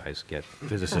you guys get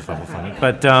physicist level funding,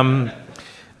 but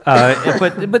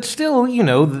still,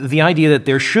 the idea that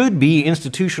there should be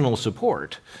institutional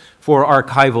support for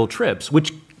archival trips,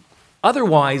 which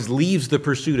otherwise leaves the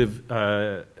pursuit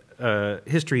of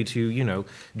history to,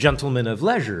 gentlemen of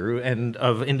leisure and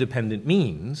of independent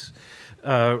means,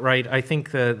 right? I think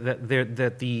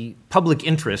that the public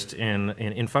interest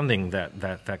in funding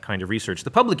that kind of research,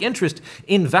 the public interest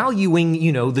in valuing,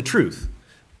 the truth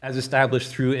as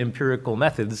established through empirical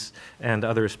methods and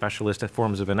other specialist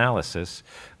forms of analysis,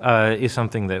 is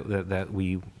something that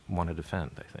we want to defend,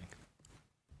 I think.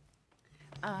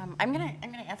 I'm gonna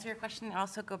answer your question and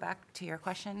also go back to your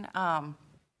question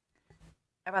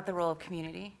about the role of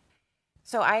community.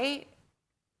 So I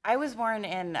was born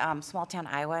in small town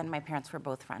Iowa, and my parents were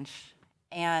both French.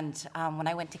 And when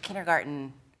I went to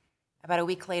kindergarten, about a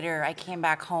week later, I came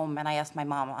back home and I asked my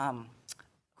mom,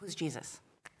 "Who's Jesus?"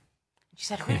 She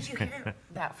said, "Who did you hear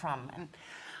that from?" And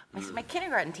I said, "My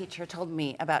kindergarten teacher told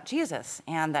me about Jesus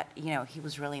and that he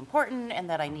was really important and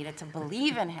that I needed to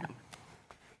believe in him."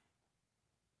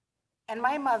 And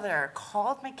my mother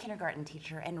called my kindergarten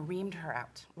teacher and reamed her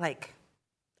out. Like,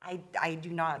 I do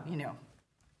not,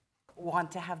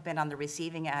 want to have been on the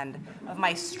receiving end of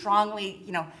my strongly,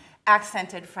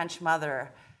 accented French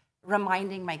mother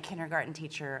reminding my kindergarten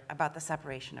teacher about the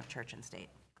separation of church and state.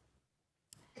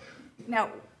 Now,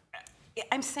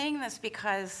 I'm saying this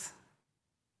because,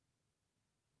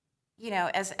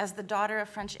 as the daughter of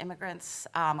French immigrants,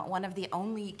 one of the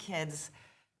only kids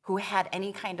who had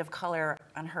any kind of color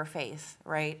on her face,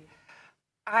 right?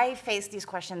 I face these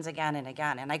questions again and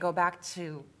again, and I go back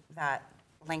to that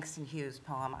Langston Hughes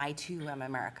poem, "I Too Am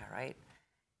America," right?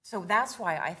 So that's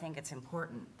why I think it's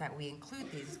important that we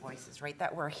include these voices, right?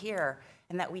 That we're here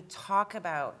and that we talk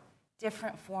about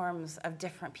different forms of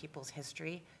different people's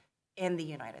history in the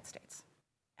United States.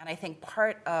 And I think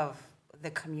part of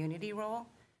the community role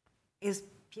is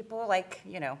people like,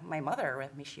 my mother,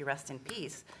 may she rest in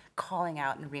peace, calling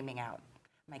out and reaming out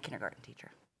my kindergarten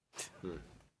teacher.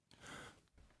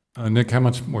 Nick, how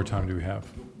much more time do we have?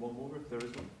 One more if there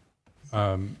is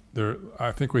one.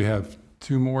 I think we have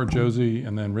 2 more, Josie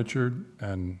and then Richard.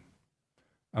 And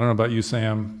I don't know about you,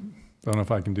 Sam. I don't know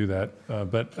if I can do that.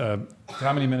 But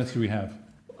how many minutes do we have?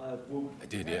 I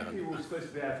did, yeah. We were supposed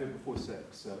to be out here before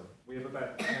 6, so we have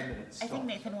about 10 minutes. I think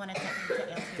Nathan wanted to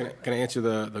answer. Can I answer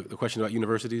the question about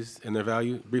universities and their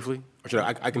value briefly? Or should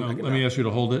I can Let me ask you to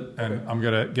hold it, and I'm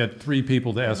going to get 3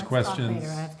 people to ask questions.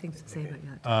 I have things to say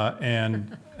about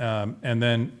that. And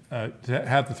then to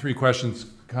have the 3 questions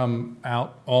come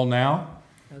out all now,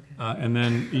 and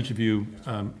then each of you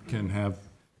can have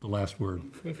the last word.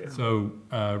 So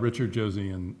Richard, Josie,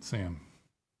 and Sam.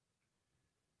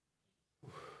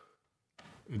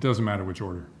 It doesn't matter which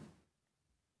order.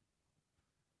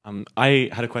 I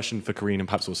had a question for Karine and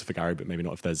perhaps also for Gary, but maybe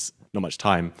not if there's not much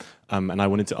time. And I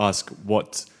wanted to ask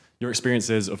what your experience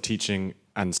is of teaching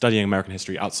and studying American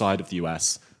history outside of the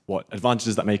US, what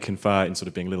advantages that may confer in sort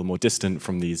of being a little more distant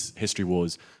from these history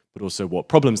wars, but also what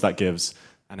problems that gives,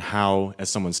 and how, as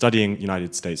someone studying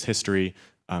United States history,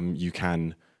 you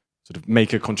can sort of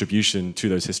make a contribution to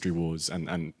those history wars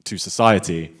and to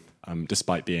society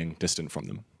despite being distant from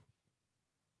them?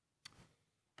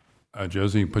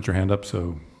 Josie, you can put your hand up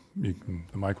so the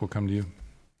mic will come to you.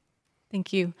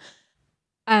 Thank you.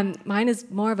 Mine is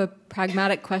more of a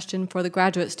pragmatic question for the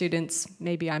graduate students.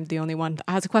 Maybe I'm the only one that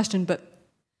has a question, but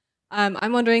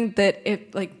I'm wondering that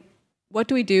what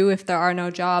do we do if there are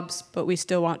no jobs, but we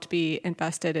still want to be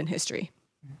invested in history?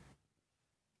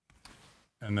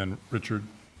 And then Richard.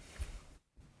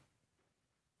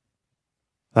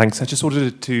 Thanks. I just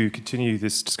wanted to continue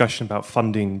this discussion about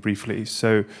funding briefly.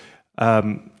 So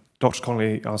Dr.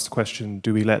 Connolly asked the question,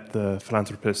 do we let the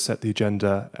philanthropists set the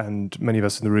agenda? And many of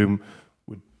us in the room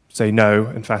would say no,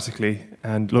 emphatically,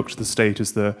 and look to the state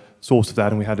as the source of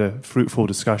that. And we had a fruitful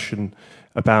discussion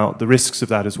about the risks of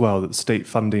that as well, that the state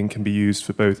funding can be used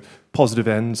for both positive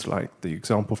ends, like the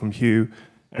example from Hugh,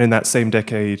 and in that same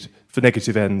decade, for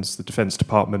negative ends, the Defense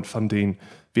Department funding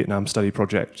Vietnam Study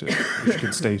Project at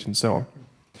Michigan State and so on.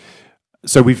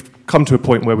 So we've come to a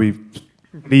point where we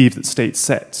believe that state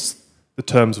sets the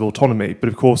terms of autonomy, but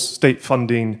of course state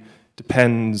funding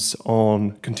depends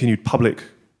on continued public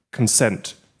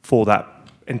consent for that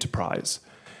enterprise.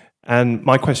 And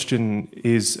my question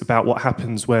is about what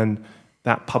happens when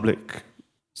that public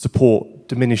support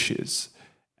diminishes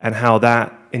and how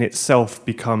that in itself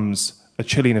becomes a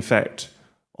chilling effect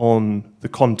on the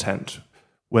content,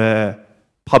 where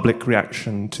public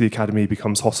reaction to the academy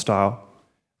becomes hostile,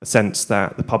 a sense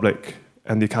that the public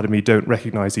and the academy don't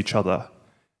recognize each other.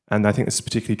 And I think this is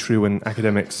particularly true when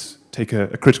academics take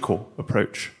a critical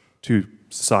approach to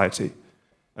society.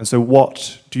 And so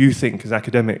what do you think as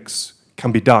academics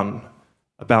can be done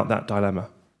about that dilemma?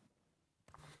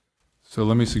 So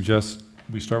let me suggest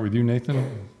we start with you,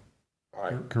 Nathan. All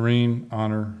right. Karine,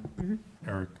 Honor,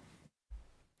 Eric.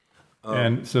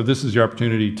 And so this is your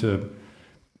opportunity to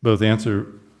both answer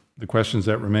the questions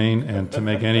that remain and to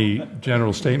make any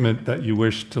general statement that you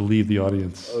wish to leave the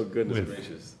audience. Oh, goodness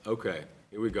gracious. Okay,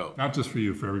 here we go. Not just for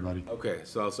you, for everybody. Okay,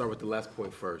 so I'll start with the last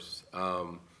point first.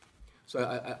 So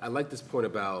I like this point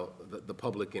about the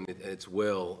public and its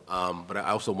will, but I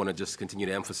also want to just continue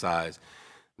to emphasize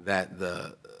that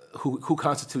who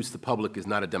constitutes the public is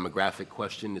not a demographic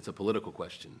question, it's a political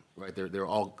question, right? There are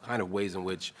all kind of ways in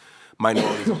which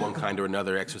minorities of one kind or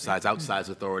another exercise outsized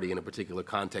authority in a particular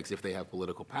context if they have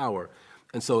political power.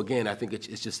 And so again, I think it's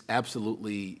just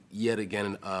absolutely, yet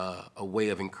again, a way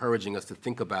of encouraging us to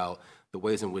think about the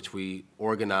ways in which we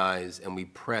organize and we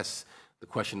press the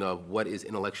question of what is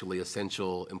intellectually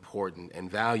essential, important, and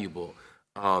valuable,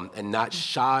 and not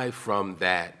shy from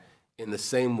that in the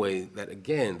same way that,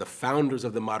 again, the founders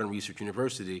of the modern research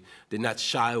university did not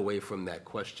shy away from that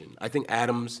question. I think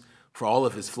Adams, for all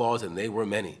of his flaws, and they were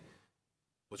many,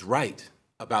 was right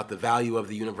about the value of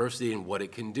the university and what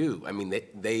it can do. I mean,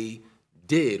 they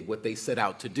did what they set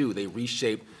out to do. They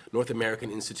reshaped North American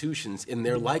institutions in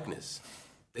their likeness.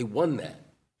 They won that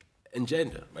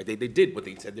agenda, right? They did what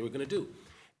they said they were going to do.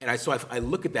 And I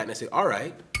look at that and I say, all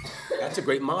right, that's a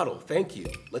great model. Thank you.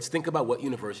 Let's think about what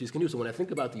universities can do. So when I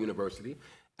think about the university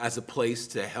as a place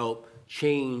to help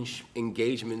change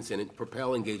engagements and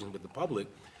propel engagement with the public,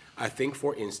 I think,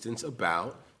 for instance,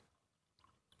 about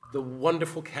the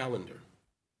wonderful calendar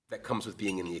that comes with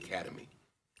being in the academy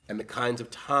and the kinds of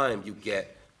time you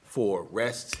get for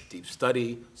rest, deep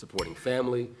study, supporting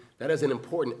family. That is an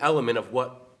important element of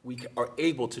what we are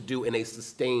able to do in a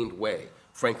sustained way,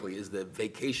 frankly, is the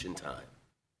vacation time.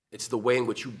 It's the way in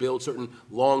which you build certain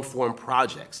long-form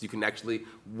projects. You can actually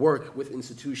work with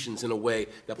institutions in a way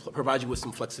that provides you with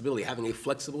some flexibility. Having a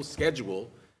flexible schedule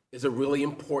is a really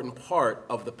important part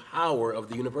of the power of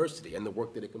the university and the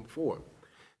work that it can perform.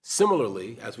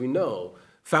 Similarly, as we know,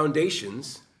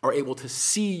 foundations are able to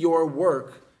see your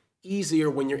work easier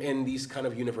when you're in these kind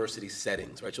of university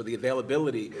settings, right? So the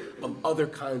availability of other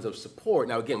kinds of support.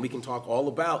 Now, again, we can talk all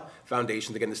about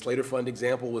foundations. Again, the Slater Fund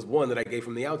example was one that I gave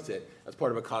from the outset as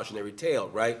part of a cautionary tale,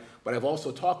 right? But I've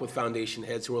also talked with foundation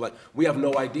heads who are like, we have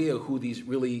no idea who these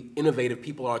really innovative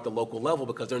people are at the local level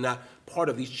because they're not part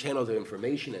of these channels of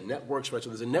information and networks, right? So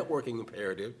there's a networking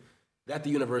imperative that the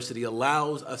university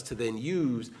allows us to then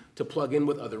use to plug in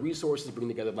with other resources, bring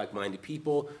together like-minded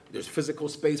people. There's physical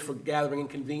space for gathering and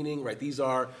convening, right? These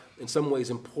are, in some ways,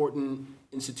 important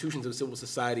institutions of civil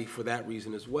society for that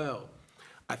reason as well.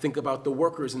 I think about the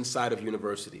workers inside of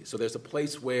universities. So there's a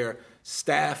place where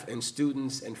staff and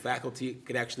students and faculty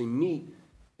could actually meet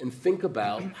and think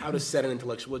about how to set an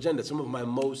intellectual agenda. Some of my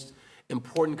most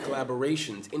important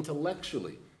collaborations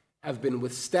intellectually have been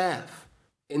with staff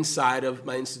inside of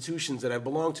my institutions that I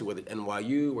belong to, whether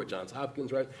NYU or Johns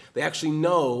Hopkins, right? They actually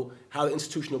know how the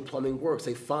institutional plumbing works.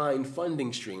 They find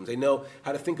funding streams. They know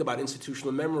how to think about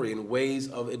institutional memory and ways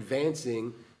of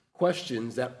advancing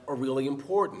questions that are really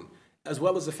important, as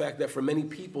well as the fact that for many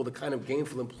people, the kind of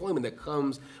gainful employment that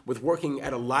comes with working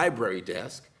at a library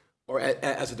desk or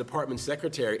as a department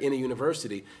secretary in a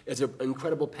university is an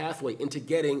incredible pathway into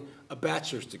getting a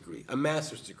bachelor's degree, a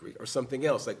master's degree, or something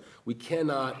else. Like, we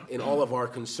cannot, in all of our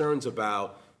concerns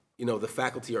about the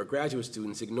faculty or graduate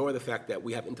students, ignore the fact that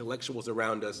we have intellectuals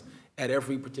around us at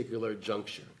every particular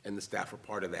juncture, and the staff are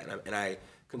part of that. And I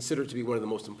consider it to be one of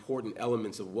the most important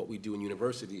elements of what we do in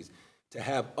universities, to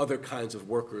have other kinds of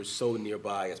workers so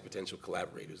nearby as potential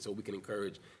collaborators. So we can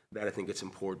encourage that. I think it's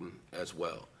important as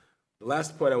well. The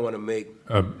last point I want to make...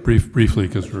 briefly,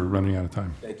 because we're running out of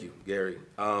time. Thank you, Gary.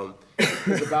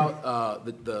 It's about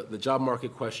the job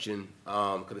market question,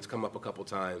 because it's come up a couple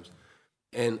times.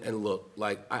 And look,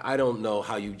 like, I don't know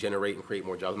how you generate and create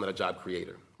more jobs. I'm not a job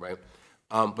creator, right?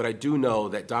 But I do know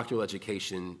that doctoral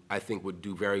education, I think, would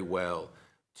do very well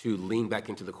to lean back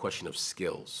into the question of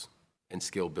skills and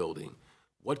skill building.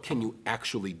 What can you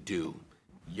actually do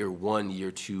year 1,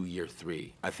 year 2, year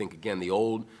 3? I think, again, the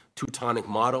old Teutonic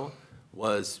model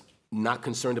was not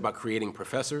concerned about creating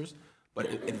professors, but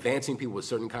advancing people with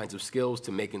certain kinds of skills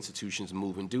to make institutions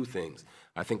move and do things.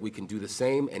 I think we can do the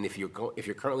same. And if you're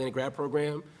currently in a grad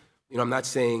program, I'm not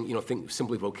saying think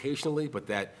simply vocationally, but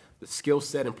that the skill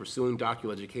set in pursuing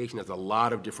doctoral education has a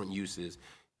lot of different uses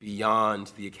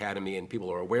beyond the academy, and people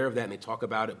are aware of that and they talk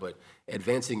about it. But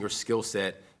advancing your skill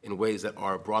set in ways that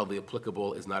are broadly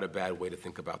applicable is not a bad way to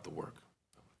think about the work.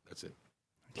 That's it.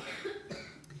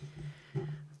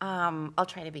 I'll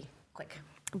try to be quick.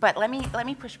 But let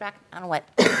me push back on one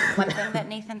thing that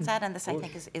Nathan said, and this I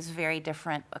think is very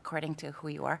different according to who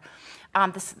you are.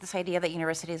 This idea that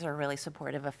universities are really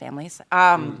supportive of families.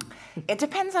 It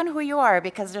depends on who you are,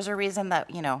 because there's a reason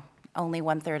that only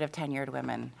 1/3 of tenured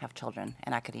women have children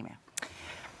in academia.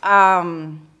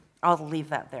 I'll leave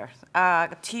that there.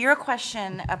 To your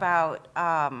question about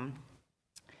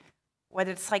what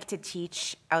it's like to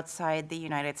teach outside the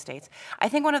United States, I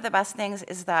think one of the best things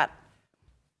is that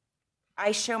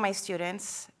I show my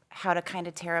students how to kind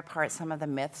of tear apart some of the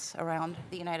myths around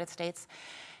the United States.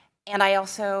 And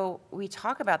we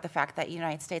talk about the fact that the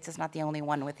United States is not the only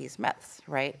one with these myths,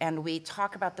 right? And we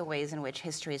talk about the ways in which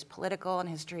history is political and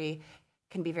history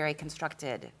can be very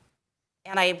constructed.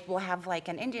 And I will have like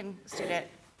an Indian student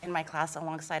in my class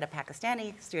alongside a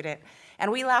Pakistani student,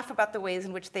 and we laugh about the ways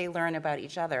in which they learn about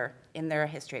each other in their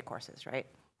history courses, right?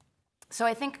 So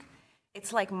I think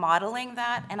it's like modeling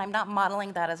that, and I'm not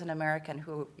modeling that as an American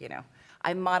who,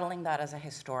 I'm modeling that as a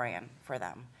historian for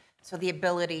them. So the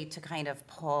ability to kind of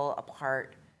pull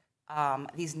apart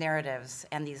these narratives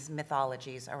and these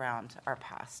mythologies around our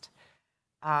past.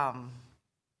 And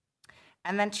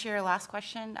then to your last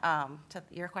question, I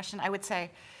would say,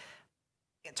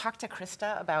 talk to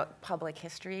Krista about public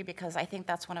history, because I think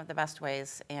that's one of the best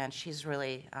ways, and she's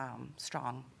really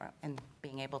strong in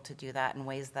being able to do that in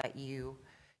ways that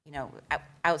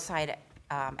outside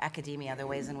academia, the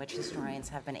ways in which historians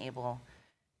have been able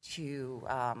to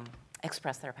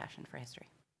express their passion for history.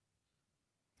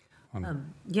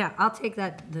 Yeah, I'll take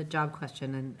the job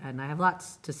question, and I have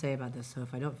lots to say about this, so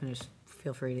if I don't finish,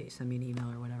 feel free to send me an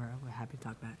email or whatever. I'm happy to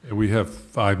talk about it. We have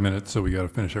 5 minutes, so we got to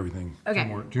finish everything. Okay.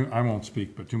 I won't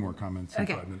speak, but 2 more comments in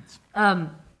 5 minutes.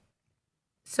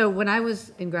 So when I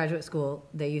was in graduate school,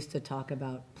 they used to talk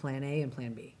about Plan A and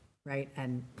Plan B, right?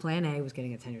 And Plan A was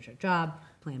getting a tenure-track job.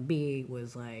 Plan B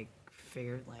was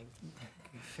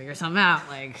figure something out,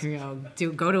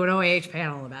 go to an OAH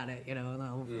panel about it,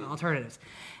 alternatives.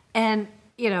 And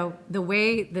the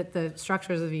way that the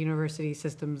structures of university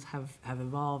systems have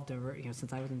evolved over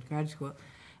since I was in graduate school,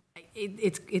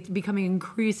 it's becoming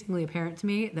increasingly apparent to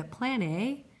me that Plan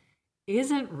A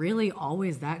isn't really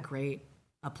always that great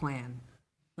a plan.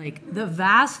 The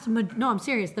vast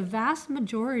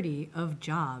majority of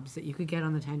jobs that you could get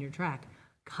on the tenure track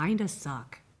kind of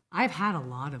suck. I've had a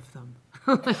lot of them.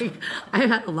 I've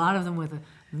had a lot of them with,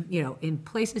 in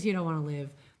places you don't want to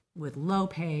live, with low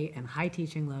pay and high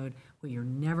teaching load, where you're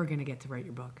never going to get to write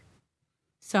your book.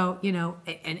 So,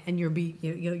 and you're going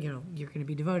to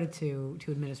be devoted to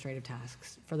administrative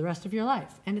tasks for the rest of your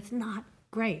life, and it's not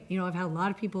great. I've had a lot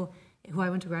of people who I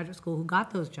went to graduate school who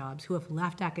got those jobs who have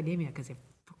left academia because they've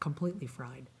completely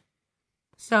fried.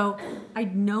 So I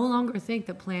no longer think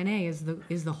that Plan A is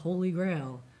the holy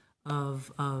grail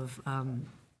of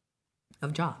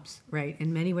jobs, right?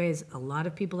 In many ways, a lot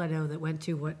of people I know that went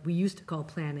to what we used to call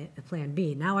Plan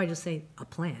B, now I just say a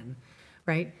plan,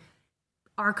 right?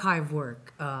 archive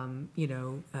work,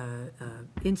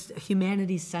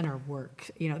 humanities center work.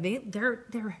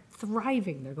 They're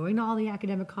thriving. They're going to all the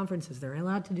academic conferences. They're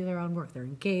allowed to do their own work. They're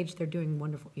engaged. They're doing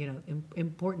wonderful,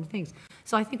 important things.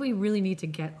 So I think we really need to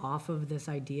get off of this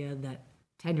idea that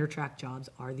tenure track jobs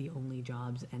are the only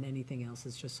jobs and anything else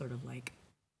is just sort of like,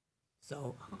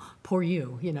 so poor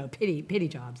you, pity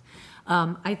jobs.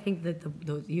 I think that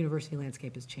the university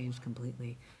landscape has changed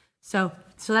completely. So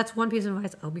that's one piece of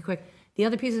advice. I'll be quick. The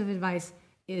other piece of advice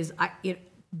is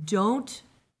don't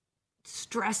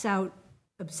stress out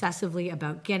obsessively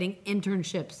about getting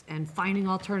internships and finding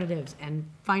alternatives and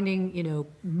finding,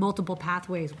 multiple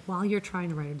pathways while you're trying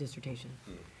to write a dissertation.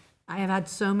 I have had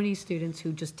so many students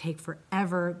who just take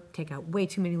forever, take out way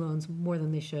too many loans, more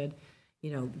than they should,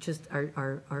 just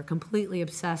are completely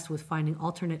obsessed with finding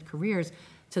alternate careers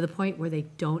to the point where they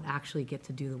don't actually get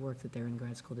to do the work that they're in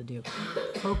grad school to do.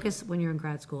 Focus when you're in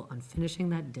grad school on finishing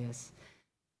that dis,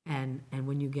 and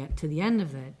when you get to the end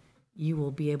of it, you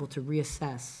will be able to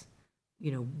reassess,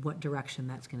 what direction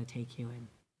that's going to take you in.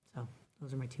 So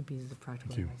those are my two pieces of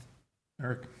practical advice.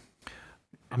 Eric?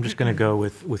 I'm just going to go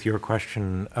with your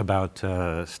question about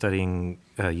studying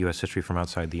U.S. history from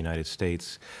outside the United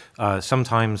States.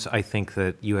 Sometimes I think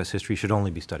that U.S. history should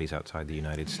only be studies outside the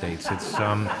United States. It's,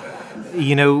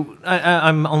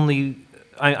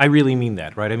 I really mean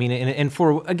that, right? I mean, and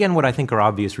for, again, what I think are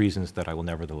obvious reasons that I will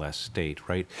nevertheless state,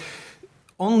 right?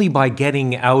 Only by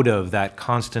getting out of that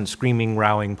constant screaming,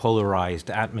 rowing,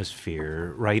 polarized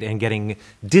atmosphere, right, and getting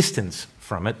distance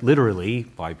from it, literally,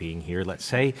 by being here, let's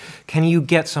say, can you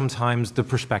get sometimes the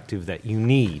perspective that you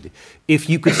need. If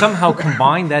you could somehow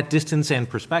combine that distance and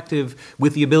perspective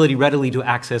with the ability readily to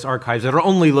access archives that are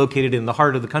only located in the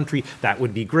heart of the country, that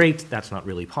would be great. That's not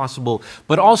really possible.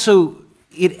 But also,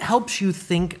 it helps you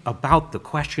think about the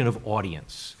question of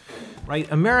audience. Right?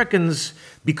 Americans,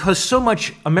 because so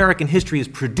much American history is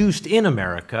produced in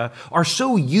America, are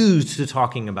so used to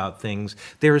talking about things.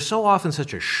 There is so often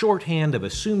such a shorthand of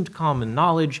assumed common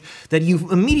knowledge that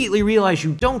you immediately realize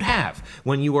you don't have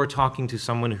when you are talking to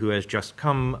someone who has just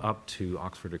come up to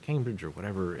Oxford or Cambridge or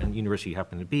whatever university you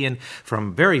happen to be in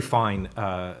from very fine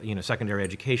secondary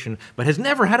education, but has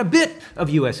never had a bit of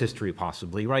U.S. history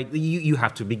possibly, right? You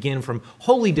have to begin from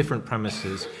wholly different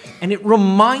premises, and it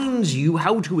reminds you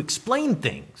how to explain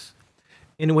things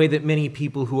in a way that many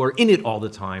people who are in it all the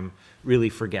time really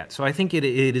forget. So I think it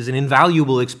is an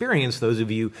invaluable experience those of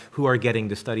you who are getting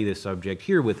to study this subject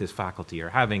here with this faculty are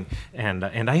having, and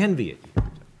I envy it.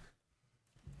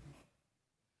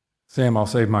 Sam, I'll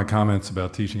save my comments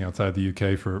about teaching outside the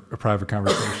UK for a private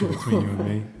conversation between you and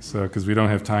me, so because we don't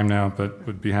have time now, but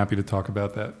would be happy to talk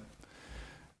about that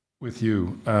with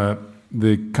you.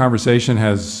 The conversation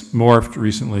has morphed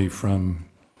recently from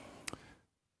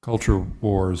culture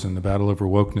wars and the battle over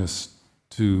wokeness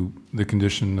to the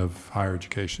condition of higher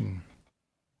education.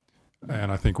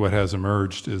 And I think what has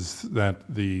emerged is that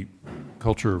the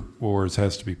culture wars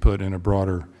has to be put in a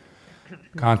broader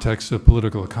context of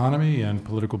political economy and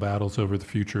political battles over the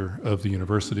future of the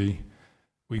university.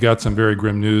 We got some very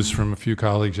grim news from a few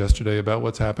colleagues yesterday about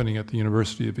what's happening at the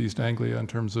University of East Anglia in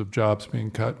terms of jobs being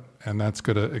cut, and that's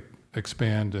going to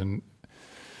expand and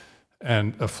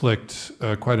afflict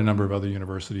quite a number of other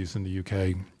universities in the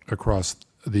UK across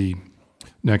the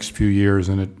next few years.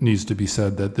 And it needs to be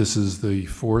said that this is the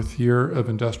 4th year of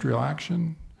industrial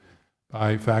action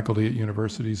by faculty at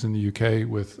universities in the UK,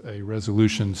 with a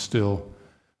resolution still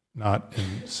not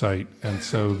in sight. And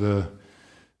so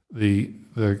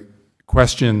the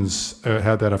questions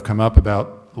that have come up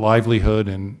about livelihood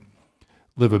and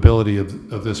livability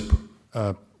of this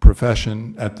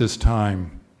profession at this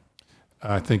time,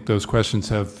 I think those questions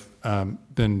have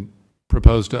been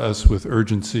proposed to us with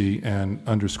urgency and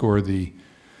underscore the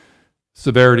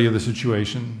severity of the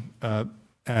situation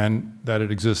and that it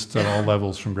exists at all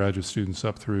levels from graduate students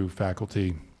up through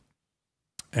faculty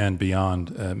and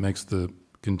beyond. Makes the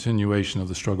continuation of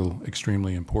the struggle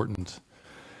extremely important.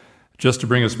 Just to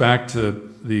bring us back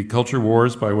to the culture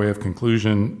wars by way of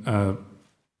conclusion,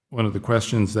 one of the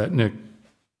questions that Nick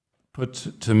put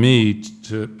to me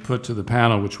to put to the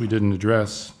panel, which we didn't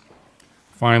address,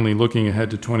 finally looking ahead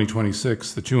to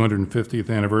 2026, the 250th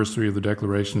anniversary of the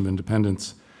Declaration of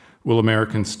Independence, will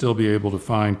Americans still be able to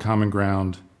find common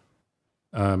ground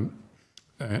and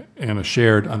a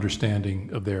shared understanding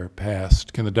of their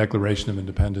past? Can the Declaration of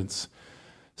Independence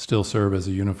still serve as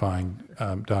a unifying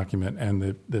document?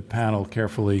 And the panel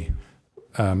carefully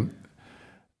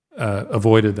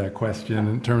avoided that question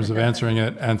in terms of answering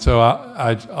it. And so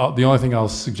the only thing I'll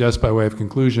suggest by way of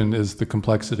conclusion is the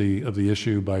complexity of the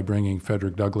issue by bringing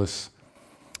Frederick Douglass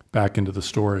back into the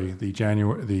story. The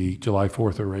July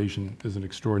 4th oration is an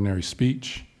extraordinary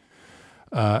speech,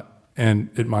 and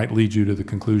it might lead you to the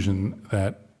conclusion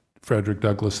that Frederick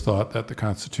Douglass thought that the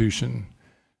Constitution,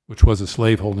 which was a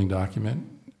slaveholding document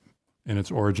in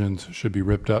its origins, should be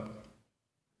ripped up,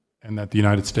 and that the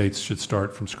United States should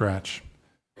start from scratch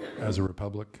as a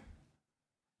republic.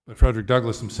 But Frederick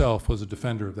Douglass himself was a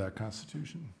defender of that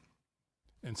Constitution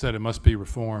and said it must be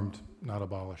reformed, not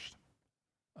abolished.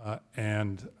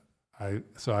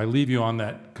 So I leave you on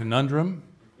that conundrum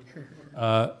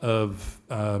of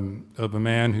a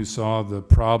man who saw the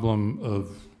problem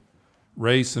of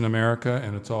race in America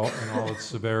and in all its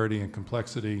severity and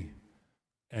complexity,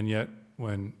 and yet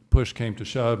when push came to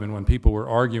shove and when people were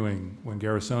arguing, when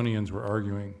Garrisonians were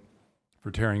arguing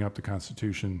for tearing up the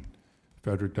Constitution,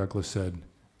 Frederick Douglass said,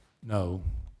 no,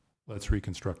 let's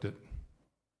reconstruct it.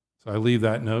 So I leave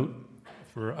that note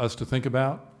for us to think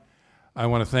about. I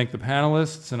want to thank the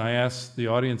panelists, and I ask the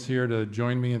audience here to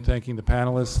join me in thanking the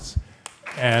panelists.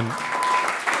 And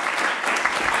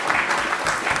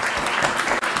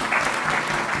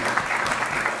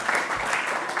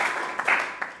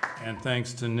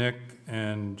thanks to Nick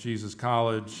and Jesus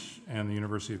College and the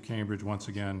University of Cambridge once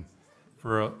again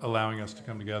for allowing us to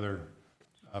come together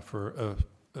for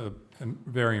a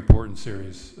very important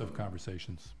series of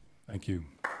conversations. Thank you.